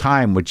in real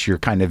time, which you're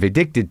kind of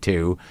addicted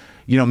to,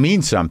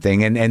 mean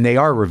something, and they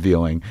are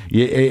revealing.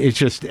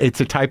 It's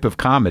a type of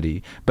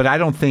comedy. But I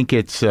don't think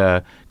it's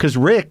because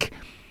Rick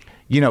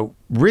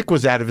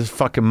was out of his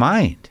fucking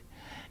mind,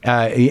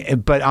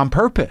 but on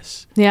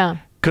purpose. Yeah.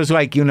 Because,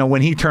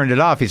 when he turned it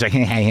off, he's like,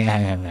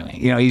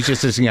 he's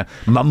just this,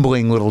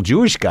 mumbling little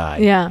Jewish guy.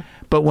 Yeah.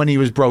 But when he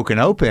was broken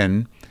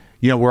open,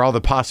 where all the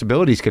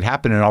possibilities could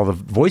happen and all the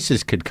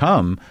voices could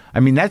come,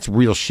 I mean, that's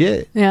real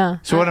shit. Yeah.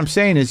 So what I'm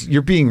saying is,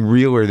 you're being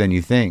realer than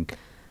you think.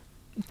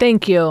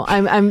 Thank you.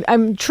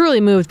 I'm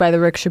truly moved by the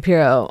Rick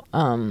Shapiro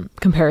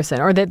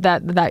comparison, or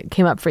that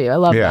came up for you. I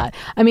love that.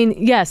 I mean,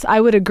 yes, I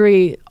would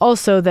agree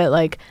also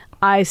that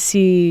I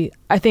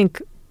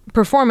think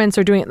performance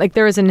or doing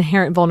there is an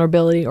inherent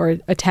vulnerability or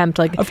attempt,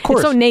 of course,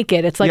 it's so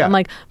naked. It's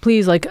I'm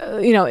please,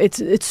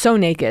 it's so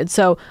naked.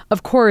 So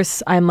of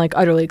course I'm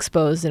utterly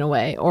exposed in a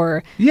way,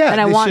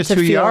 and I want to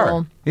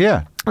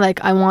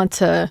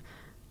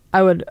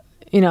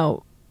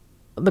feel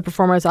the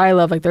performers I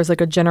love, there's a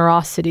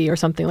generosity or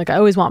something. I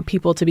always want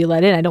people to be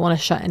let in. I don't want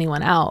to shut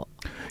anyone out.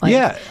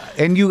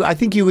 And I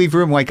think you leave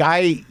room.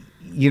 I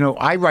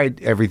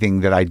write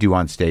everything that I do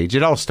on stage.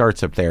 It all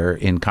starts up there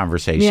in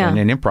conversation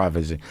and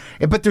improvising.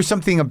 But there's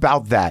something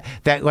about that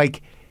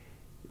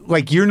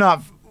you're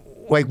not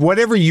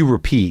whatever you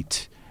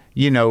repeat,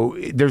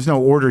 there's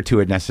no order to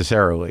it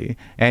necessarily.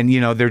 And,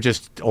 they're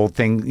just old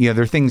things,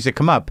 they're things that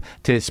come up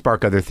to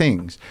spark other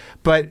things.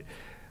 But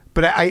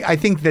I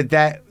think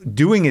that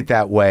doing it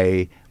that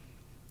way,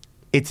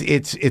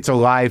 it's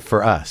alive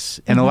for us.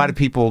 And a lot of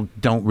people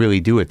don't really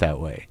do it that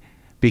way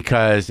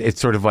because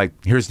it's sort of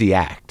here's the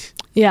act.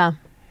 Yeah.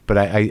 But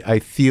I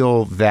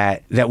feel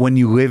that when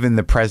you live in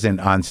the present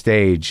on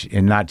stage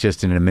and not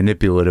just in a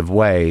manipulative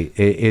way,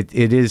 it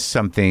is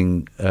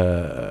something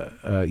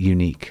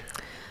unique.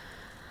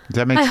 Does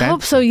that make sense? I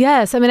hope so,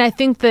 yes. I mean, I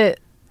think that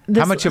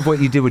how much of what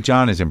you did with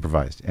John is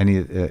improvised? Any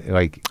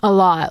a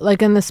lot,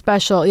 in the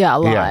special, a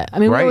lot. Yeah, I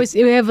mean,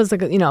 we have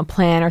a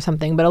plan or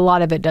something, but a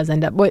lot of it does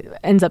what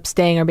ends up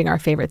staying or being our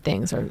favorite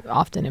things are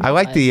often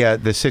improvised. I like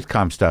the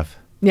sitcom stuff.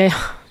 Yeah,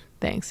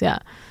 thanks. Yeah,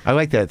 I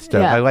like that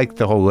stuff. Yeah. I like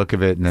the whole look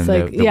of it and then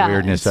the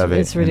weirdness of it.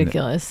 It's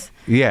ridiculous.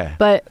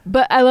 But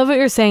I love what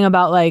you're saying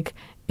about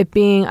it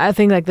being. I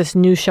think this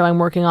new show I'm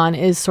working on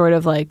is sort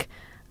of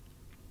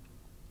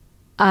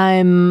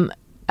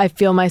I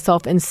feel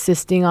myself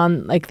insisting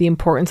on the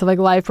importance of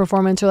live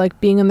performance or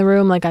being in the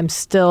room. I'm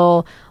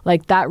still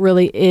that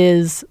really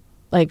is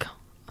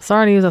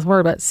sorry to use this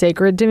word, but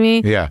sacred to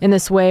me. Yeah. In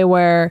this way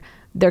where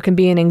there can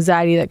be an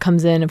anxiety that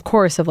comes in, of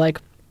course, of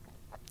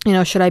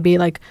should I be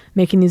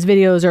making these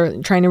videos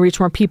or trying to reach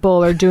more people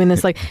or doing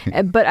this but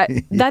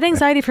that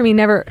anxiety for me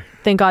never,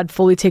 thank God,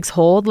 fully takes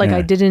hold.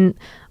 I didn't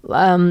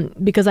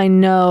because I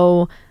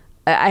know.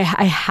 I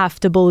have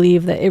to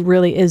believe that it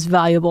really is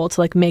valuable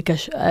to make a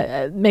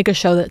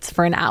show that's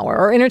for an hour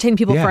or entertain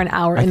people for an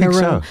hour in the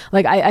room. So.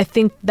 I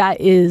think that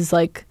is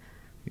important.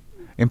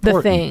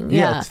 The thing.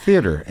 Yeah, it's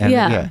theater.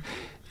 And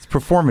it's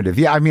performative.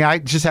 Yeah, I mean, I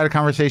just had a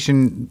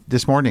conversation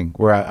this morning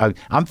where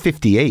I'm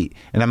 58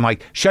 and I'm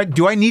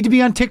do I need to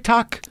be on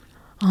TikTok?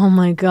 Oh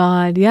my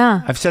God,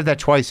 yeah. I've said that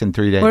twice in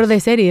 3 days. What do they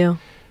say to you?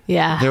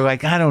 Yeah. They're I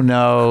don't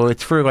know.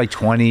 It's for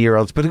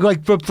 20-year-olds,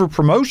 but for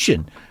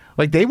promotion.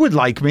 They would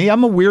like me.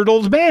 I'm a weird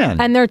old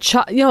man. And they're,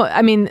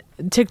 I mean,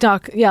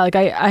 TikTok,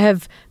 I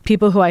have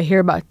people who I hear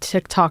about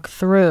TikTok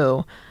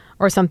through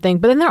or something.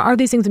 But then there are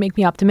these things that make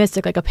me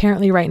optimistic.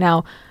 Apparently right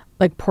now,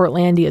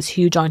 Portlandia is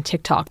huge on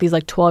TikTok. These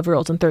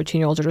 12-year-olds and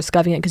 13-year-olds are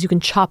discovering it because you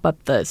can chop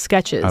up the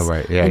sketches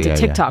into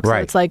TikTok. Yeah.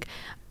 Right. So it's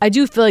I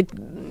do feel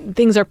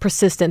things are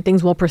persistent.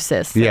 Things will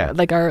persist. Yeah.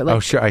 Are oh,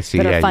 sure. I see.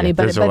 That are funny.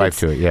 But there's a life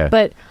to it. Yeah.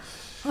 But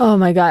Oh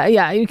my God.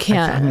 Yeah, you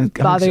can't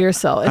bother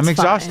yourself. It's I'm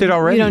exhausted fine.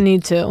 already. You don't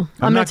need to.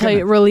 I'm going to tell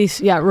you, release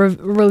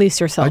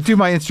yourself. I do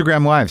my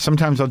Instagram lives.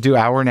 Sometimes I'll do 1.5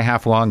 hour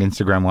long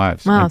Instagram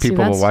lives. Wow, and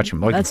people will watch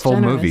them. Like full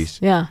generous. movies.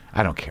 Yeah.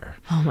 I don't care.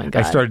 Oh my God.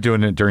 I started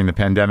doing it during the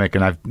pandemic,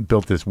 and I've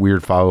built this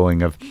weird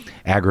following of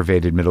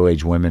aggravated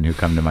middle-aged women who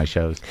come to my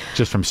shows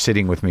just from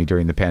sitting with me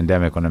during the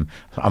pandemic when I'm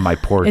on my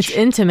porch. It's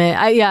intimate.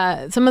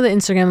 Some of the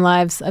Instagram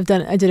lives I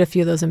did a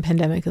few of those in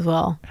pandemic as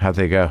well. How'd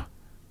they go?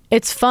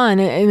 It's fun.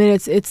 I mean,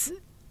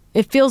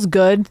 it feels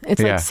good.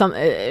 It's like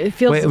it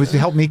feels. Well, it was to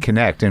help me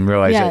connect and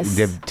realize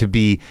Yes. to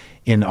be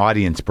in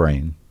audience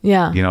brain.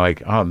 Yeah. You know,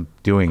 like I'm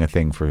doing a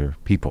thing for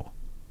people.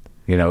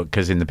 You know,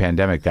 because in the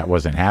pandemic that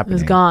wasn't happening.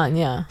 It was gone.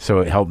 Yeah. So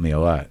it helped me a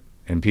lot,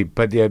 and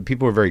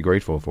people were very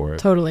grateful for it.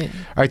 Totally. All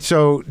right.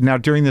 So now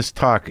during this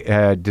talk,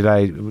 did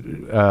I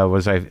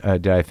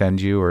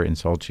offend you or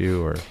insult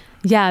you or?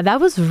 Yeah, that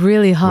was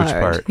really hard. Which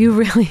part? You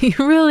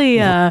really,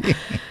 yeah.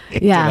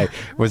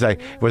 Was I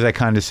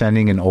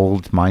condescending and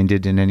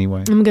old-minded in any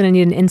way? I'm going to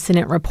need an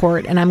incident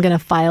report, and I'm going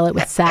to file it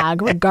with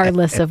SAG,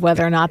 regardless of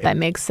whether or not that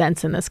makes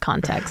sense in this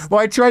context.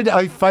 Well,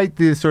 I fight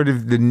the sort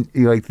of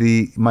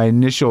my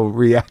initial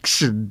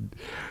reaction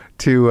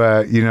to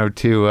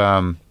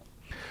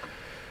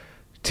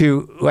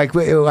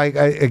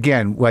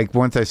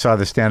once I saw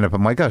the stand-up,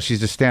 I'm like, oh,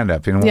 she's a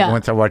stand-up. And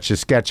once I watched the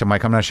sketch, I'm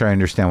like, I'm not sure I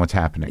understand what's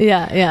happening.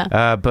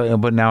 Yeah.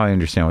 But now I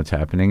understand what's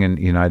happening,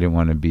 and I didn't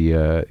want to be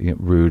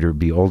rude or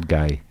be old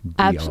guy.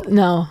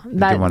 No,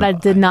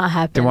 that did not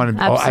happen.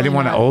 I didn't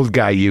want to old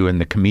guy you in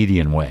the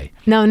comedian way.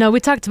 No,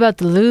 we talked about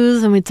the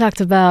Lose, and we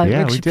talked about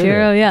Rick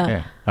Shapiro.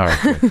 Yeah. All right.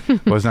 Good. Well,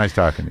 it was nice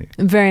talking to you.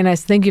 Very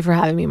nice. Thank you for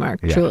having me, Mark.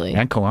 Yeah. Truly.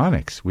 And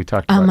colonics. We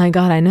talked about. Oh my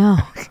God, I know.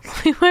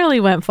 We really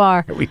went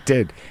far. We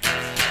did.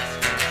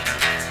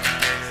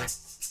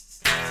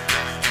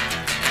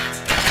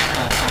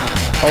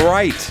 All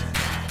right,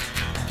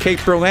 Kate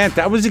Berlant,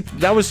 that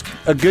was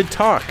a good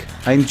talk.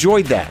 I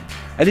enjoyed that.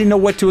 I didn't know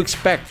what to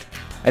expect.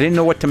 I didn't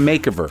know what to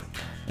make of her,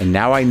 and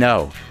now I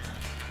know.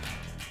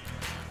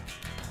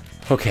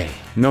 Okay,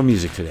 no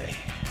music today.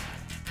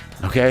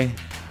 Okay,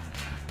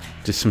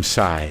 just some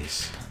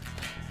sighs.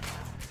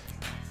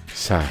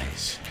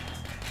 Sighs.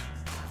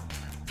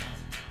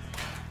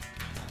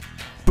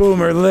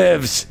 Boomer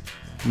lives.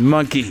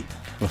 Monkey,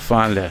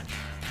 LaFonda,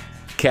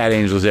 cat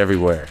angels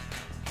everywhere.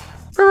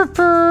 Purr,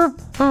 purr,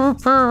 purr,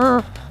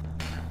 purr.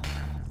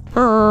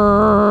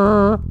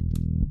 Purr.